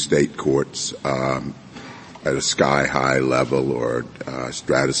review state courts at a sky-high level or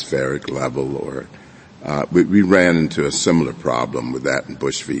stratospheric level, or we ran into a similar problem with that in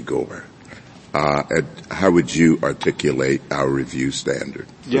Bush v. Gore. How would you articulate our review standard?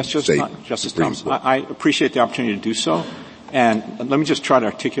 Yes, Justice Thomas, I appreciate the opportunity to do so. And let me just try to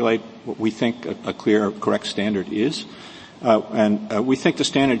articulate what we think a clear, correct standard is. We think the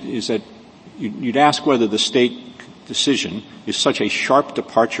standard is that you'd ask whether the state decision is such a sharp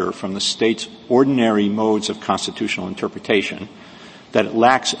departure from the state's ordinary modes of constitutional interpretation that it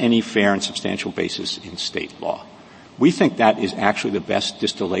lacks any fair and substantial basis in state law. We think that is actually the best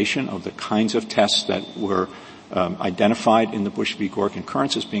distillation of the kinds of tests that were identified in the Bush v. Gore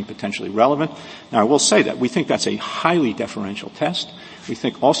concurrence as being potentially relevant. Now, I will say that we think that's a highly deferential test. We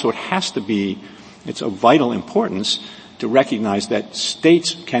think also it's of vital importance to recognize that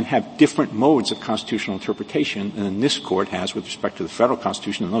states can have different modes of constitutional interpretation than this Court has with respect to the federal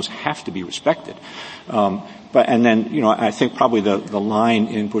Constitution, and those have to be respected. I think probably the line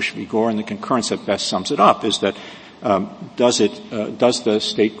in Bush v. Gore and the concurrence that best sums it up is that does the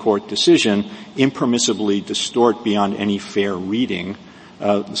state court decision impermissibly distort beyond any fair reading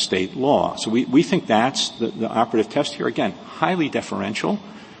the state law? So we think that's the operative test here. Again, highly deferential,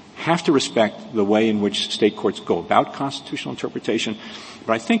 have to respect the way in which state courts go about constitutional interpretation.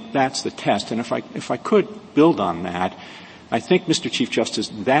 But I think that's the test. And if I could build on that, I think, Mr. Chief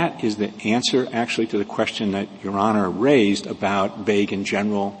Justice, that is the answer actually to the question that Your Honor raised about vague and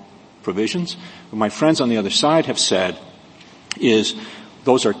general provisions. What my friends on the other side have said is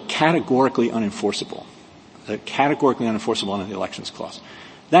those are categorically unenforceable. They're categorically unenforceable under the Elections Clause.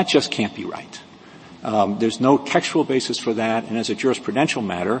 That just can't be right. There's no textual basis for that, and as a jurisprudential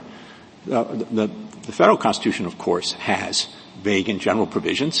matter, the federal Constitution, of course, has vague and general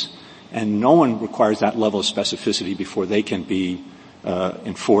provisions, and no one requires that level of specificity before they can be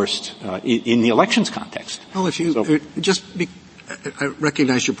enforced in the elections context. Well, I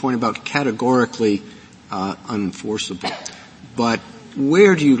recognize your point about categorically unenforceable, but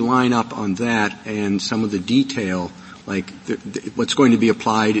where do you line up on that and some of the detail? Like what's going to be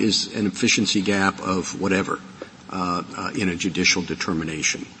applied is an efficiency gap of whatever in a judicial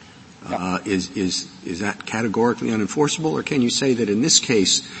determination. Is that categorically unenforceable, or can you say that in this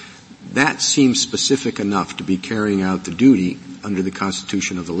case that seems specific enough to be carrying out the duty under the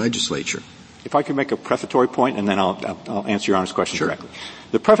Constitution of the legislature? If I could make a prefatory point, and then I'll answer Your Honor's question Sure. directly.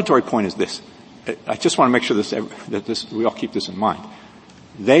 The prefatory point is this. I just want to make sure we all keep this in mind.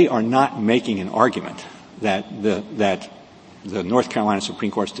 They are not making an argument that the North Carolina Supreme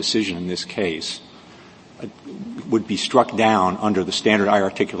Court's decision in this case would be struck down under the standard I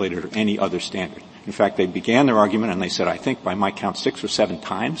articulated or any other standard. In fact, they began their argument and they said, I think by my count 6 or 7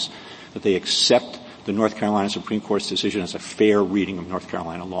 times, that they accept the North Carolina Supreme Court's decision as a fair reading of North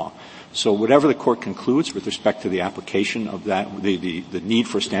Carolina law. So whatever the Court concludes with respect to the application of that, the need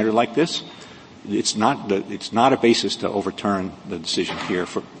for a standard like this, it's not a basis to overturn the decision here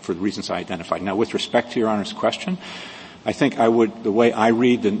for the reasons I identified. Now, with respect to Your Honor's question, I think the way I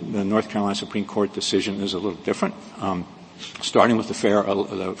read the North Carolina Supreme Court decision is a little different. Starting with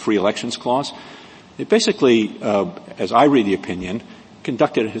the Free Elections Clause, it basically, as I read the opinion,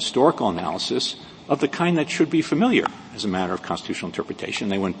 conducted a historical analysis of the kind that should be familiar as a matter of constitutional interpretation.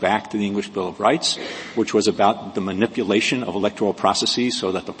 They went back to the English Bill of Rights, which was about the manipulation of electoral processes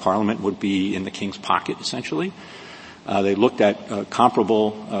so that the Parliament would be in the King's pocket, essentially. They looked at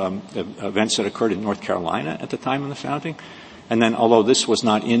comparable events that occurred in North Carolina at the time of the founding. And then, although this was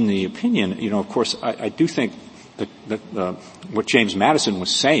not in the opinion, of course, I do think that what James Madison was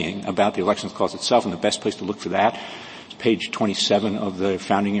saying about the Elections Clause itself, and the best place to look for that is page 27 of the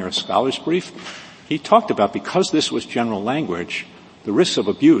Founding Era Scholars Brief. He talked about, because this was general language, the risks of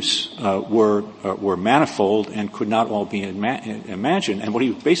abuse were manifold and could not all be imagined. And what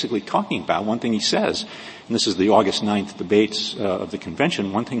he was basically talking about, one thing he says, and this is the August 9th debates of the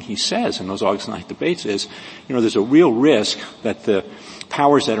convention, one thing he says in those August 9th debates is, there's a real risk that the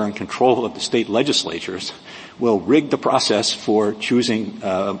powers that are in control of the state legislatures will rig the process for choosing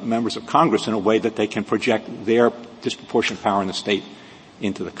members of Congress in a way that they can project their disproportionate power in the state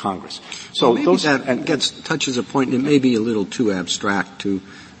into the Congress. So maybe that touches a point, and it may be a little too abstract to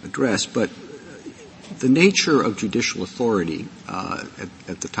address, but the nature of judicial authority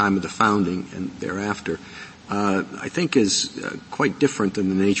at the time of the founding and thereafter, I think is quite different than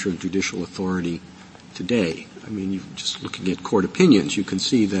the nature of judicial authority today. I mean, just looking at court opinions, you can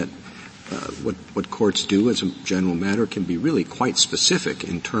see that what courts do as a general matter can be really quite specific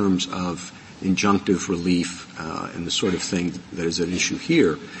in terms of injunctive relief and the sort of thing that is at issue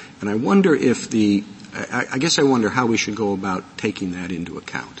here. And I wonder if I guess I wonder how we should go about taking that into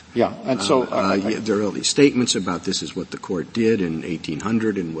account. Yeah, and so there are all these statements about this is what the court did in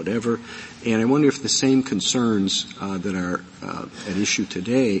 1800 and whatever, and I wonder if the same concerns that are at issue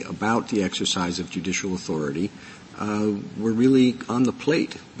today about the exercise of judicial authority were really on the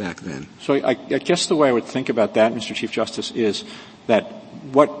plate back then. So I guess the way I would think about that, Mr. Chief Justice, is that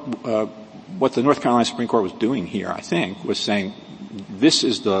what the North Carolina Supreme Court was doing here, I think, was saying this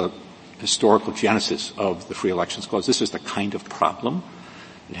is the historical genesis of the Free Elections Clause. This is the kind of problem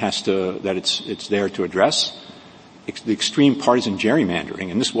it's there to address. The extreme partisan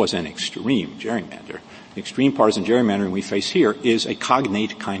gerrymandering, and this was an extreme gerrymander, the extreme partisan gerrymandering we face here is a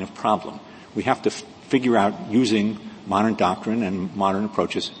cognate kind of problem. We have to figure out, using modern doctrine and modern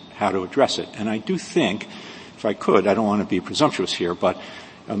approaches, how to address it. And I do think, if I could, I don't want to be presumptuous here, but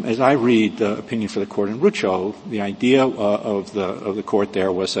as I read the opinion for the court in Rucho, the idea of the court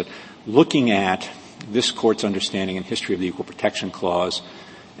there was that looking at this court's understanding and history of the Equal Protection Clause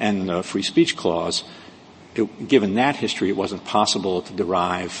and the Free Speech Clause, given that history, it wasn't possible to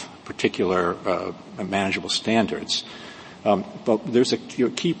derive particular manageable standards. But there's a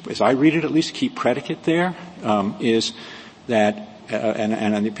key, as I read it at least, key predicate there is that,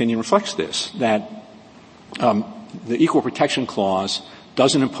 and the opinion reflects this, that the Equal Protection Clause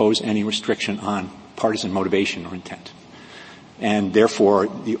doesn't impose any restriction on partisan motivation or intent. And therefore,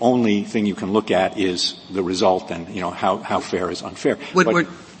 the only thing you can look at is the result and, how fair is unfair.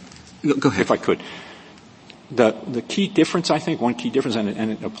 Go ahead. If I could. The key difference, I think, one key difference,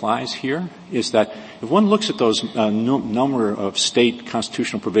 and it applies here, is that if one looks at those number of state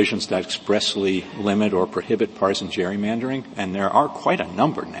constitutional provisions that expressly limit or prohibit partisan gerrymandering, and there are quite a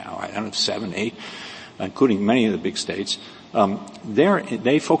number now, I don't know, 7, 8, including many of the big states,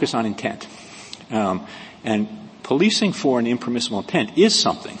 they focus on intent. And policing for an impermissible intent is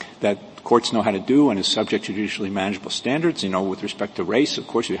something that courts know how to do and is subject to judicially manageable standards. With respect to race, of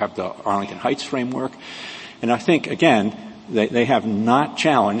course, you have the Arlington Heights framework. And I think, again, they have not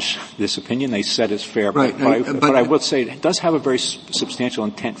challenged this opinion. They said it's fair. Right. But I will say it does have a very substantial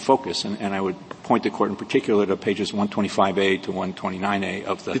intent focus, and I would point the court in particular to pages 125A to 129A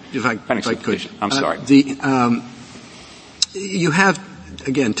of the appendix of the petition. I'm sorry. You have,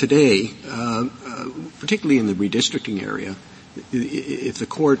 again, today, particularly in the redistricting area, if the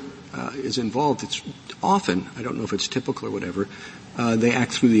court is involved, it's often, I don't know if it's typical or whatever, they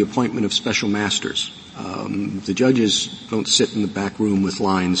act through the appointment of special masters. The judges don't sit in the back room with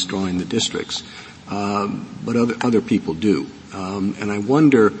lines drawing the districts, but other people do. And I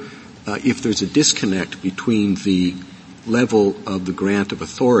wonder if there's a disconnect between the level of the grant of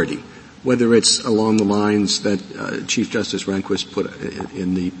authority, whether it's along the lines that Chief Justice Rehnquist put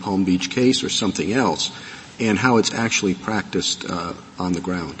in the Palm Beach case or something else, and how it's actually practiced on the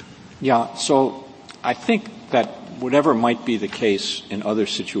ground. Yeah, so I think that whatever might be the case in other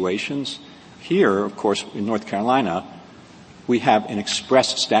situations, here, of course, in North Carolina, we have an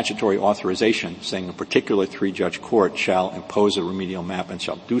express statutory authorization saying a particular three-judge court shall impose a remedial map and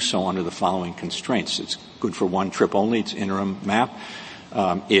shall do so under the following constraints. It's good for one trip only. It's interim map.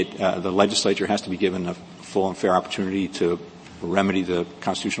 The legislature has to be given a full and fair opportunity to remedy the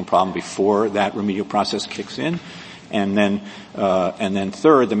constitutional problem before that remedial process kicks in. And then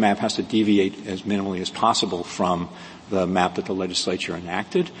third, the map has to deviate as minimally as possible from the map that the legislature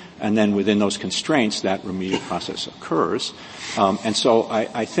enacted, and then within those constraints, that remedial process occurs. And so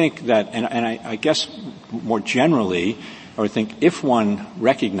I think that, and I guess more generally, I would think if one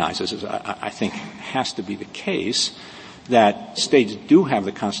recognizes, as I think has to be the case, that states do have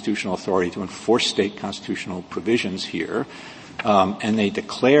the constitutional authority to enforce state constitutional provisions here, and they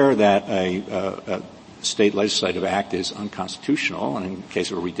declare that a state legislative act is unconstitutional, and in the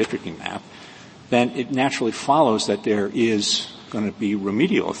case of a redistricting map, then it naturally follows that there is going to be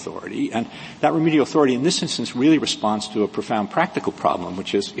remedial authority. And that remedial authority in this instance really responds to a profound practical problem,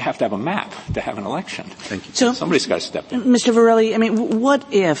 which is you have to have a map to have an election. Thank you. So, somebody's got to step in. Mr. Varelli, I mean, what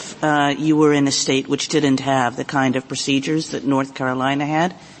if you were in a state which didn't have the kind of procedures that North Carolina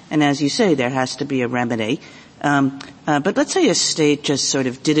had? And as you say, there has to be a remedy. But let's say a state just sort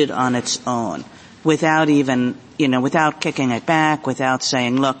of did it on its own without even, without kicking it back, without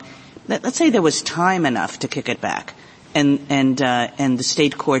saying, look, let's say there was time enough to kick it back, and the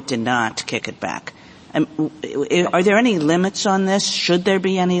state court did not kick it back. Are there any limits on this? Should there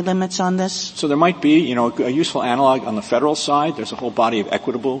be any limits on this? So there might be, a useful analog on the federal side. There's a whole body of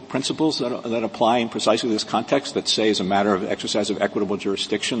equitable principles that apply in precisely this context that say as a matter of exercise of equitable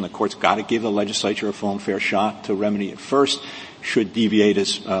jurisdiction, the court's got to give the legislature a full and fair shot to remedy it first, should deviate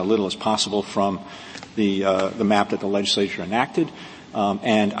as little as possible from the map that the legislature enacted.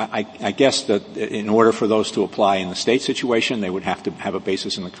 And I guess that in order for those to apply in the state situation, they would have to have a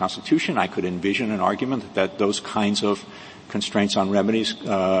basis in the Constitution. I could envision an argument that those kinds of constraints on remedies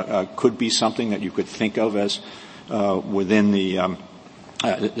could be something that you could think of as within the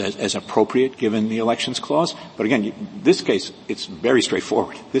as appropriate given the Elections Clause. But again, this case, it's very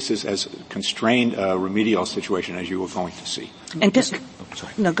straightforward. This is as constrained a remedial situation as you were going to see. And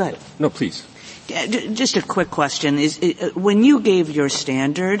no, go ahead. No, please. Just a quick question: is when you gave your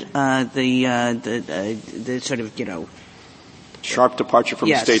standard, the sort of sharp departure from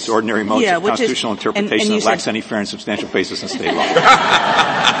the state's ordinary modes of constitutional interpretation that lacks any fair and substantial basis in state law.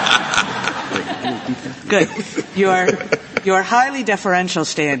 Good. Your highly deferential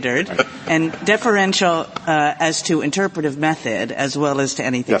standard and deferential as to interpretive method as well as to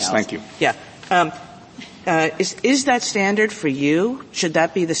anything else. Yes, thank you. Yeah. Is that standard for you? Should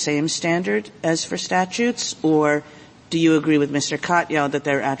that be the same standard as for statutes, or do you agree with Mr. Katyal that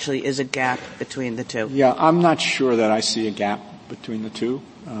there actually is a gap between the two? Yeah, I'm not sure that I see a gap between the two,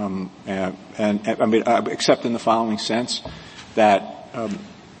 except in the following sense, that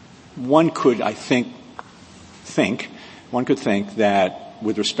one could think that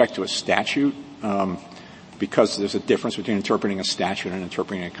with respect to a statute, because there's a difference between interpreting a statute and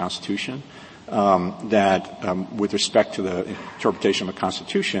interpreting a constitution. With respect to the interpretation of a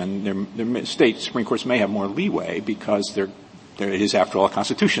constitution, state Supreme Courts may have more leeway because it is, after all, a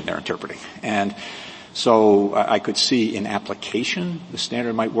constitution they're interpreting. And so I could see in application the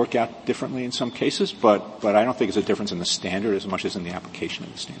standard might work out differently in some cases, but I don't think it's a difference in the standard as much as in the application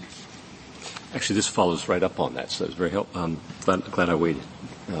of the standard. Actually, this follows right up on that, so it's very helpful. Glad I waited.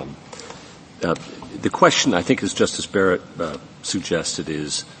 The question, I think, as Justice Barrett suggested,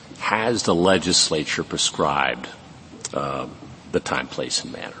 is, has the legislature prescribed the time, place,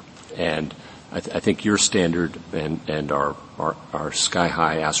 and manner? And I think your standard and our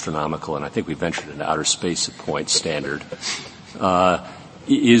sky-high astronomical, and I think we ventured into outer space at points standard,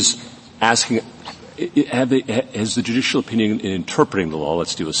 is asking, has the judicial opinion in interpreting the law,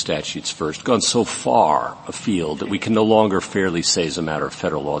 let's do with statutes first, gone so far afield that we can no longer fairly say as a matter of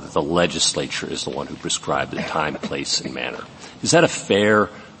federal law that the legislature is the one who prescribed the time, place, and manner? Is that a fair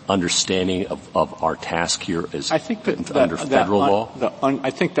understanding of our task here as under federal law?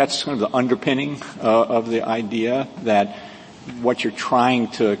 I think that's kind of the underpinning of the idea that what you're trying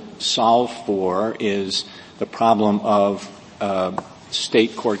to solve for is the problem of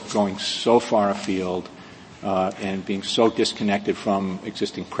state court going so far afield and being so disconnected from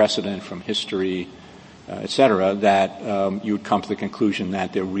existing precedent, from history, et cetera, that you would come to the conclusion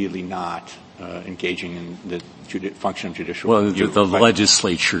that they're really not engaging in the function of judicial review. Well, the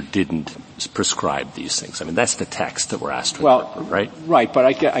legislature didn't prescribe these things. I mean, that's the text that we're asked to interpret, right? Right, but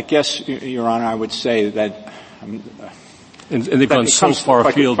I guess, Your Honor, I would say that and they've gone so far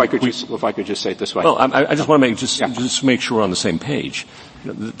afield. If I could just say it this way. Well, I just want to just make sure we're on the same page.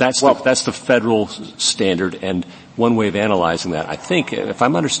 That's the federal standard, and one way of analyzing that, I think, if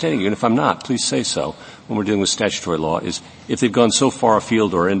I'm understanding you, and if I'm not, please say so, when we're dealing with statutory law, is if they've gone so far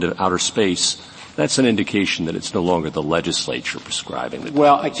afield or into outer space, that's an indication that it's no longer the legislature prescribing the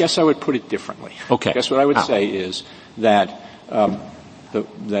Well, I guess I would put it differently. Okay. I guess what I would say is that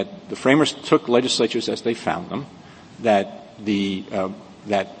the framers took legislatures as they found them. that the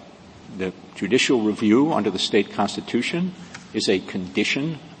judicial review under the state constitution is a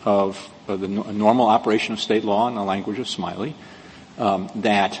condition of the normal operation of state law in the language of Smiley, and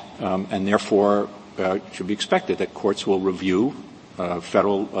therefore should be expected that courts will review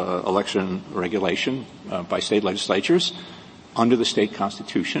federal election regulation by state legislatures under the state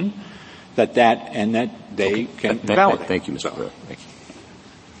constitution, that they can validate. Thank you, Mr. Brewer. Thank you.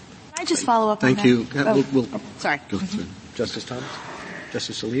 Can I just follow up Thank on you. that? Sorry. Go through. Justice Thomas?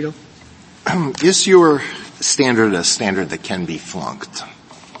 Justice Alito? Is your standard a standard that can be flunked?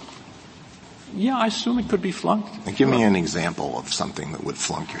 Yeah, I assume it could be flunked. Give me an example of something that would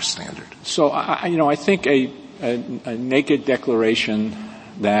flunk your standard. So, I think a naked declaration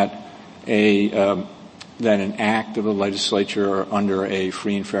that an act of the legislature under a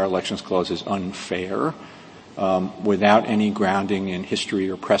free and fair elections clause is unfair, without any grounding in history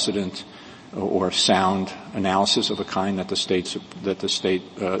or precedent or sound analysis of a kind that the state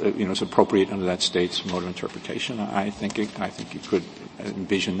is appropriate under that state's mode of interpretation. I think you could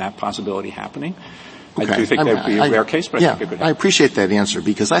envision that possibility happening. Okay. I do think that would be a rare case, but I think it could happen. I appreciate that answer,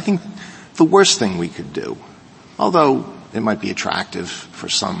 because I think the worst thing we could do, although it might be attractive for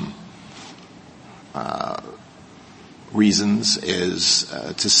some reasons, is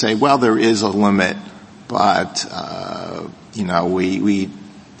to say, well, there is a limit, but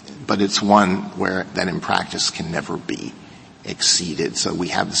but it's one where that in practice can never be exceeded. So we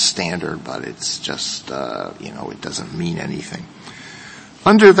have the standard, but it's just it doesn't mean anything.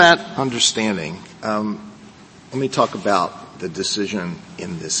 Under that understanding, let me talk about the decision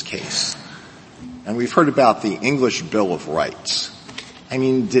in this case. And we've heard about the English Bill of Rights. I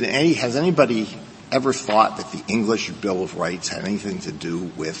mean, has anybody ever thought that the English Bill of Rights had anything to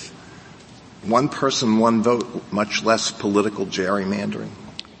do with one person, one vote, much less political gerrymandering?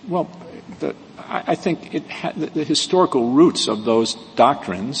 Well, I think the historical roots of those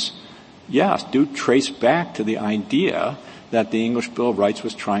doctrines, yes, do trace back to the idea that the English Bill of Rights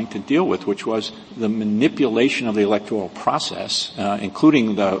was trying to deal with, which was the manipulation of the electoral process,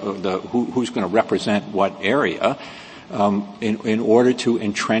 including who's going to represent what area, in order to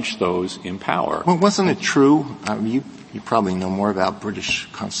entrench those in power. Well, wasn't it true? You probably know more about British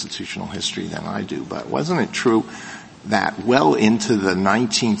constitutional history than I do, but wasn't it true that well into the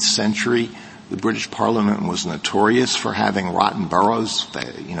 19th century, the British Parliament was notorious for having rotten boroughs,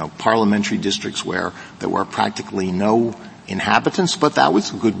 parliamentary districts where there were practically no inhabitants, but that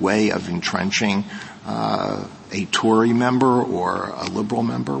was a good way of entrenching a Tory member or a Liberal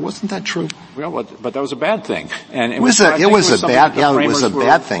member. Wasn't that true? Well, but that was a bad thing. And it was a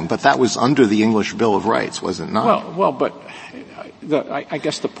bad thing, but that was under the English Bill of Rights, was it not? Well, but I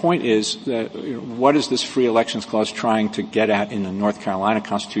guess the point is that what is this free elections clause trying to get at in the North Carolina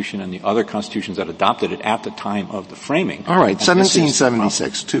Constitution and the other constitutions that adopted it at the time of the framing? All right,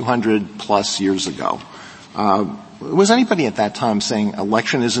 1776, 200 plus years ago. Was anybody at that time saying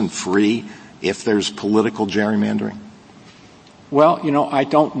election isn't free if there's political gerrymandering? Well, I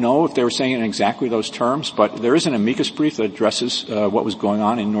don't know if they were saying it in exactly those terms, but there is an amicus brief that addresses what was going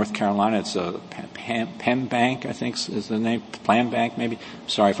on in North Carolina. It's a PEM Bank, I think is the name, Plan Bank maybe.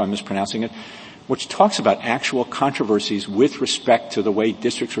 Sorry if I'm mispronouncing it. Which talks about actual controversies with respect to the way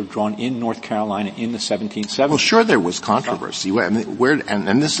districts were drawn in North Carolina in the 1770s. Well, sure there was controversy. I mean,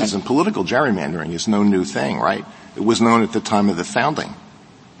 and this isn't political gerrymandering is no new thing, right? It was known at the time of the founding.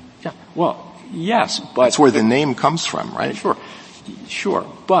 Yeah. Well, yes, but that's where the name comes from, right? Sure.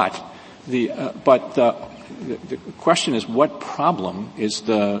 But the question is, what problem is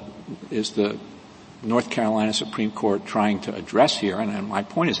the North Carolina Supreme Court trying to address here? And my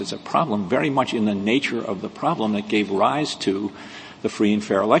point is, it's a problem very much in the nature of the problem that gave rise to the Free and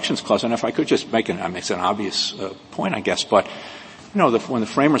Fair Elections Clause. And if I could just make an obvious point, I guess, but when the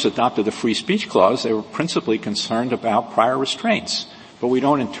framers adopted the Free Speech Clause, they were principally concerned about prior restraints. But we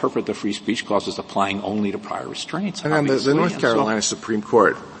don't interpret the Free Speech Clause as applying only to prior restraints. And then the North Carolina Supreme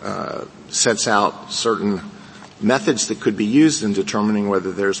Court sets out certain methods that could be used in determining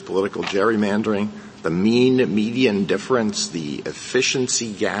whether there's political gerrymandering, the mean median difference, the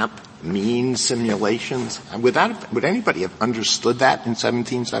efficiency gap, mean simulations. Would anybody have understood that in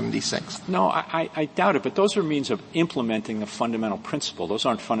 1776? No, I doubt it, but those are means of implementing the fundamental principle. Those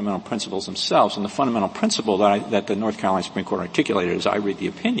aren't fundamental principles themselves. And the fundamental principle that the North Carolina Supreme Court articulated, as I read the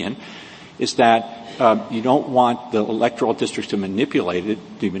opinion, is that you don't want the electoral districts to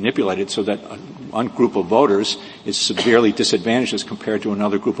be manipulated so that one group of voters is severely disadvantaged as compared to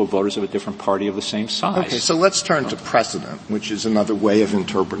another group of voters of a different party of the same size. Okay, so let's turn to precedent, which is another way of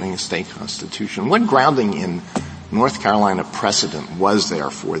interpreting a state constitution. What grounding in North Carolina precedent was there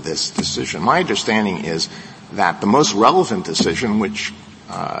for this decision? My understanding is that the most relevant decision, which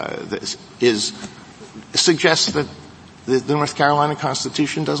suggests that the North Carolina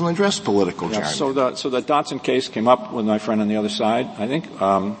Constitution doesn't address political gerrymandering. So the Dotson case came up with my friend on the other side, I think,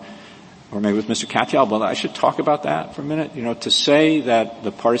 or maybe with Mr. Katyal, but I should talk about that for a minute. To say that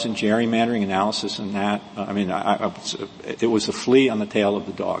the partisan gerrymandering analysis and that, it was a flea on the tail of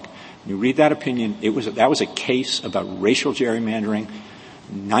the dog. When you read that opinion, that was a case about racial gerrymandering.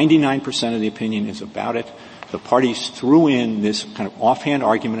 99% of the opinion is about it. The parties threw in this kind of offhand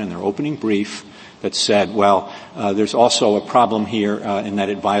argument in their opening brief that said, well, there's also a problem here in that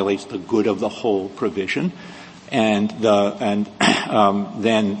it violates the good of the whole provision, and then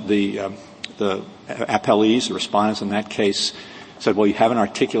the appellees, the respondents in that case, said, well, you haven't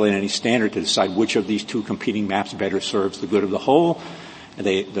articulated any standard to decide which of these two competing maps better serves the good of the whole.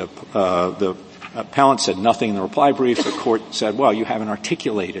 The appellant said nothing in the reply brief. The court said, well, you haven't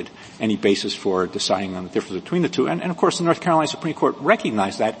articulated any basis for deciding on the difference between the two. And of course, the North Carolina Supreme Court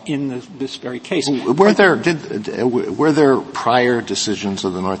recognized that in this very case. Were there prior decisions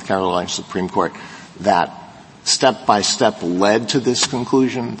of the North Carolina Supreme Court that step by step led to this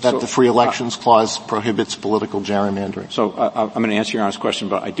conclusion that the Free Elections Clause prohibits political gerrymandering? So I'm going to answer Your Honor's question,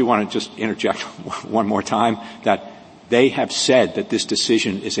 but I do want to just interject one more time that they have said that this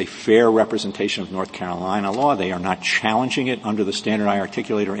decision is a fair representation of North Carolina law. They are not challenging it under the standard I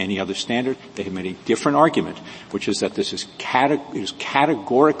articulate or any other standard. They have made a different argument, which is that this is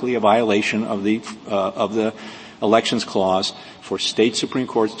categorically a violation of the Elections Clause for state Supreme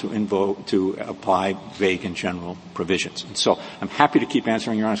Courts to apply vague and general provisions. And so I'm happy to keep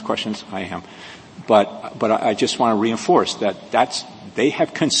answering Your Honor's questions. I am. But I just want to reinforce that they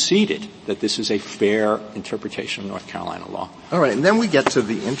have conceded that this is a fair interpretation of North Carolina law. All right. And then we get to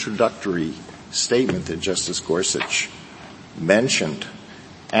the introductory statement that Justice Gorsuch mentioned.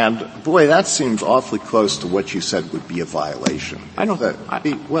 And boy, that seems awfully close to what you said would be a violation. Then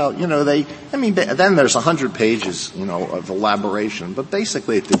there's 100 pages, of elaboration. But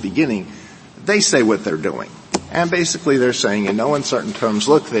basically at the beginning, they say what they're doing. And basically they're saying in no uncertain terms,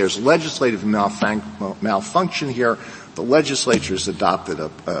 look, there's legislative malfunction here. The legislature's adopted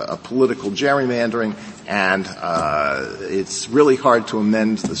a political gerrymandering, and it's really hard to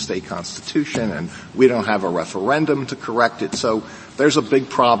amend the state constitution, and we don't have a referendum to correct it. So there's a big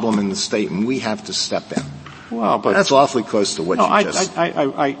problem in the state, and we have to step in. Well, but that's awfully close to what you just.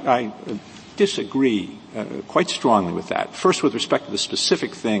 I disagree quite strongly with that. First, with respect to the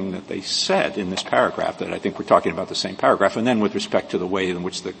specific thing that they said in this paragraph, that I think we're talking about the same paragraph, and then with respect to the way in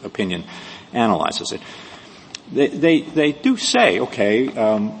which the opinion analyzes it. They do say,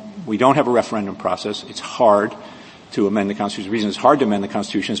 we don't have a referendum process. It's hard to amend the Constitution. The reason it's hard to amend the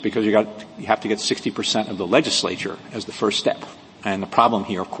Constitution is because you have to get 60% of the legislature as the first step. And the problem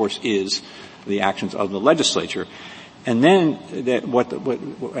here, of course, is the actions of the legislature. And then,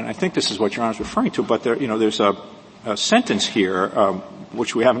 and I think this is what Your Honor is referring to, but there's a sentence here,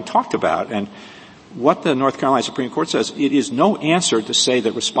 which we haven't talked about, and what the North Carolina Supreme Court says, it is no answer to say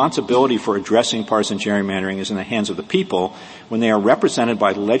that responsibility for addressing partisan gerrymandering is in the hands of the people when they are represented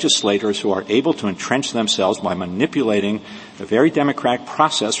by legislators who are able to entrench themselves by manipulating the very democratic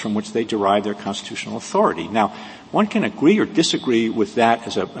process from which they derive their constitutional authority. Now, one can agree or disagree with that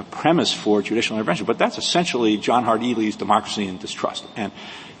as a premise for judicial intervention, but that's essentially John Hart Ely's Democracy and Distrust. And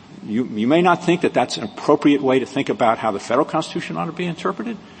you may not think that that's an appropriate way to think about how the federal Constitution ought to be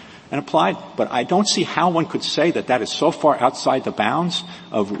interpreted and applied, but I don't see how one could say that that is so far outside the bounds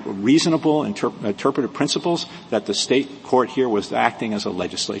of reasonable interpretive principles that the state court here was acting as a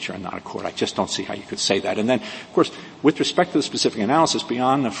legislature and not a court. I just don't see how you could say that. And then, of course, with respect to the specific analysis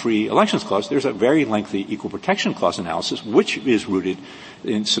beyond the Free Elections Clause, there's a very lengthy Equal Protection Clause analysis, which is rooted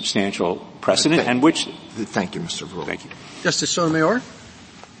in substantial precedent and which... Thank you, Mr. Verrilli. Thank you. Justice Sotomayor?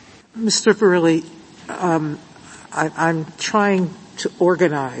 Mr. Verrilli, I'm trying to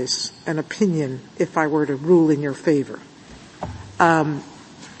organize an opinion if I were to rule in your favor. And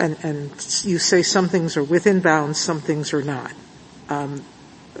you say some things are within bounds, some things are not.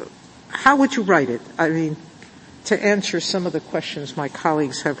 How would you write it? I mean, to answer some of the questions my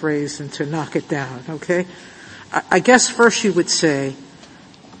colleagues have raised and to knock it down, okay? I guess first you would say,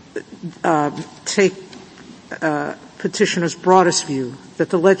 take petitioner's broadest view, that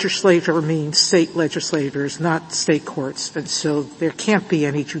the legislature means state legislators, not state courts, and so there can't be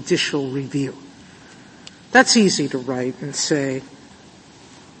any judicial review. That's easy to write and say,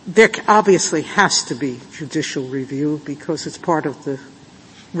 there obviously has to be judicial review because it's part of the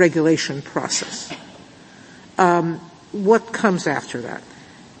regulation process. What comes after that?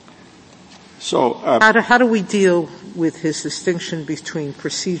 So, how do we deal with his distinction between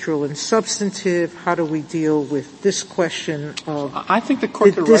procedural and substantive? How do we deal with this question of I think the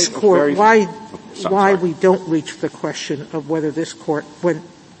court could this write court, why we don't reach the question of whether this court went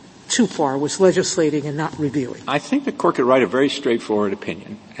too far, was legislating and not reviewing? I think the court could write a very straightforward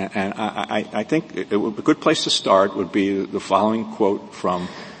opinion, and I think a good place to start would be the following quote from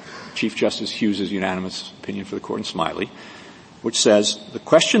Chief Justice Hughes' unanimous opinion for the court in Smiley, which says, "The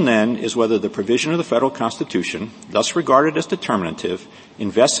question then is whether the provision of the federal Constitution, thus regarded as determinative,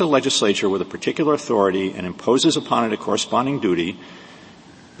 invests the legislature with a particular authority and imposes upon it a corresponding duty,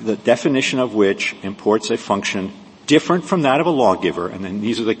 the definition of which imports a function different from that of a lawgiver," and then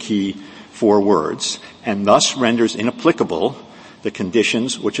these are the key 4 words, "and thus renders inapplicable the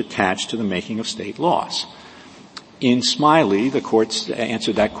conditions which attach to the making of state laws." In Smiley, the courts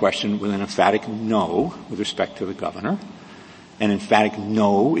answered that question with an emphatic no with respect to the governor. An emphatic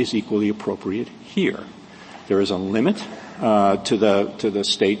no is equally appropriate here. There is a limit to the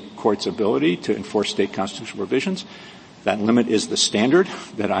state court's ability to enforce state constitutional provisions. That limit is the standard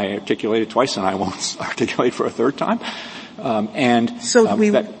that I articulated twice, and I won't articulate for a third time. You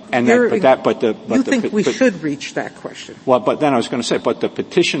think we should reach that question? Well, but then I was going to say, but the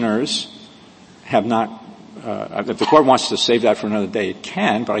petitioners have not. If the court wants to save that for another day, it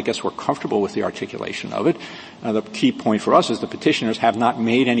can, but I guess we're comfortable with the articulation of it. The key point for us is the petitioners have not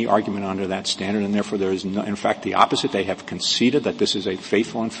made any argument under that standard, and therefore there is no, in fact, the opposite. They have conceded that this is a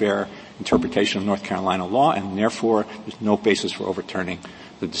faithful and fair interpretation of North Carolina law, and therefore there's no basis for overturning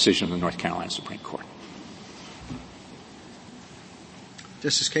the decision of the North Carolina Supreme Court.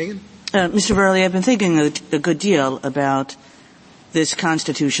 Justice Kagan? Mr. Verrilli, I've been thinking a good deal about this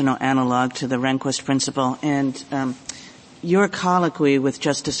constitutional analog to the Rehnquist principle, and your colloquy with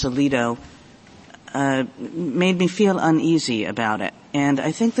Justice Alito made me feel uneasy about it. And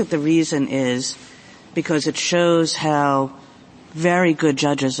I think that the reason is because it shows how very good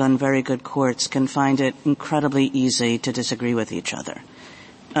judges on very good courts can find it incredibly easy to disagree with each other.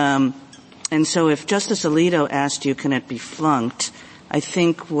 And so if Justice Alito asked you, can it be flunked, I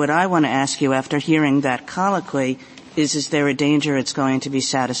think what I want to ask you after hearing that colloquy is there a danger it's going to be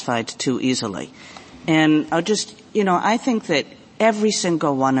satisfied too easily? And I'll just, I think that every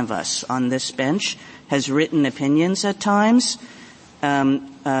single one of us on this bench has written opinions at times, saying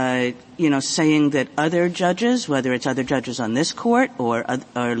that other judges, whether it's other judges on this court or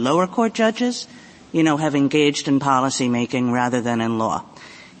lower court judges, have engaged in policy making rather than in law.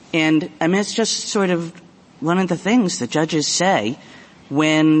 And I mean, it's just sort of one of the things that judges say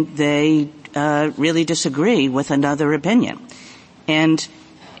when they really disagree with another opinion. And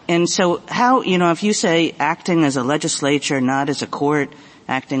so how, if you say acting as a legislature, not as a court,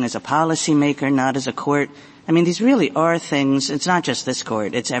 acting as a policymaker, not as a court, I mean, these really are things, it's not just this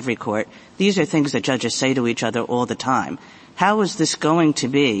court, it's every court. These are things that judges say to each other all the time. How is this going to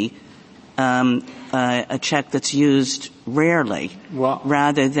be a check that's used rarely,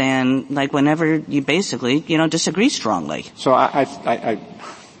 rather than like whenever you basically, disagree strongly? So I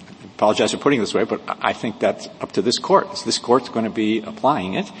apologize for putting it this way, but I think that's up to this court. This court's going to be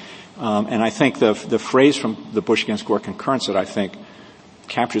applying it. And I think the phrase from the Bush against Gore concurrence that I think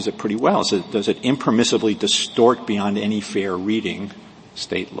captures it pretty well is, does it impermissibly distort beyond any fair reading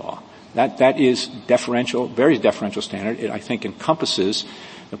state law? That is deferential, very deferential standard. It, I think, encompasses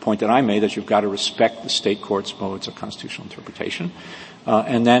the point that I made, that you've got to respect the state court's modes of constitutional interpretation. But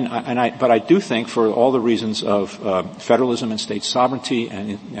I do think, for all the reasons of federalism and state sovereignty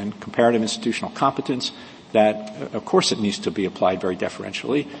and comparative institutional competence, that of course it needs to be applied very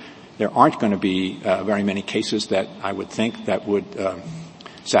deferentially. There aren't going to be very many cases that I would think that would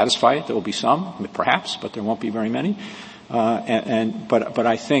satisfy it. There will be some, perhaps, but there won't be very many. But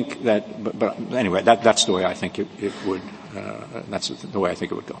I think that. But anyway, that's the way I think it would. That's the way I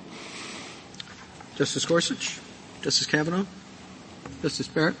think it would go. Justice Gorsuch, Justice Kavanaugh, Justice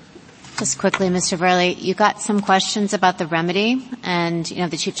Barrett. Just quickly, Mr. Verrilli, you got some questions about the remedy, and,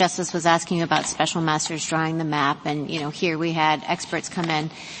 the Chief Justice was asking you about special masters drawing the map, and, here we had experts come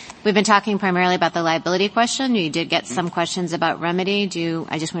in. We've been talking primarily about the liability question. You did get some questions about remedy.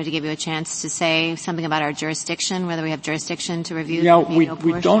 I just wanted to give you a chance to say something about our jurisdiction, whether we have jurisdiction to review the veto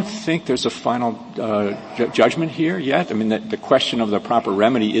portion. We don't think there's a final judgment here yet. I mean, the question of the proper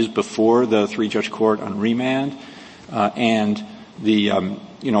remedy is before the three-judge court on remand, and the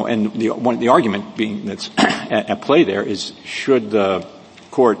argument being that's at play there is, should the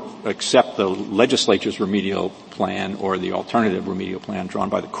court accept the legislature's remedial plan or the alternative remedial plan drawn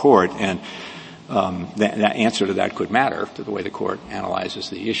by the court? And that answer to that could matter to the way the court analyzes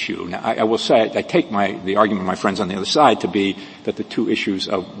the issue. Now, I will say I take the argument of my friends on the other side to be that the two issues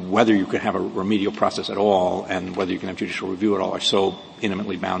of whether you can have a remedial process at all and whether you can have judicial review at all are so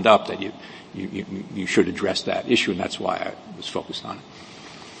intimately bound up that you should address that issue, and that's why I was focused on it.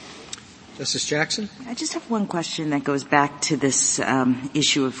 Justice Jackson? I just have one question that goes back to this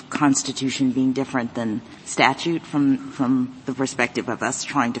issue of Constitution being different than statute from the perspective of us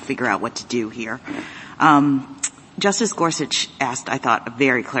trying to figure out what to do here. Justice Gorsuch asked, I thought, a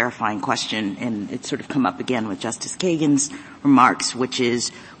very clarifying question, and it's sort of come up again with Justice Kagan's remarks, which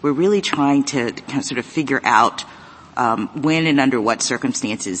is we're really trying to kind of sort of figure out when and under what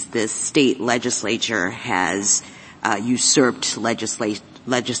circumstances the state legislature has usurped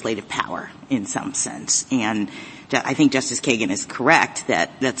legislative power in some sense. And I think Justice Kagan is correct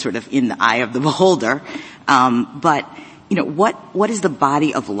that that's sort of in the eye of the beholder. But, what is the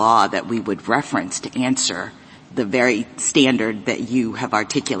body of law that we would reference to answer the very standard that you have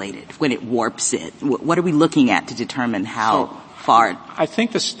articulated when it warps it? What are we looking at to determine how far? I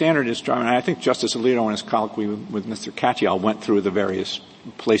think the standard is drawn, and I think Justice Alito in his colloquy with Mr. Katyal went through the various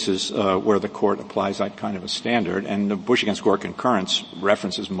places where the court applies that kind of a standard, and the Bush against Gore concurrence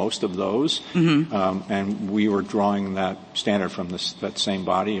references most of those, and we were drawing that standard from that same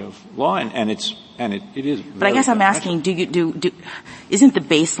body of law, and it is. But I guess I'm asking, isn't the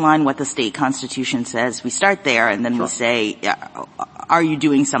baseline what the state constitution says? We start there, and then we say, are you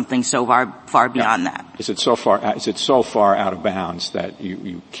doing something so far beyond that? Is it so far out of bounds that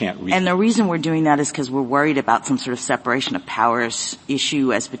you can't read? And the reason we're doing that is because we're worried about some sort of separation of powers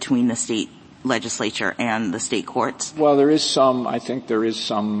issue as between the state legislature and the state courts. Well, there is a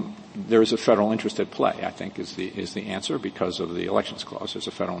federal interest at play, I think is the answer, because of the elections clause. There's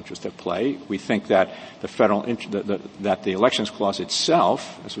a federal interest at play. We think that that the elections clause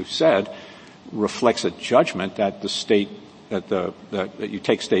itself, as we've said, reflects a judgment that that you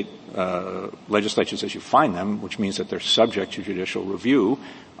take state legislatures as you find them, which means that they're subject to judicial review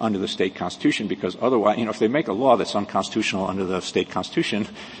under the state constitution, because otherwise, if they make a law that's unconstitutional under the state constitution, in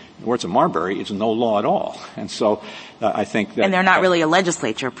the words of Marbury, it's no law at all. And so I think that... And they're not really a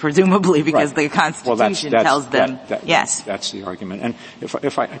legislature, presumably, because the Constitution tells them, yes. That's the argument. And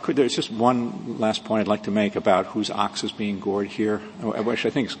if I could, there's just one last point I'd like to make about whose ox is being gored here, which I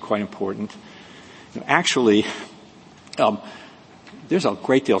think is quite important. Actually, there's a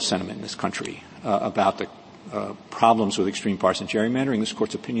great deal of sentiment in this country about the problems with extreme partisan gerrymandering. This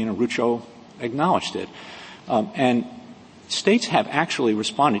Court's opinion in Rucho acknowledged it. And states have actually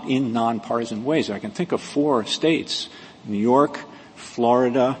responded in nonpartisan ways. I can think of 4 states, New York,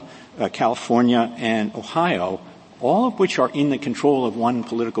 Florida, California, and Ohio, all of which are in the control of one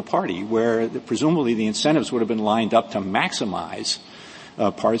political party, where presumably the incentives would have been lined up to maximize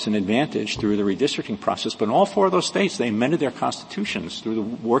partisan advantage through the redistricting process. But in all 4 of those states, they amended their constitutions through the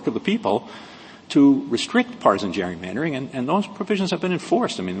work of the people to restrict partisan gerrymandering, and those provisions have been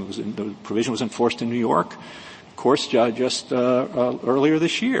enforced. I mean, the provision was enforced in New York, of course, just earlier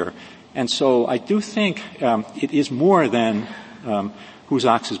this year. And so I do think it is more than whose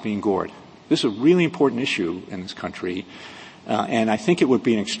ox is being gored. This is a really important issue in this country, and I think it would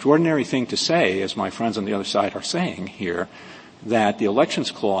be an extraordinary thing to say, as my friends on the other side are saying here, that the Elections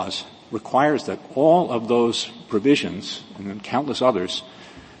Clause requires that all of those provisions, and then countless others,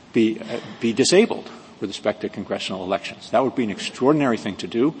 be disabled with respect to congressional elections. That would be an extraordinary thing to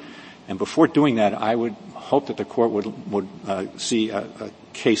do. And before doing that, I would hope that the Court would see a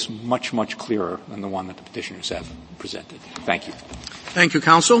case much, much clearer than the one that the petitioners have presented. Thank you. Thank you,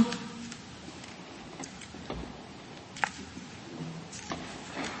 counsel.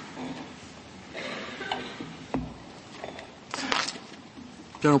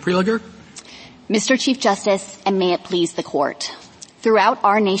 General Prelogar. Mr. Chief Justice, and may it please the Court. Throughout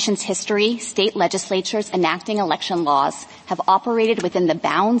our nation's history, state legislatures enacting election laws have operated within the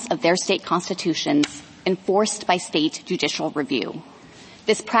bounds of their state constitutions, enforced by state judicial review.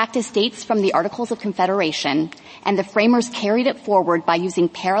 This practice dates from the Articles of Confederation, and the framers carried it forward by using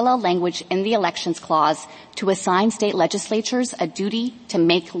parallel language in the Elections Clause to assign state legislatures a duty to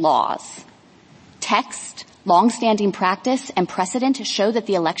make laws. Text, long-standing practice, and precedent show that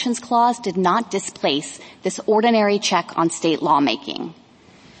the Elections Clause did not displace this ordinary check on state lawmaking.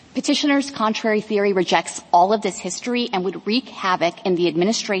 Petitioners' contrary theory rejects all of this history and would wreak havoc in the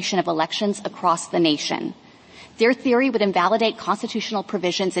administration of elections across the nation. Their theory would invalidate constitutional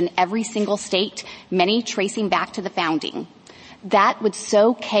provisions in every single state, many tracing back to the founding. That would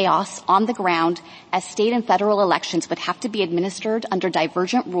sow chaos on the ground, as state and federal elections would have to be administered under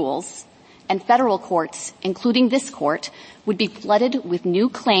divergent rules, and federal courts, including this court, would be flooded with new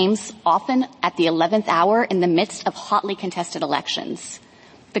claims, often at the 11th hour in the midst of hotly contested elections.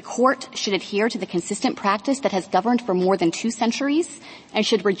 The court should adhere to the consistent practice that has governed for more than 2 centuries and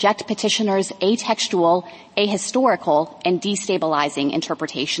should reject petitioners' atextual, ahistorical, and destabilizing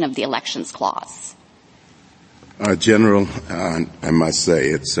interpretation of the Elections Clause. General, I must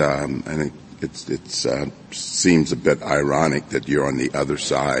say I think it seems a bit ironic that you're on the other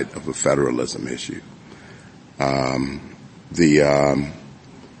side of a federalism issue.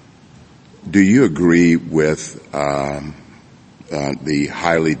 Do you agree with the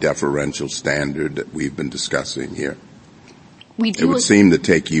highly deferential standard that we've been discussing here? We do. It would seem to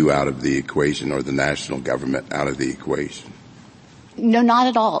take you out of the equation, or the national government out of the equation. No, not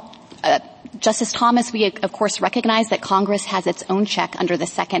at all. Justice Thomas, we of course recognize that Congress has its own check under the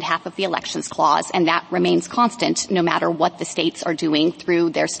second half of the Elections Clause, and that remains constant no matter what the states are doing through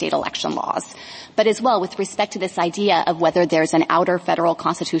their state election laws. But as well, with respect to this idea of whether there's an outer federal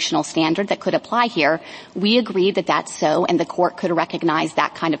constitutional standard that could apply here, we agree that that's so, and the court could recognize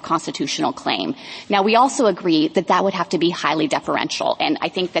that kind of constitutional claim. Now, we also agree that that would have to be highly deferential, and I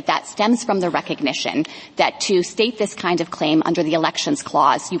think that that stems from the recognition that to state this kind of claim under the Elections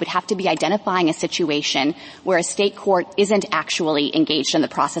Clause, you would have to be identifying a situation where a state court isn't actually engaged in the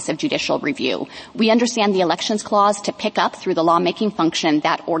process of judicial review. We understand the Elections Clause to pick up through the lawmaking function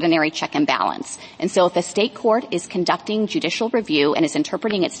that ordinary check and balance. And so if a state court is conducting judicial review and is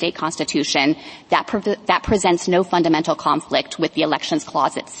interpreting its state constitution, that presents no fundamental conflict with the Elections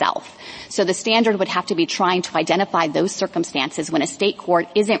Clause itself. So the standard would have to be trying to identify those circumstances when a state court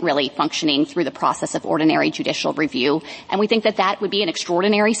isn't really functioning through the process of ordinary judicial review. And we think that that would be an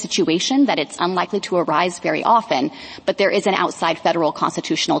extraordinary situation, that it's unlikely to arise very often, but there is an outside federal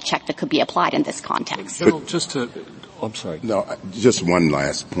constitutional check that could be applied in this context. I'm sorry. No, just one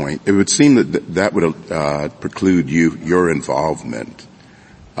last point. It would seem that would preclude your involvement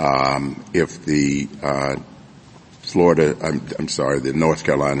if the the North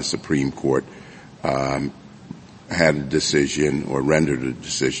Carolina Supreme Court had a decision or rendered a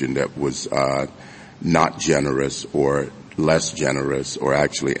decision that was not generous or less generous or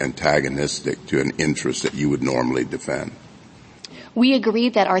actually antagonistic to an interest that you would normally defend. We agree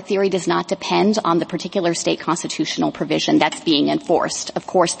that our theory does not depend on the particular state constitutional provision that's being enforced. Of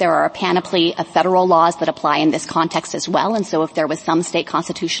course, there are a panoply of federal laws that apply in this context as well, and so if there was some state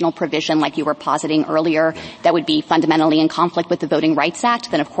constitutional provision, like you were positing earlier, that would be fundamentally in conflict with the Voting Rights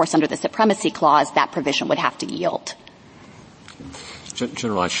Act, then of course under the Supremacy Clause, that provision would have to yield.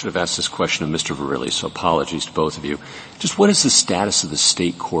 General, I should have asked this question of Mr. Verrilli, so apologies to both of you. Just what is the status of the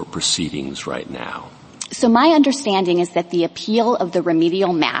state court proceedings right now? So my understanding is that the appeal of the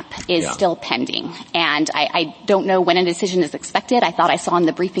remedial map is still pending, and I don't know when a decision is expected. I thought I saw in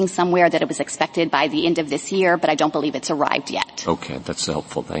the briefing somewhere that it was expected by the end of this year, but I don't believe it's arrived yet. Okay, that's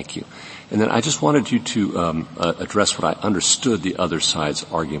helpful. Thank you. And then I just wanted you to address what I understood the other side's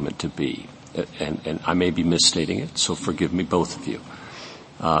argument to be, and I may be misstating it, so forgive me, both of you.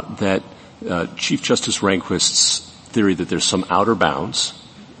 That Chief Justice Rehnquist's theory that there's some outer bounds,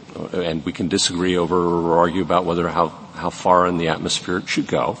 and we can disagree over or argue about whether how far in the atmosphere it should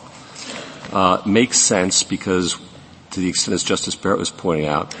go, makes sense because, to the extent as Justice Barrett was pointing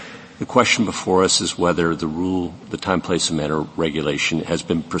out, the question before us is whether the rule, the time, place, and manner regulation has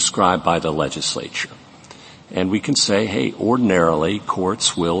been prescribed by the legislature. And we can say, hey, ordinarily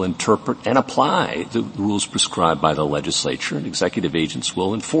courts will interpret and apply the rules prescribed by the legislature, and executive agents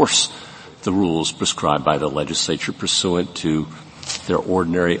will enforce the rules prescribed by the legislature pursuant to their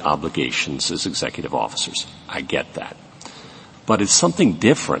ordinary obligations as executive officers. I get that. But it's something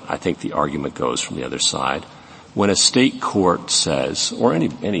different, I think the argument goes from the other side, when a state court says, or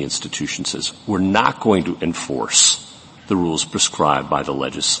any institution says, we're not going to enforce the rules prescribed by the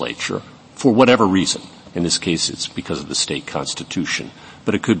legislature for whatever reason. In this case, it's because of the state constitution.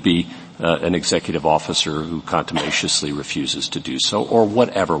 But it could be an executive officer who contumaciously refuses to do so, or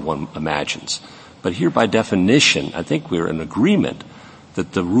whatever one imagines. But here, by definition, I think we're in agreement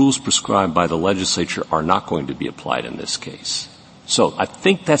that the rules prescribed by the legislature are not going to be applied in this case. So I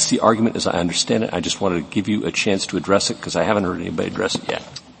think that's the argument as I understand it. I just wanted to give you a chance to address it because I haven't heard anybody address it yet.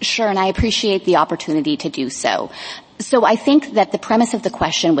 Sure, and I appreciate the opportunity to do so. So I think that the premise of the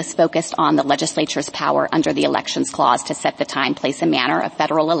question was focused on the legislature's power under the Elections Clause to set the time, place, and manner of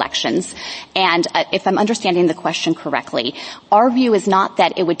federal elections. And if I'm understanding the question correctly, our view is not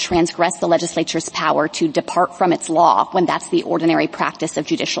that it would transgress the legislature's power to depart from its law when that's the ordinary practice of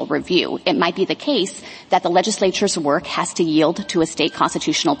judicial review. It might be the case that the legislature's work has to yield to a state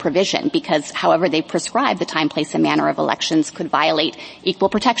constitutional provision because however they prescribe the time, place, and manner of elections could violate equal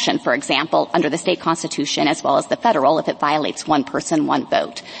protection, for example, under the state constitution as well as the federal if it violates one person, one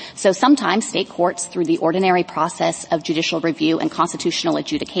vote. So sometimes state courts, through the ordinary process of judicial review and constitutional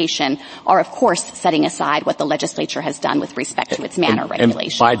adjudication, are of course setting aside what the legislature has done with respect to its manner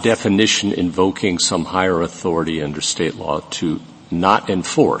regulations. And by definition invoking some higher authority under state law to not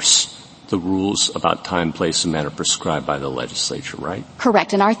enforce the rules about time, place, and manner prescribed by the legislature, right?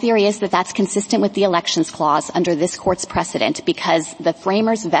 Correct. And our theory is that that's consistent with the Elections Clause under this Court's precedent because the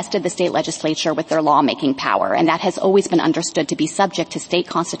framers vested the state legislature with their lawmaking power, and that has always been understood to be subject to state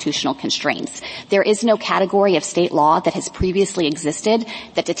constitutional constraints. There is no category of state law that has previously existed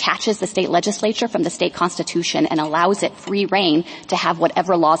that detaches the state legislature from the state constitution and allows it free rein to have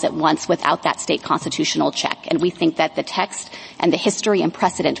whatever laws it wants without that state constitutional check. And we think that the text and the history and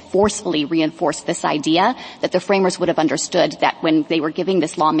precedent forcefully reinforced this idea that the framers would have understood that when they were giving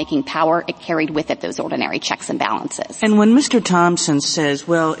this lawmaking power, it carried with it those ordinary checks and balances. And when Mr. Thompson says,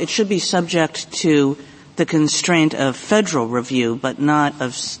 well, it should be subject to the constraint of federal review, but not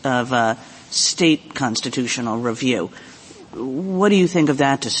of state constitutional review, what do you think of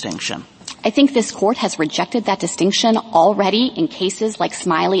that distinction? I think this Court has rejected that distinction already in cases like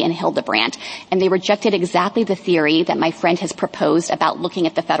Smiley and Hildebrandt, and they rejected exactly the theory that my friend has proposed about looking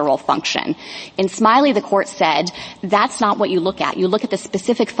at the federal function. In Smiley, the Court said, that's not what you look at. You look at the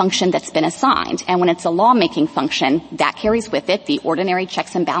specific function that's been assigned, and when it's a lawmaking function, that carries with it the ordinary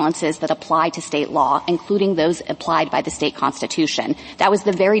checks and balances that apply to state law, including those applied by the state constitution. That was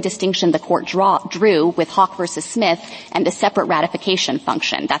the very distinction the Court drew with Hawk versus Smith and the separate ratification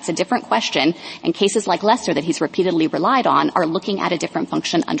function. That's a different question. And cases like Lester that he's repeatedly relied on are looking at a different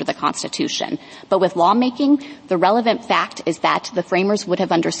function under the Constitution. But with lawmaking, the relevant fact is that the framers would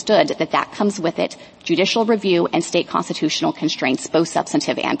have understood that that comes with it judicial review and state constitutional constraints, both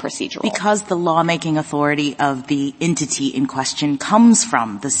substantive and procedural. Because the lawmaking authority of the entity in question comes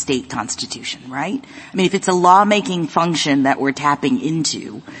from the state constitution, right? I mean, if it's a lawmaking function that we're tapping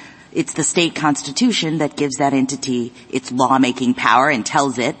into, it's the state constitution that gives that entity its lawmaking power and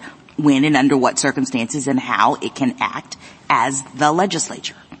tells it when and under what circumstances and how it can act as the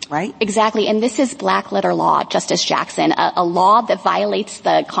legislature, right? Exactly. And this is black letter law, Justice Jackson. A law that violates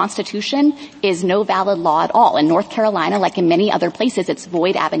the Constitution is no valid law at all. In North Carolina, like in many other places, it's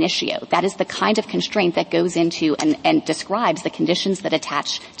void ab initio. That is the kind of constraint that goes into and describes the conditions that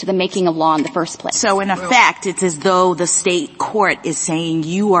attach to the making of law in the first place. So in effect, it's as though the state court is saying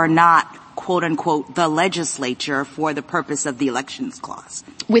you are not, quote unquote, the legislature for the purpose of the Elections Clause.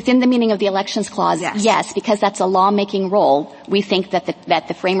 Within the meaning of the Elections Clause, yes, because that's a lawmaking role. We think that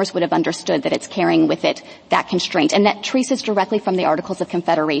the framers would have understood that it's carrying with it that constraint. And that traces directly from the Articles of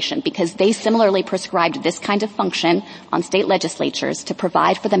Confederation because they similarly prescribed this kind of function on state legislatures to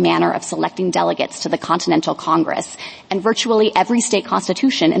provide for the manner of selecting delegates to the Continental Congress. And virtually every state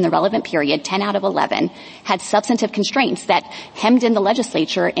constitution in the relevant period, 10 out of 11, had substantive constraints that hemmed in the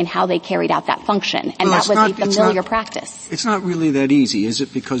legislature in how they carried out that function. And that was a familiar practice. It's not really that easy, is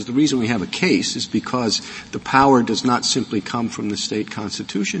it? Because the reason we have a case is because the power does not simply come from the state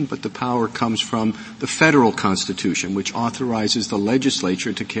constitution, but the power comes from the federal constitution, which authorizes the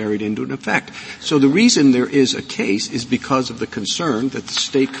legislature to carry it into effect. So the reason there is a case is because of the concern that the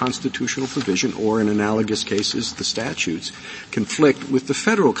state constitutional provision, or in analogous cases, the statutes, conflict with the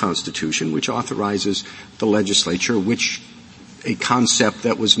federal constitution, which authorizes the legislature, which a concept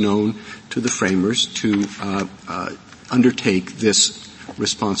that was known to the framers to undertake this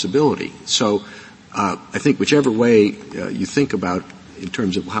responsibility. So I think whichever way you think about in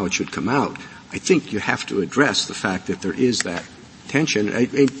terms of how it should come out, I think you have to address the fact that there is that tension,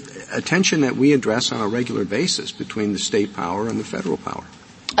 a tension that we address on a regular basis between the state power and the federal power.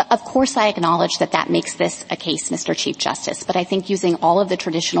 Of course I acknowledge that makes this a case, Mr. Chief Justice, but I think using all of the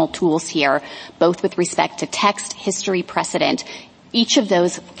traditional tools here, both with respect to text, history, precedent, each of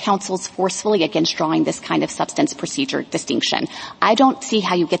those counsels forcefully against drawing this kind of substance procedure distinction. I don't see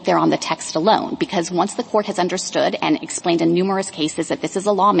how you get there on the text alone, because once the court has understood and explained in numerous cases that this is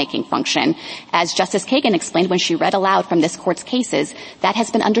a lawmaking function, as Justice Kagan explained when she read aloud from this court's cases, that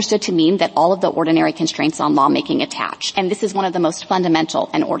has been understood to mean that all of the ordinary constraints on lawmaking attach. And this is one of the most fundamental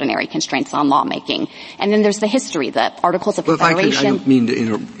and ordinary constraints on lawmaking. And then there's the history, the Articles of Confederation. I don't mean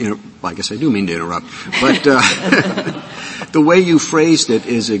to I guess I do mean to interrupt, but the way you phrased it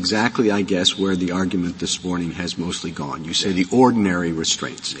is exactly, I guess, where the argument this morning has mostly gone. You say the ordinary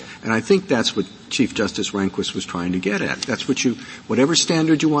restraints. And I think that's what Chief Justice Rehnquist was trying to get at. That's what whatever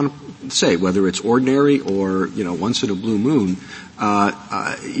standard you want to say, whether it's ordinary or, once in a blue moon,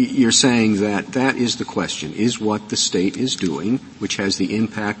 you're saying that is the question. Is what the state is doing, which has the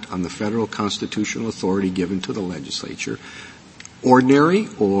impact on the federal constitutional authority given to the legislature, ordinary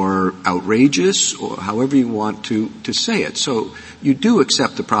or outrageous or however you want to say it. So you do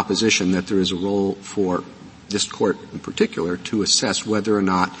accept the proposition that there is a role for this court in particular to assess whether or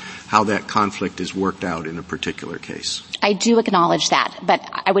not how that conflict is worked out in a particular case. I do acknowledge that, but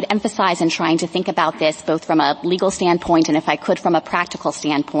I would emphasize in trying to think about this both from a legal standpoint and if I could from a practical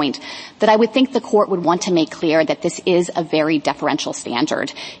standpoint, that I would think the court would want to make clear that this is a very deferential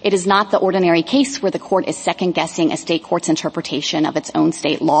standard. It is not the ordinary case where the court is second-guessing a state court's interpretation of its own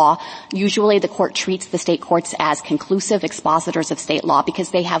state law. Usually the court treats the state courts as conclusive expositors of state law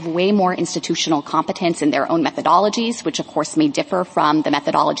because they have way more institutional competence in their own methodologies, which of course may differ from the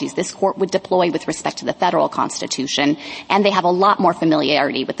methodologies this court would deploy with respect to the federal constitution, and they have a lot more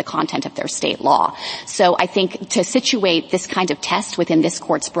familiarity with the content of their state law. So I think to situate this kind of test within this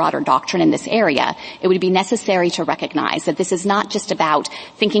court's broader doctrine in this area, it would be necessary to recognize that this is not just about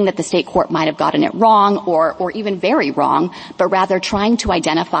thinking that the state court might have gotten it wrong or even very wrong, but rather trying to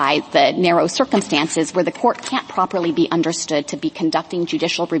identify the narrow circumstances where the court can't properly be understood to be conducting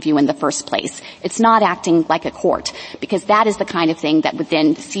judicial review in the first place. It's not acting like a court, because that is the kind of thing that would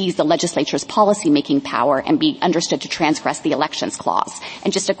then seize the legislature's policy-making power and be understood to transgress the Elections Clause.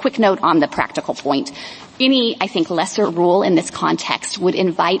 And just a quick note on the practical point. Any, I think, lesser rule in this context would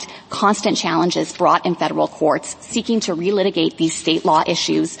invite constant challenges brought in federal courts seeking to relitigate these state law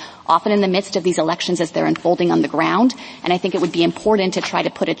issues, often in the midst of these elections as they're unfolding on the ground. And I think it would be important to try to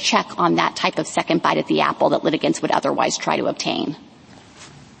put a check on that type of second bite at the apple that litigants would otherwise try to obtain.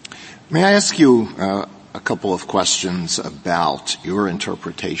 May I ask you a couple of questions about your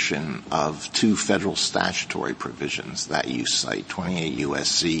interpretation of two federal statutory provisions that you cite, 28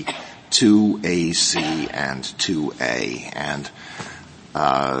 U.S.C. 2AC and 2A. And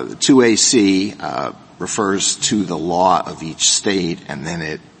 2AC refers to the law of each state, and then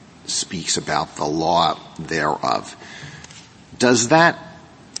it speaks about the law thereof. Does that,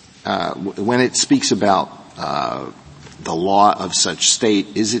 when it speaks about the law of such state,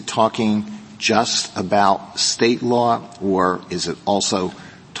 is it talking just about state law, or is it also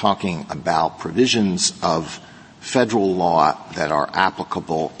talking about provisions of federal law that are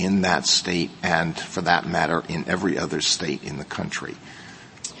applicable in that state and, for that matter, in every other state in the country?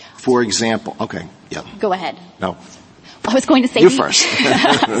 For example, okay, yeah. Go ahead. No. I was going to say you first.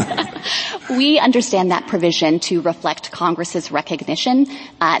 We understand that provision to reflect Congress's recognition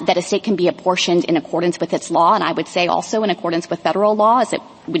that a state can be apportioned in accordance with its law, and I would say also in accordance with federal law, as it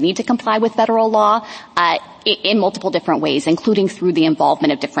would need to comply with federal law in multiple different ways, including through the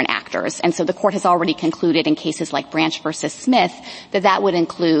involvement of different actors. And so the court has already concluded in cases like Branch versus Smith that would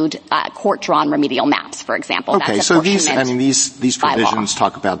include court-drawn remedial maps, for example. Okay, that's so these provisions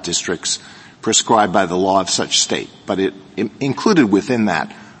talk about districts prescribed by the law of such state, but it included within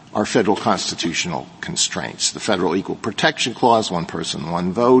that are federal constitutional constraints. The Federal Equal Protection Clause, one person,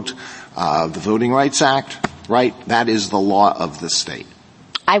 one vote, the Voting Rights Act, right? That is the law of the state.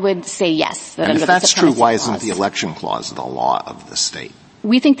 I would say yes. And if that's true, why isn't the Election Clause the law of the state?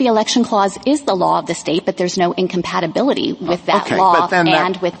 We think the Election Clause is the law of the state, but there's no incompatibility with that law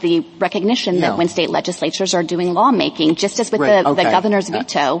and with the recognition that when state legislatures are doing lawmaking, just as with the governor's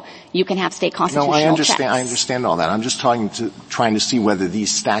veto, you can have state constitutional checks. I understand all that. I'm just trying to see whether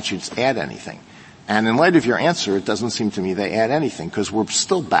these statutes add anything. And in light of your answer, it doesn't seem to me they add anything, because we're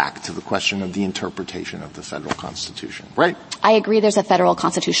still back to the question of the interpretation of the federal Constitution, right? I agree there's a federal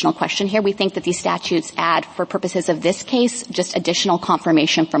constitutional question here. We think that these statutes add, for purposes of this case, just additional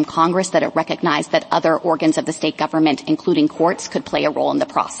confirmation from Congress that it recognized that other organs of the state government, including courts, could play a role in the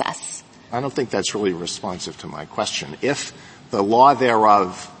process. I don't think that's really responsive to my question. If the law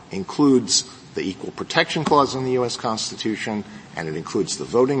thereof includes the Equal Protection Clause in the U.S. Constitution and it includes the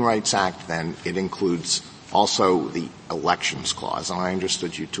Voting Rights Act, then it includes also the Elections Clause, and I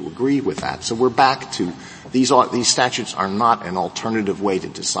understood you to agree with that. So we're back to these statutes are not an alternative way to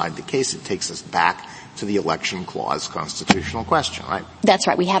decide the case. It takes us back to the Election Clause constitutional question, right? That's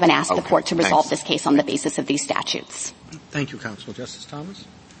right. We haven't asked the court to resolve this case on the basis of these statutes. Thank you, counsel. Justice Thomas?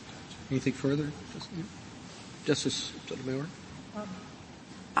 Anything further? Justice Sotomayor?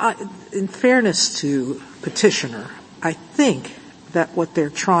 In fairness to petitioner, I think that what they're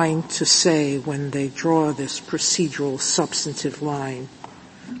trying to say when they draw this procedural substantive line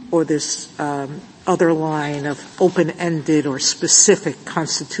or this other line of open-ended or specific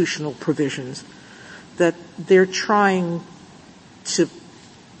constitutional provisions, that they're trying to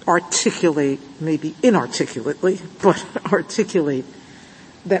articulate, maybe inarticulately, but articulate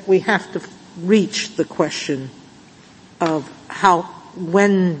that we have to reach the question of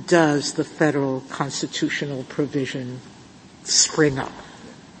when does the federal constitutional provision spring up?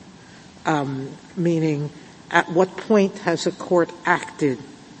 Meaning, at what point has a court acted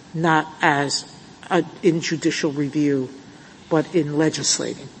not as in judicial review, but in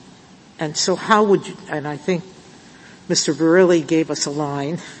legislating? And so how would you, and I think Mr. Verrilli gave us a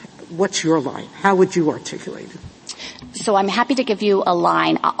line. What's your line? How would you articulate it? So I'm happy to give you a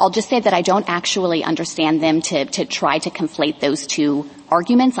line. I'll just say that I don't actually understand them to try to conflate those two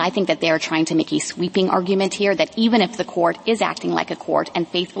arguments. I think that they are trying to make a sweeping argument here that even if the court is acting like a court and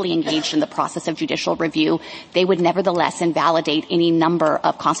faithfully engaged in the process of judicial review, they would nevertheless invalidate any number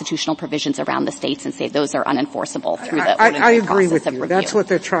of constitutional provisions around the states and say those are unenforceable through the I agree with you. Review. That's what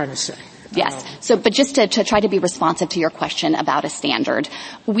they're trying to say. Yes. So, but just to try to be responsive to your question about a standard,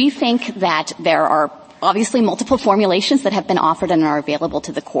 we think that there are obviously multiple formulations that have been offered and are available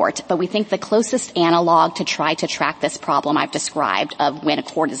to the court, but we think the closest analog to try to track this problem I've described of when a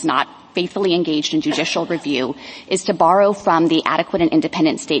court is not faithfully engaged in judicial review is to borrow from the adequate and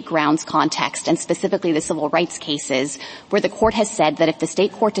independent state grounds context, and specifically the civil rights cases, where the court has said that if the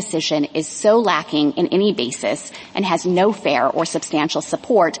state court decision is so lacking in any basis and has no fair or substantial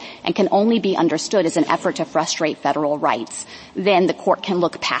support and can only be understood as an effort to frustrate federal rights, then the court can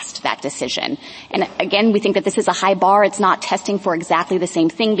look past that decision. And again, we think that this is a high bar. It's not testing for exactly the same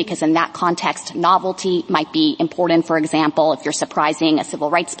thing because in that context, novelty might be important. For example, if you're surprising a civil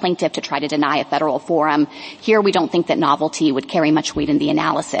rights plaintiff to try to deny a federal forum. Here we don't think that novelty would carry much weight in the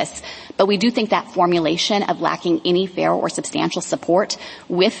analysis. But we do think that formulation of lacking any fair or substantial support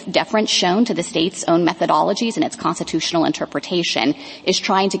with deference shown to the state's own methodologies and its constitutional interpretation is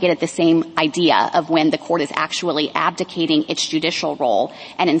trying to get at the same idea of when the court is actually abdicating its judicial role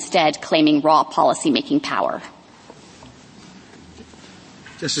and instead claiming raw policy-making power.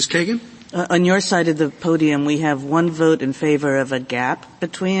 Justice Kagan? On your side of the podium, we have one vote in favor of a gap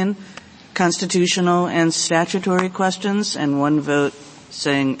between constitutional and statutory questions, and one vote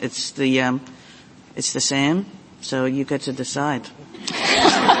saying it's the same. So you get to decide.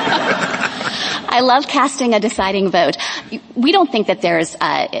 I love casting a deciding vote. We don't think that there's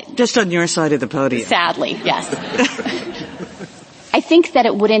just on your side of the podium. Sadly, yes. I think that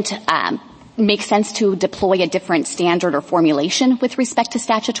it wouldn't make sense to deploy a different standard or formulation with respect to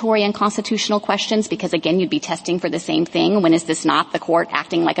statutory and constitutional questions because, again, you'd be testing for the same thing. When is this not the court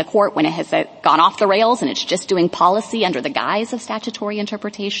acting like a court when it has gone off the rails and it's just doing policy under the guise of statutory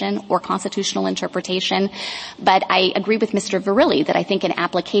interpretation or constitutional interpretation? But I agree with Mr. Verrilli that I think in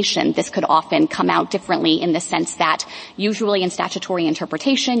application this could often come out differently in the sense that usually in statutory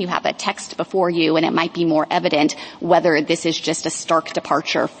interpretation you have a text before you and it might be more evident whether this is just a stark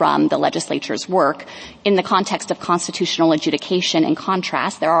departure from the legislature's work. In the context of constitutional adjudication, in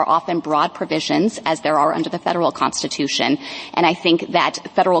contrast, there are often broad provisions, as there are under the federal Constitution, and I think that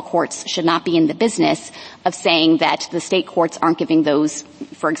federal courts should not be in the business of saying that the state courts aren't giving those,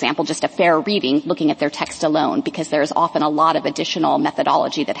 for example, just a fair reading, looking at their text alone, because there's often a lot of additional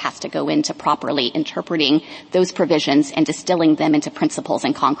methodology that has to go into properly interpreting those provisions and distilling them into principles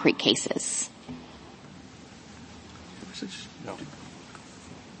in concrete cases.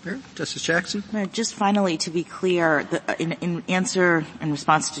 Justice Jackson? Just finally, to be clear, in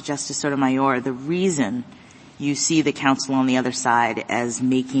response to Justice Sotomayor, the reason you see the counsel on the other side as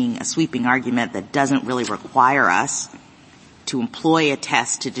making a sweeping argument that doesn't really require us to employ a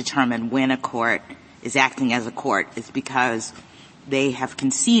test to determine when a court is acting as a court is because they have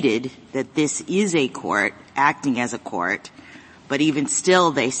conceded that this is a court acting as a court, but even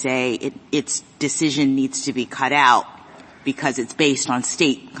still they say its decision needs to be cut out because it's based on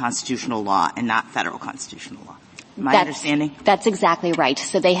state constitutional law and not federal constitutional law. My understanding? That's exactly right.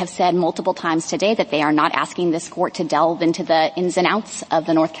 So they have said multiple times today that they are not asking this court to delve into the ins and outs of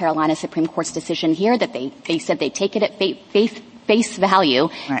the North Carolina Supreme Court's decision here, that they said they take it at face value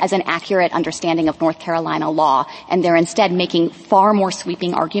as an accurate understanding of North Carolina law, and they're instead making far more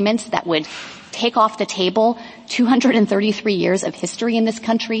sweeping arguments that would take off the table 233 years of history in this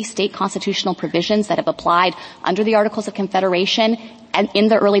country, state constitutional provisions that have applied under the Articles of Confederation and in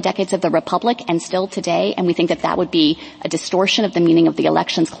the early decades of the Republic and still today, and we think that that would be a distortion of the meaning of the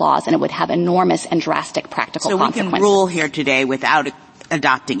Elections Clause, and it would have enormous and drastic practical consequences. So we can rule here today without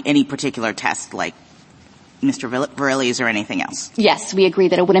adopting any particular test like Mr. Verrilli's or anything else? Yes, we agree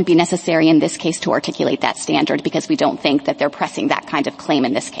that it wouldn't be necessary in this case to articulate that standard because we don't think that they're pressing that kind of claim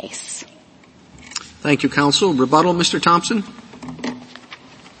in this case. Thank you, counsel. Rebuttal, Mr. Thompson?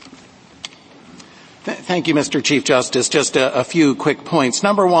 Thank you, Mr. Chief Justice. Just a few quick points.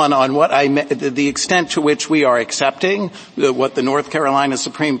 Number one, on what the extent to which we are accepting what the North Carolina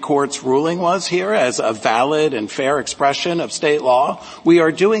Supreme Court's ruling was here as a valid and fair expression of state law, we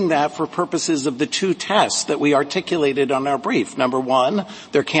are doing that for purposes of the two tests that we articulated on our brief. Number one,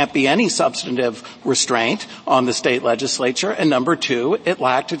 there can't be any substantive restraint on the state legislature, and number two, it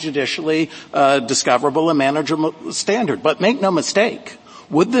lacked a judicially discoverable and manageable standard. But make no mistake,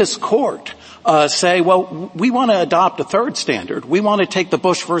 would this court say, well, we want to adopt a third standard. We want to take the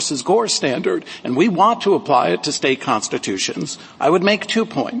Bush versus Gore standard, and we want to apply it to state constitutions. I would make 2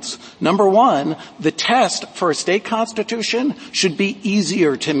 points. Number one, the test for a state constitution should be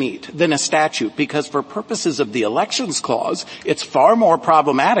easier to meet than a statute, because for purposes of the Elections Clause, it's far more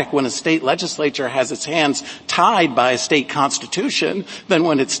problematic when a state legislature has its hands tied by a state constitution than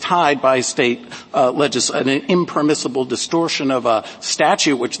when it's tied by state an impermissible distortion of a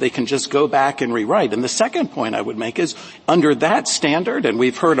statute which they can just go back and rewrite. And the second point I would make is under that standard, and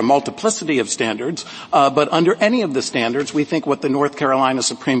we've heard a multiplicity of standards, but under any of the standards, we think what the North Carolina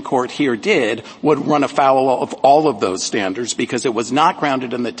Supreme Court here did would run afoul of all of those standards because it was not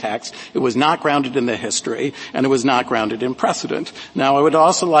grounded in the text, it was not grounded in the history, and it was not grounded in precedent. Now, I would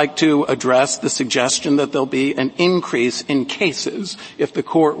also like to address the suggestion that there'll be an increase in cases if the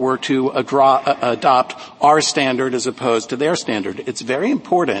court were to adopt our standard as opposed to their standard. It's very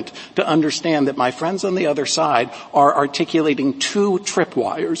important to understand that my friends on the other side are articulating two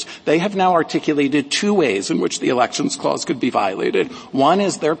tripwires. They have now articulated two ways in which the Elections Clause could be violated. One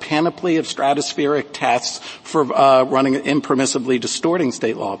is their panoply of stratospheric tests for running impermissibly distorting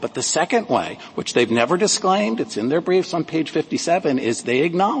state law. But the second way, which they've never disclaimed, it's in their briefs on page 57, is they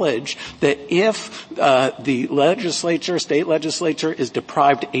acknowledge that if the state legislature is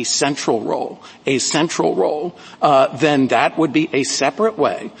deprived a central role, then that would be a separate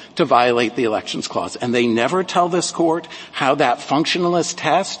way to violate the Elections Clause. And they never tell this court how that functionalist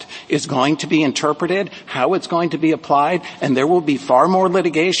test is going to be interpreted, how it's going to be applied, and there will be far more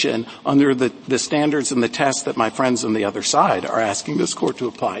litigation under the standards and the tests that my friends on the other side are asking this court to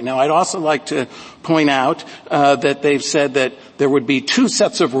apply. Now, I'd also like to point out that they've said that there would be two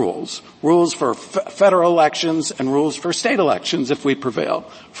sets of rules for federal elections and rules for state elections if we prevail.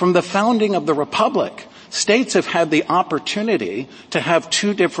 From the founding of the Republic, states have had the opportunity to have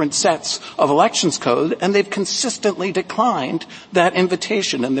two different sets of elections code, and they've consistently declined that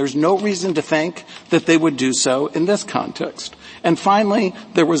invitation, and there's no reason to think that they would do so in this context. And finally,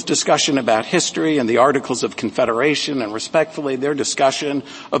 there was discussion about history and the Articles of Confederation, and respectfully, their discussion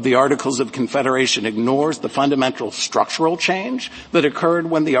of the Articles of Confederation ignores the fundamental structural change that occurred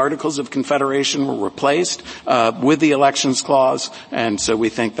when the Articles of Confederation were replaced with the Elections Clause, and so we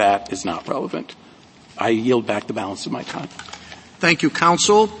think that is not relevant. I yield back the balance of my time. Thank you,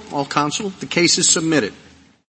 counsel. All counsel. The case is submitted.